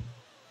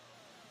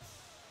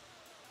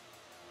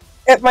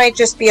 It might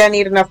just be I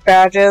need enough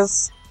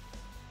badges.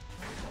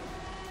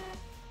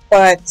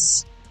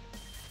 But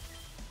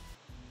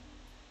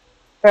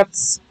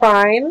that's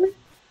fine.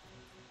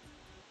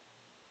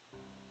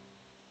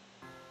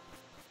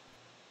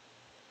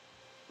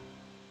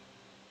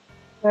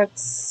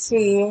 Let's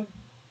see.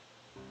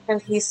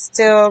 And he's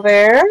still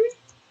there.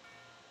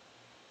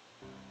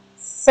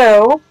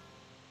 So,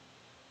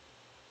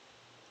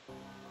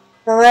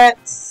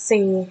 let's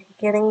see.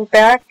 Getting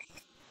back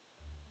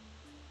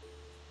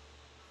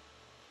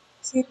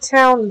to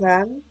town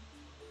then.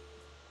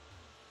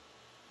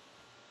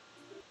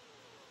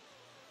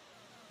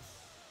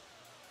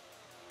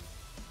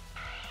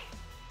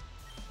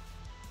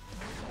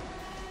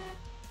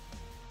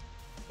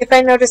 If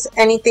I notice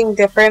anything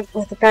different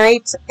with the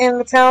night in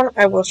the town,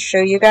 I will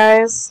show you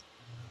guys.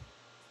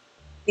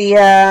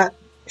 The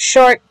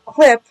short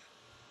clip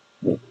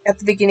at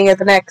the beginning of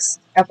the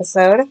next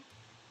episode.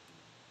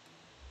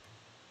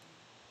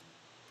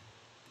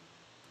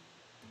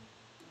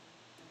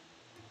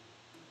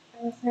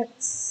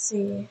 Let's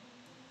see.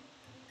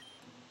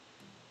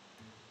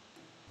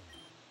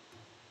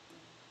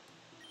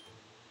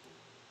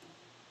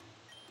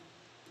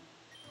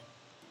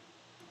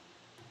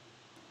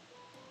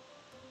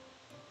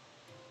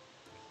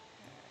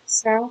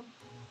 So,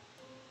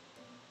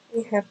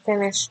 we have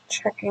finished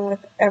checking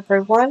with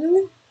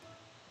everyone.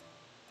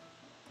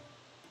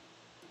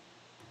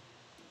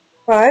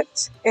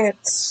 But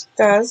it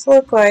does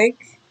look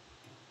like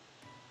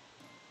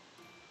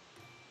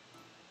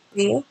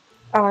we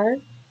are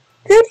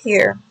good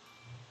here.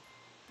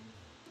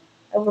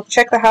 I will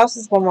check the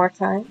houses one more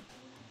time.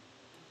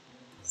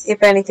 See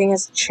if anything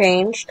has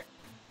changed.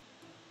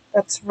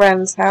 That's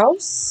Ren's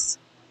house.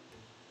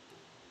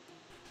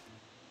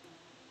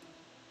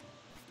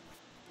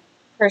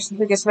 Person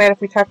who gets mad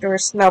if we talk to her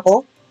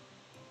Snubble.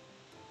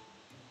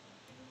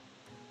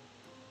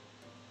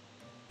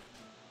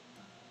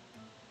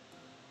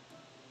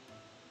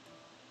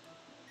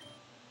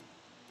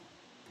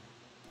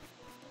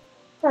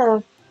 Hmm.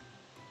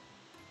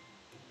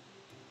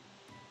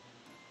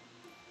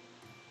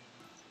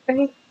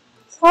 I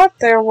thought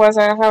there was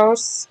a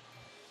house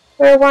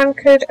where one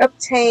could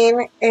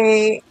obtain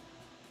a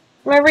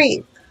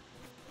Marie.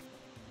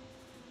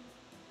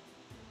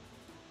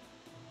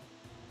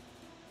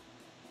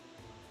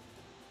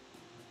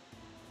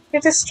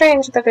 It is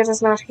strange that it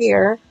is not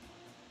here.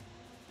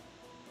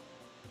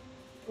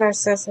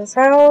 Narcissus'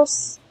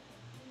 house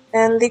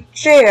and the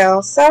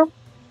jail. So,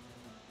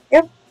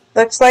 yep,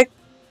 looks like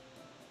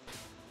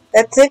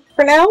that's it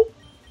for now.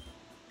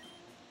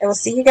 I will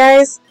see you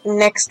guys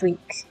next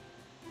week.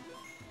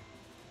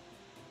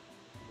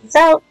 Peace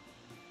out.